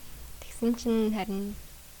 Тэгсэн чинь харин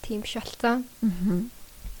тийм ш болцсон.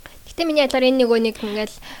 Гэтэ миний ялаар энэ нэг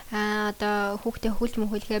ингээл одоо хүүхдээ хөлж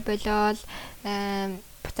мөхөлхээ болоод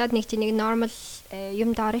буцаад нэг чи нэг нормал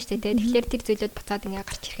юм доор штэ тэ. Тэгэхээр тэр зүйлүүд буцаад ингээ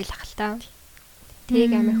гарч ирэх л ах л та.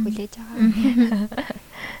 Тийг амар хүлээж байгаа.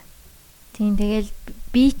 Тийм тэгэл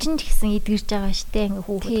би ч гэсэн эдгэрж байгаа штэ ингээ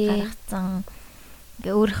хүүхэд гаргацсан.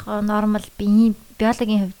 Ингээ өөрийнхөө нормал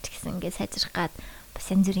биологийн хувьд гэсэн ингээ сайжрах гад бас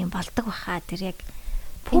янз бүрийн болдог баха. Тэр яг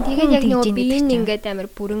тэгээд яг нөгөө би ингээд амар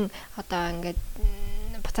бүрэн одоо ингээд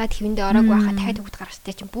буцаад хивэндээ ороогүй байхад дахиад хүүхэд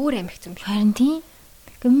гаргахтай чинь бүр амар хэцүү юм шиг. Харин тийм.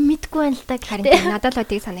 Мэдгүй байна л да. Харин надад л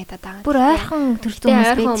тийг санагдаад байгаа. Бүр ойрхон төрсөн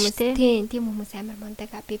хүмүүс байдаг тийм хүмүүс амар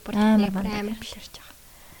мундаг. Би бүр амар бишэрч байгаа.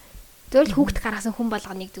 Зөв л хүүхэд гаргасан хүн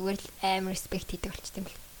болгоныг зүгээр л амар респект хийдэг болчихсон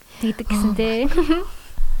юм л. Тэгдэг гэсэн тий.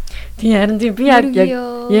 Тийм харин тийм би яг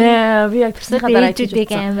би яг тэрсийнхаа дараа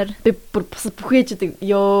ээжүүдийг амар би бүр бүх ээжүүдийг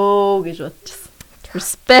ёо гэж бодчихсон.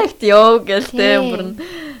 Respect ёо гэлтэй бүр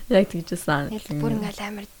яг тэгжсэн. Бүр ингээл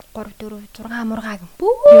амар 3 4 6 мургаа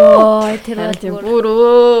бүү. ёо тэр бүр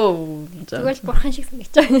Тэгвэл бурхан шиг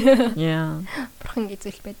санагдаж байна. яа. Бурхан гэж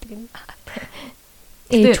зүйл байдаг юм.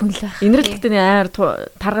 ээж хүн л байх. Энэрэл гэдэг нь амар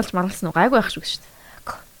таргалж маргалсан уу гайгүй байх шүү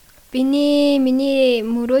дээ. Миний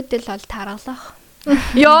мөрөөдөл бол таргалах.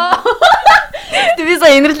 Ёо. Тэвээс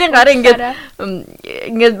энэрлийн гарын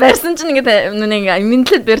ингээд барьсан чинь ингээд нэг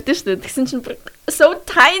мэдлэл барьдсан шүү дээ. Тэгсэн чинь so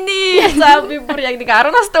tiny. За би бүр яг нэг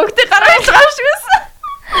 10 настай хүүхдээ гараа хийж байгаа шиг байсан.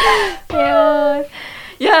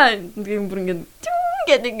 Яа, бүр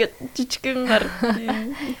ингээд жижигхэн гар.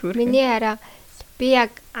 Миний хараа би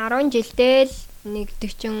яг 10 жилдээ л нэг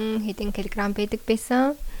 40 хэдэн килограмм байдаг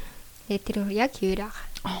байсан. Тэр яг хөвөр байгаа.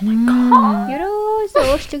 Oh my god. Ерөөс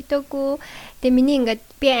өөрчлөгдөөгүй. Тэгээ миний ингээд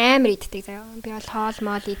би амар иддэг заяа. Би бол хоол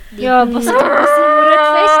моол иддэг. Яа, бас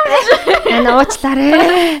мөрөдлөө шүү. Яна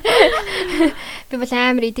уучлаарай. Би бол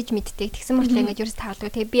амар идэж мэддэг. Тэгсэн мөртлөө ингээд ерөөс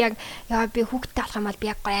таалдаг. Тэгээ би яг яа би хүүхдтэй болох юм бол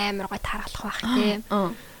би яг амар гой таргалах байх тий.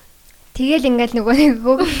 Тэгэл ингээд нөгөө нэг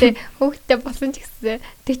хүүхдтэй болсон ч гэсэн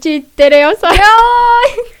 40 дээрээ явсаа.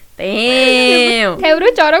 Damn.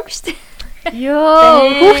 Тавирууч ороогүй шүү дээ. Ёо,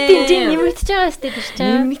 хүүхдийн чинь нэмэгдэж байгаа сте тэр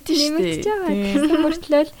чинь. Нэмэгдэж байгаа. Тэгсэн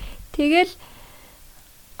мөртлөө тэгэл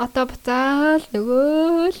одоо буцаал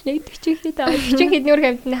нөгөө л нэг 40 хэд 40 хэд нөр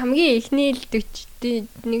хамтны хамгийн ихний л 40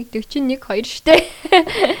 нэг 41 2 штэ.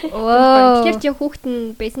 Оо. Тэгэхээр чи хүүхэд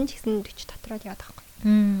нь байсан ч гэсэн 40 дотроо л яваад байхгүй.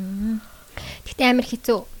 Гэтэ амар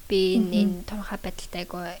хэцүү. Би энэ турхаа байдалтай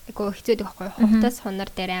айгу хэцүүдэг байхгүй. Хувцас хунар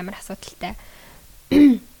дээр амар асуудалтай.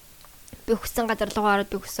 Би хүссэн газар руугаа ороод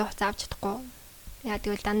би хүссэн хуцаа авч чадахгүй. Яа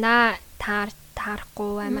тэгвэл дандаа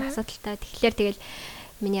таарахгүй амар асуудалтай. Тэгэхээр тэгэл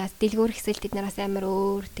миний дэлгүүр хэсэлт эднээс амар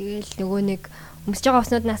өөр. Тэгэл нөгөө нэг өмсөж байгаа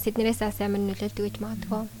уснууд нас эднээс амар нөлөөлдөг гэж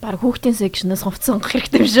магадгүй. Бараг хүүхдийн секшнээс хувцас онгох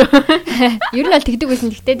хэрэгтэй юм шүү. Ер нь бол тэгдэг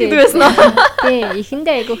байсан гэхдээ тэгдэгсэн үү? Тий,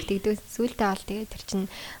 эхэндээ айгу их тэгдэг. Сүүлдээ бол тэгээ тэр чинь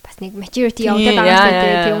бас нэг maturity явуулаад байгаа юм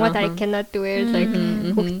тий. Тийм what I cannot do like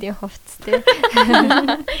хүүхдийн хувцас тий.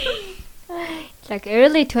 Like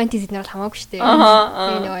early 20s нь бол хамаагүй шүү дээ.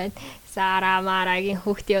 Тэгээ нөгөө Сара марагийн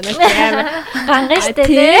хүүхдийн өнөс амар ганган штэ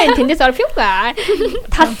тий. Тэндээс орфим ба.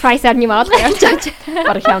 Тал прайсаар юм аваад явчихаач.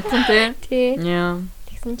 Бараг хямдсан тий. Тий. Яа.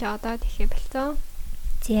 Тэгсэн чи одоо тэхээ болцсон.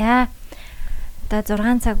 За. Одоо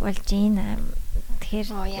 6 цаг болж байна.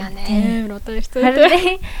 Тэгэхээр амар удаа ирсэн.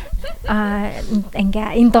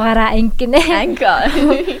 Ингээ энэ дугаараа ангинэ. Анга.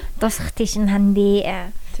 Тусах тийш нь ханди.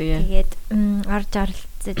 Тэгээд орж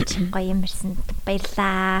оролцож гоё юм ирсэн.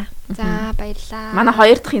 Баярлаа. За баярлаа. Манай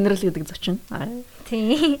хоёр дахь энэрэл гэдэг зочин.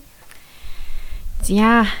 Тий.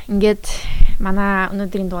 За ингээд манай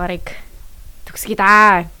өнөөдрийн дугаарыг төгсгий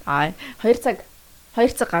даа. 2 цаг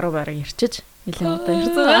гаруй бараг ирчиж нэлээд удаа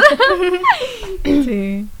ирсэн.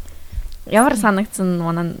 Тий. Ямар санагдсан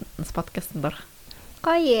манай подкастт орох?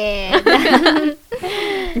 Гоё.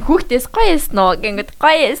 Хүүхдээс гоё эс нөө ингээд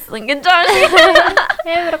гоё эс ингээд жаа.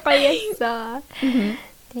 Амар гоё эсээ.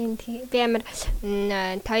 Тийм би амар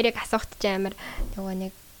тойрог асуухт ч амар нөгөө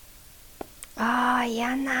нэг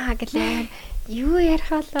яна гэлээ юу ярих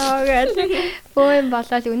болоо гэл бөөм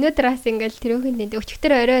болоод өнөөдөр бас ингээл тэрүүхэнд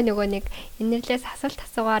өчигдөр орой нөгөө нэг энэрлээс асуулт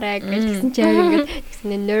асуугаарай гэл тэгсэн чинь ингээд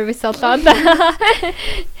тэгсэн nervous болоод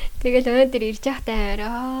тэгэл өнөөдөр ирж байхдаа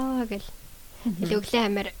амар гэл өглөө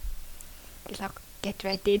амар get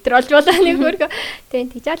ready тролж болоо нэг хөргө тийм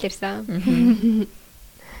тийжаал ирсэн.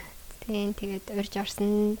 Тийм тэгээд урьж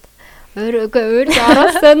орсонд урьж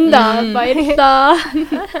орсон да баярлаа.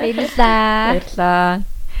 Баярлаа.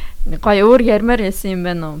 Гоё өөр ярмаар яасан юм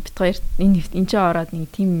байна уу? Бид хоёр энэ ч ороод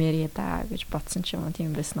нэг тим мэрья да гэж бодсон ч юм уу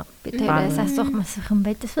тийм байсан уу? Бид хоёроос асуух масхан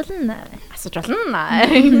байдас болно. Асууж болно.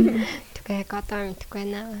 Тэгээ гадаа мэдхгүй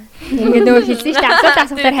байна. Ингээд нөгөө хэлсэн шүү дээ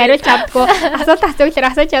асуултаар хариулж чаддгүй. Асуулт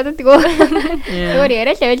асууглаар асууж чаддгүй. Өөр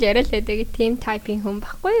яриа л тэгээ team typing хүн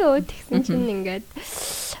баггүй юу? Тэгсэн чинь ингээд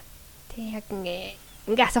тэг яг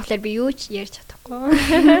ингээ асуултаар би юу ч ярьж чадахгүй.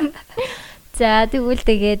 За тэгвэл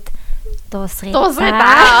тэгээд дуусгая. За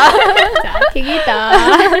тэгээ да.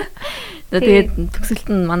 Тэгээд төгсөлт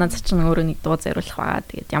нь манай зочин өөрөө нэг дуу зориулах байгаа.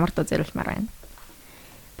 Тэгээд ямар дуу зориулмаар байна?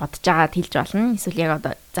 Бодож байгаад хэлж болно. Эсвэл яг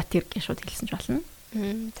одоо за тэр гэж шууд хэлсэн ч болно.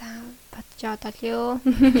 За бодож одоо л юу.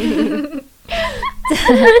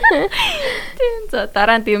 Тийм за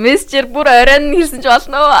дараа нь тийм мессежээр бүр оройн хэлсэн ч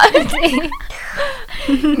болно уу?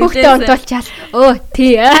 Хүүхдээ онтолчаал.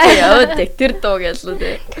 Тий. Тэр дуу гэлээ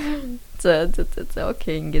тий. За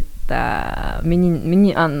окей ингээд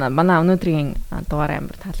миний манай өнөөдрийн дугаар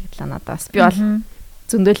амар таалагдлаа надаас. Би бол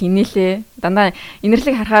зөндөл инээлээ. Дандаа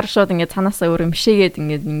инэрлийг харахаар шууд ингээд цаанаасаа өөр мшээгээд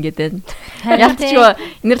ингээд байна. Ялцчихгүй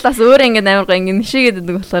инэрлээс өөрөө ингээд амар гоо ингээд мшээгээд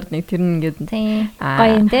байдаг болохоор нэг тэр нь ингээд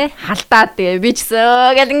гоё юм те. Халтаад тэгээ би ч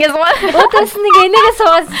гэсэн гэл ингээд Өөдөөс нэг энийгээ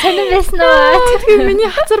суугаад сонирн байсан уу? Тэгээ миний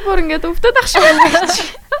хацар бүр ингээд өвдөд ах шиг байна.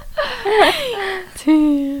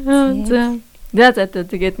 Тийм. За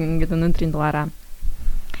тэгээд ингээд өнөөдрийн дугаараа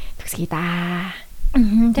төгсгий да.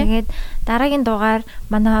 Тэгээд дараагийн дугаар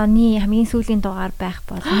манай оны хамгийн сүүлийн дугаар байх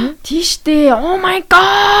болно. Тийш дээ. Oh my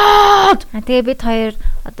god. Тэгээ бид хоёр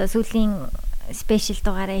одоо сүүлийн спешиал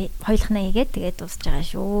дугаараа хоёулахнаа хийгээд тэгээд дуусж байгаа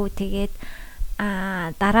шүү. Тэгээд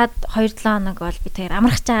дараад 2-7 хоног бол бид хоёр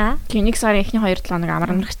амрах чагаа. Тийм 1 сарын эхний 2-7 хоног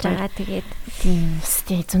амрах чагаа. Тэгээд тийм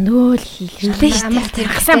зөндөл хийлээ шүү.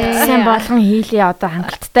 Амрах сайн болгон хийлээ одоо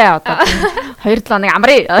хангалттай одоо 2-7 хоног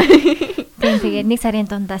амръя. Тийм тэгээд 1 сарын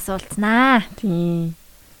дундаас уулзнаа. Тийм.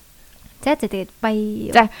 За тэгээд бай.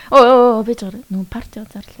 За би ч нөө парти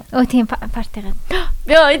зарлаа. Тийм партигаа.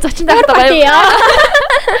 Би энэ зочин тахтаа гоё.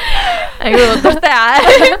 Айгуу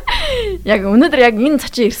дуртай. Яг өнөөдөр яг энэ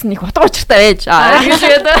зочин ирсэн их утга учиртай байж.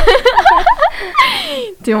 Гэшээд.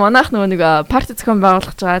 Тийм манайх нэг парти зохион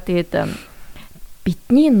байгуулах гэж байгаа. Тэгээд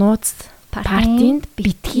бидний нууц партинд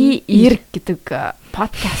битгий эрг гэдэг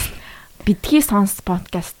подкаст Бидний сонс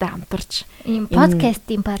подкасттай хамтарч ийм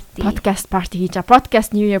подкастын парти. Подкаст парти хийж байгаа.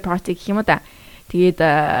 Подкаст New Year party гэх юм уу та. Тэгээд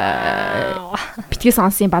Бидний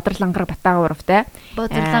сонсын Бадарлангар Батаагуурвтай.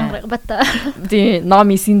 Бадарлангар Бата. Тийм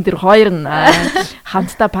Номи Синдер хоёр нь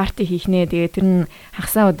хамтдаа парти хийх нэ. Тэгээд тэр нь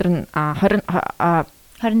хагас өдөр нь 28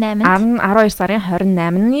 12 сарын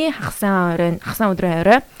 28-ны хагас өдрийн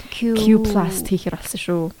орой Q+ хийхэр болсон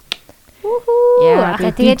шүү. Яа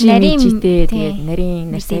тэгээд нарийн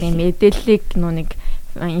мэдээллийг нэг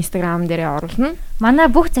Instagram дээрээ оруулна. Манай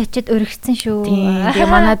бүх зочид өргөцсөн шүү. Тэгээ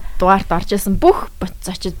манай дугаарт орж исэн бүх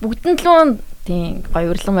зочид бүгдэнд л тийм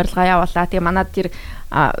гоё урилга явуулаа. Тэгээ манай тэр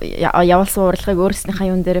явуулсан урилгыг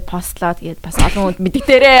өөрснийхээ юун дээр постлоо. Тэгээд бас олон хүнд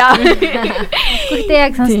мэддэгтэрээ. Гэхдээ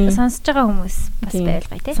яг сонсож байгаа хүмүүс бас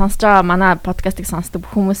байлгая тий. Сонсож байгаа манай подкастыг сонсдог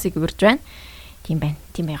бүх хүмүүсийг урьж байна. Тийм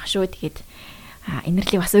байгаа шүү. Тэгээд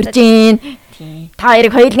энэрлийг бас урьж гин. Тийм. Та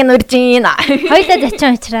хоёрыг хоёулыг нь урьж гин. Хоёулаа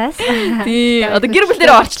зочин учраас. Тийм. Одоо гэр бүл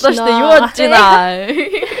дээр орчлоо шүү дээ. Юу болж гинэ.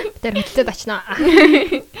 Тэр хөтлөд очноо.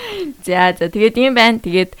 За тэгээд ийм байна.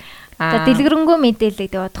 Тэгээд за дэлгэрэнгүй мэдээлэл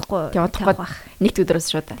явуулахгүй. Нэгд өдрөөс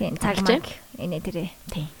шууд. Тийм. Цаг маг. Энэ тэрэ.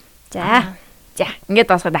 Тийм. За ингээд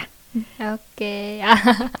дуусгая да. Окей.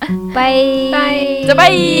 Bye. За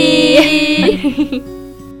bye.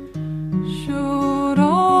 Should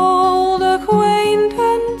old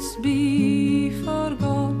acquaintance be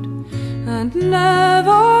forgot and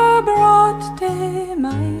never brought to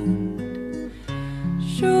mind?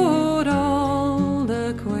 Should old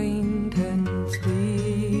acquaintance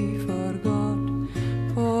be forgot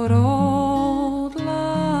for old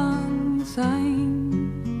lang syne?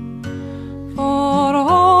 For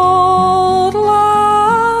old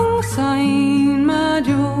lang syne, my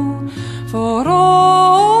Jo, for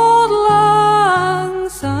old lang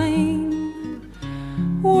syne,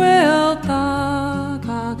 will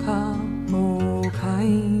taka o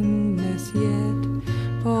kindness yet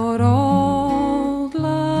for old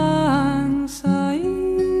lang syne.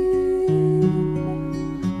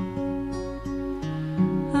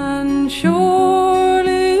 And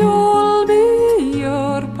surely you'll be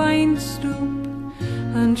your pine stoop,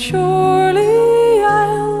 and surely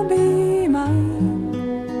I'll be mine,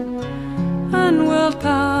 and we'll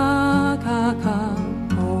taka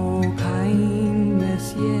o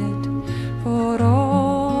kindness yet for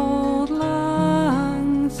old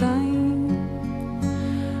lang syne,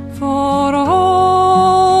 for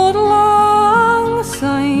old lang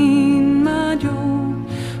syne, my Jo,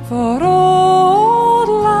 for old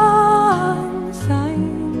lang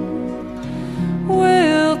syne,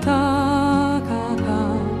 we'll taka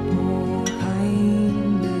o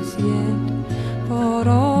kindness yet for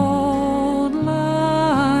old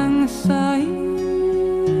lang syne.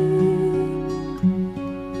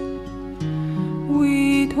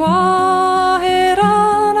 We twa had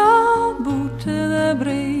run about the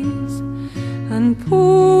braes and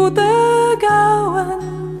pulled the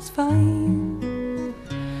gowans fine,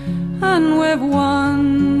 and we've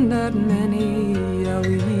wandered many a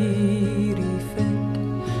weary fit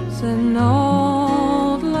sin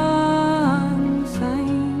old lang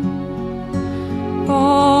syne.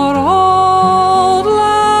 For old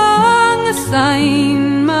lang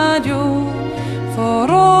syne, my Jo, for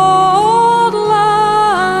old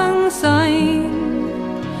lang syne,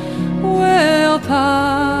 we'll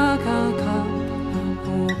taka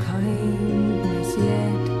o kindness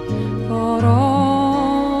yet for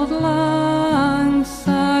old lang syne.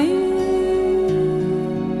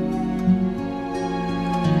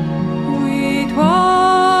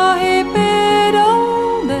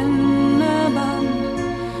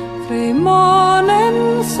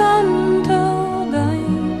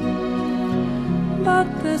 but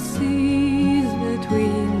the seas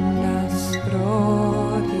between us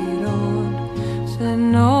rod,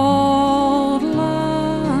 sen